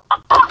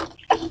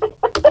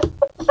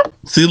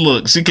 See,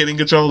 look, she can't even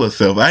control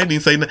herself. I ain't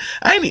even say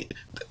nothing.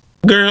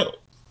 Girl.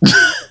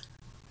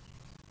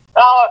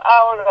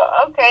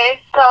 Oh, okay.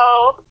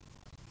 So,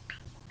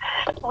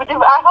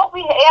 I hope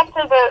we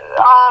answered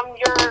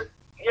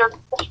your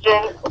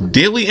question.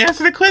 Did we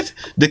answer the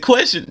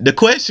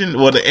question?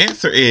 Well, the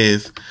answer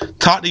is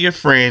talk to your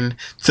friend,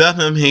 tell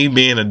him he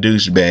being a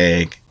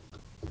douchebag.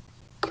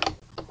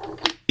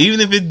 Even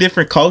if it's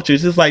different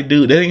cultures, it's like,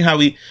 dude, that ain't how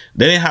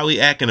we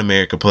act in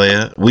America,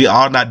 player. We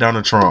all not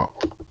Donald Trump.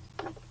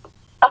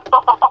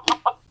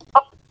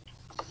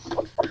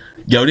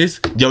 Yo, this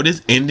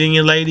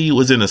Indian lady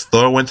was in a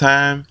store one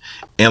time,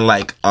 and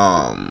like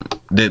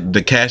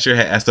the cashier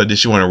had asked her did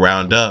she want to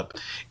round up,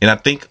 and I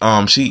think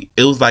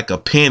it was like a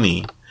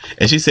penny,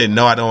 and she said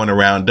no, I don't want to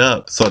round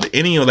up. So the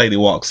Indian lady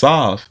walks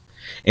off,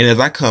 and as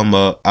I come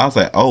up, I was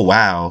like, oh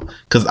wow,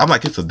 because I'm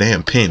like, it's a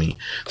damn penny.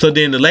 So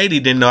then the lady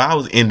didn't know I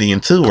was Indian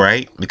too,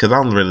 right? Because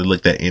I don't really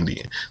look that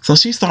Indian. So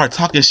she started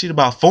talking shit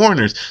about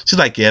foreigners. She's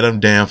like, yeah, them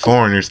damn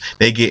foreigners,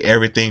 they get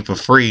everything for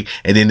free,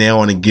 and then they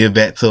want to give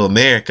back to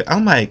America.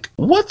 I'm like,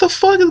 what the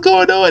fuck is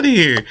going on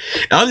here?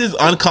 And I'm just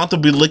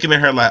uncomfortably looking at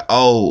her like,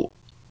 oh.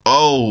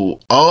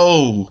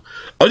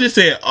 I'm just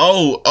saying,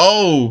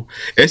 oh.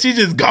 And she's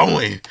just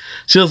going.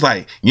 She was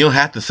like, you don't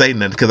have to say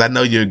nothing because I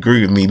know you agree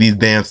with me. These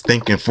damn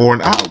stinking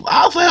foreign. I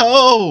was like,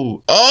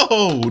 oh,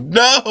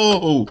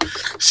 no.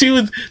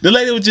 The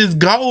lady was just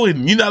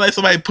going. You know, like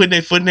somebody putting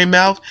their foot in their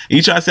mouth and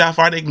you try to see how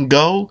far they can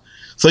go.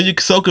 So you're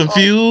so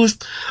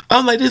confused.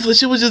 I'm like,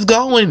 she was just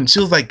going. She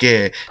was like,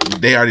 yeah,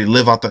 they already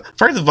live out the.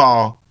 First of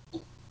all,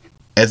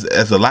 as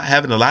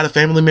having a lot of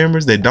family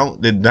members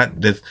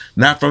that's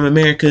not from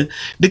America,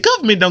 the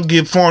government don't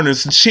give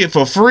foreigners shit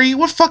for free.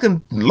 What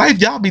fucking life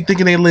y'all be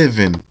thinking they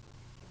living?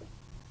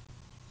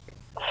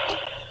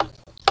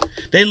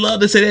 They love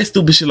to say that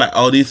stupid shit like,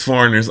 oh, these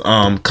foreigners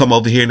come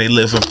over here and they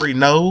live for free.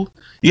 No,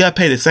 you gotta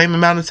pay the same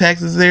amount of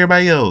taxes as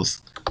everybody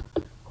else.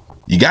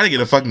 You gotta get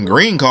a fucking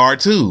green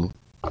card too.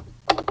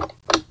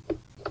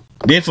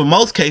 Then for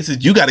most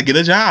cases, you gotta get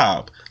a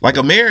job. Like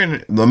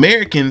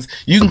Americans,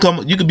 you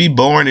could be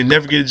born and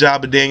never get a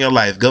job a day in your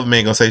life. Government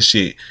ain't gonna say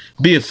shit.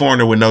 Be a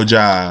foreigner with no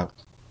job.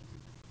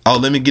 Oh,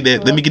 let me get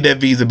that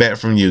visa back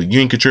from you. You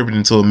ain't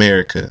contributing to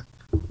America.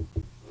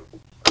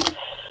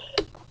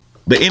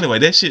 But anyway,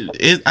 that shit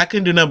I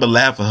couldn't do nothing but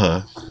laugh at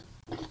her.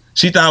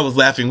 She thought I was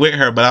laughing with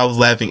her, but I was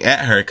laughing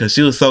at her because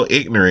she was so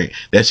ignorant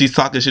that she's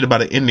talking shit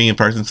about an Indian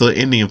person to an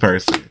Indian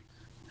person.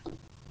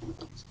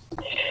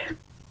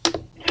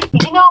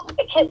 You know,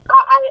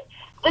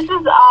 this is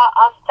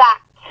a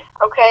fact,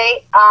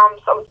 okay?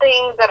 Some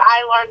things that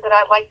I learned that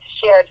I'd like to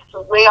share, just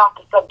way off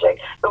the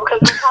subject, but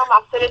because we're talking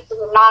about citizen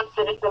and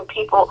non-citizen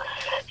people.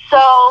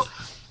 So,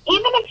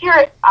 even if you're,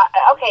 okay,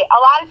 a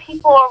lot of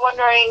people are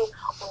wondering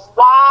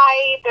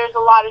why there's a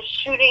lot of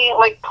shooting,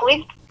 like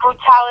police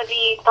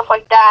brutality, stuff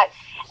like that,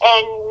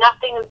 and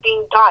nothing is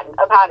being done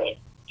about it.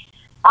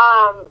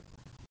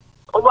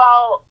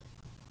 Well,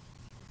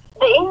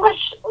 the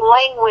English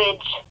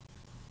language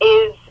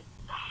is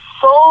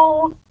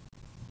so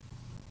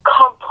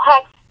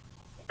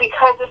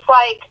because it's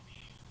like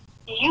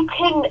you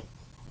can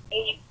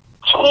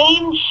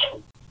change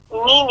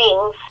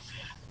meanings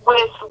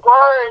with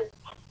words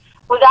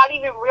without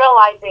even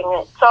realizing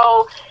it.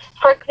 So,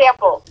 for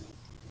example,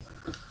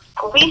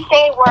 we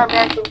say we're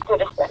American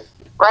citizens,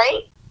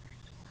 right?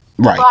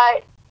 Right.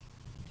 But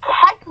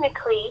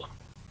technically,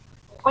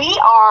 we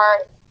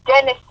are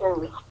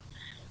denizens.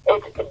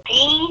 It's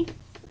Denizen,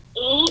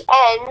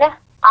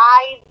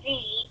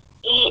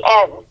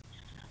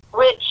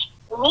 which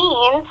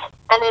means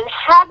an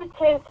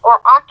inhabitant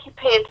or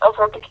occupant of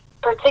a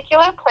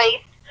particular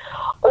place,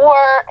 or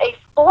a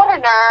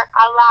foreigner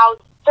allowed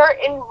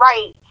certain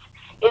rights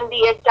in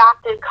the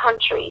adopted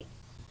country.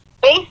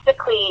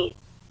 Basically,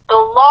 the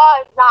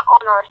law is not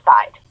on our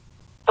side.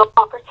 The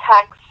law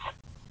protects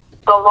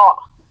the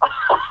law.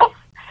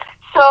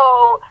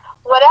 So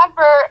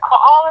whatever,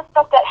 all the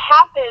stuff that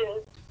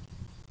happens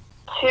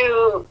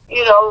to,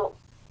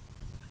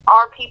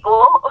 our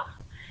people,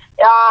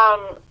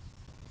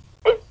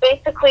 is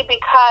basically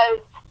because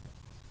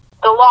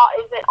the law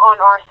isn't on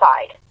our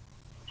side.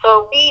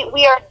 So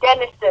we are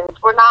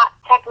denizens. We're not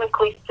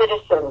technically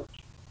citizens.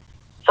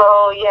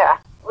 So yeah,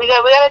 we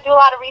got to do a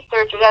lot of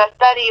research. We got to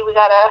study. We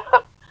got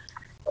to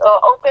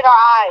open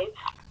our eyes.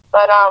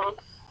 But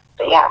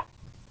yeah.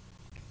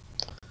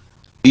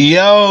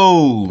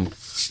 Yo,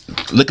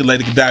 look at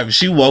Lady Godiva.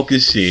 She woke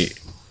as shit.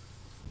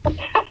 All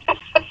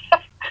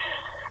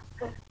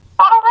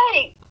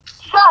right.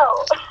 So.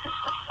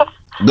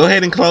 Go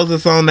ahead and close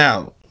us on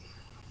out.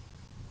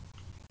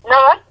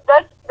 No,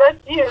 that's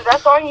you.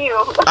 That's on you.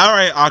 All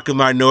right, Awkward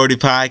Minority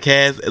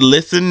Podcast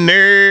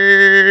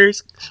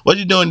listeners. What are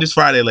you doing this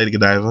Friday, Lady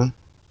Godiva?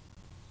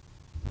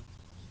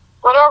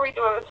 What are we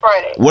doing this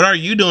Friday? What are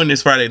you doing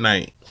this Friday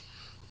night?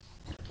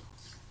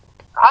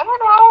 I don't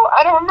know.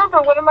 I don't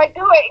remember. What am I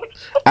doing?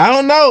 I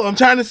don't know. I'm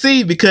trying to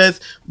see,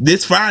 because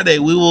this Friday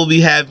we will be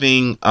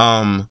having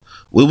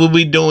we will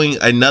be doing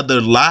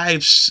another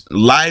live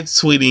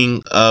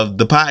tweeting of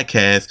the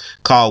podcast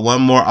called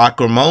One More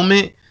Awkward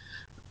Moment.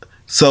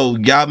 So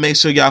y'all make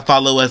sure y'all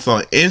follow us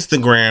on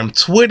Instagram,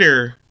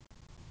 Twitter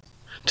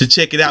to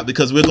check it out,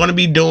 because we're going to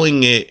be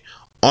doing it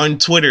on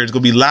Twitter. It's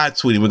going to be live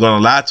tweeting. We're going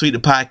to live tweet the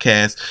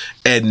podcast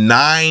at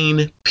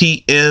 9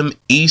 p.m.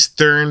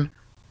 Eastern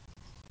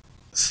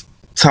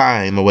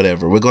time or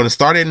whatever. We're going to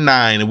start at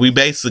 9, and we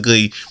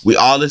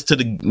all listen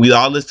to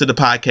the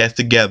podcast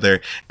together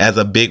as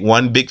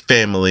one big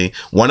family.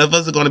 One of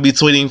us is going to be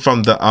tweeting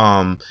from the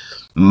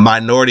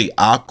Minority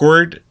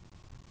Awkward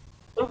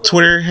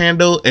Twitter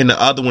handle, and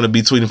the other one will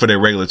be tweeting for their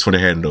regular Twitter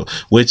handle,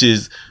 which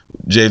is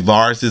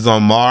Javars is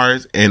on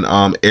Mars and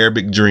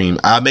Arabic Dream.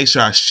 I'll make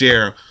sure I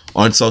share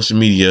on social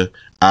media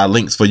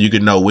links for you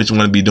can know which one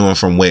to be doing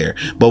from where.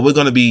 But we're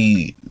going to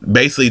be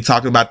basically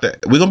talking about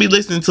that. We're going to be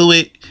listening to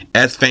it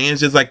as fans,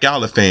 just like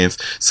y'all are fans.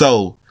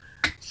 So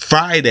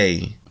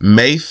Friday,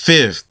 May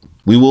 5th,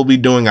 we will be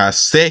doing our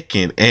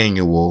second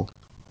annual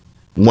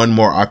One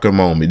More Awkward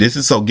Moment. This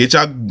is get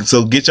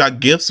y'all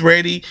gifts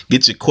ready,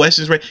 get your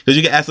questions ready, because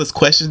you can ask us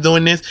questions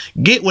doing this.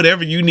 Get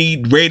whatever you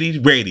need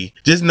ready.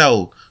 Just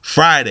know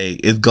Friday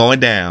is going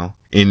down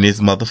in this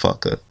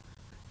motherfucker.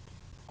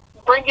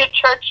 Bring your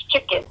church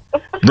chicken.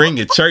 Bring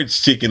your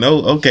church chicken.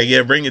 Oh, okay,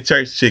 yeah, bring your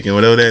church chicken,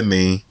 whatever that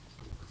mean.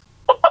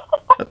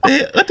 What the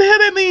hell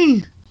that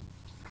mean?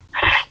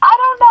 I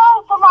don't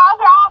know. From our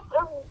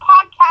other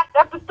podcast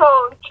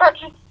episode,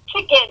 church's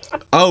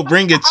chicken. Oh,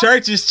 bring your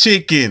church's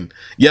chicken.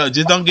 Yo,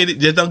 just don't get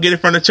it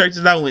from the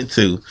churches I went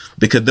to,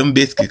 because them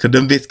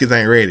biscuits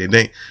ain't ready.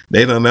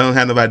 They don't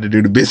have nobody to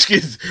do the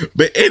biscuits.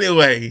 But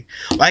anyway,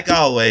 like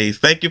always,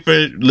 thank you for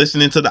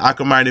listening to the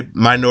Awkward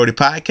Minority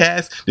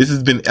Podcast. This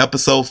has been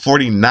episode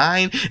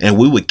 49, and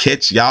we will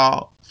catch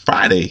y'all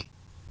Friday.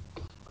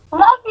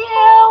 Love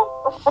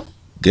you.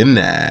 Good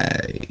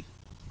night,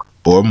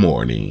 or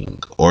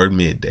morning, or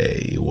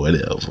midday,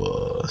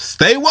 whatever.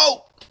 Stay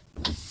woke.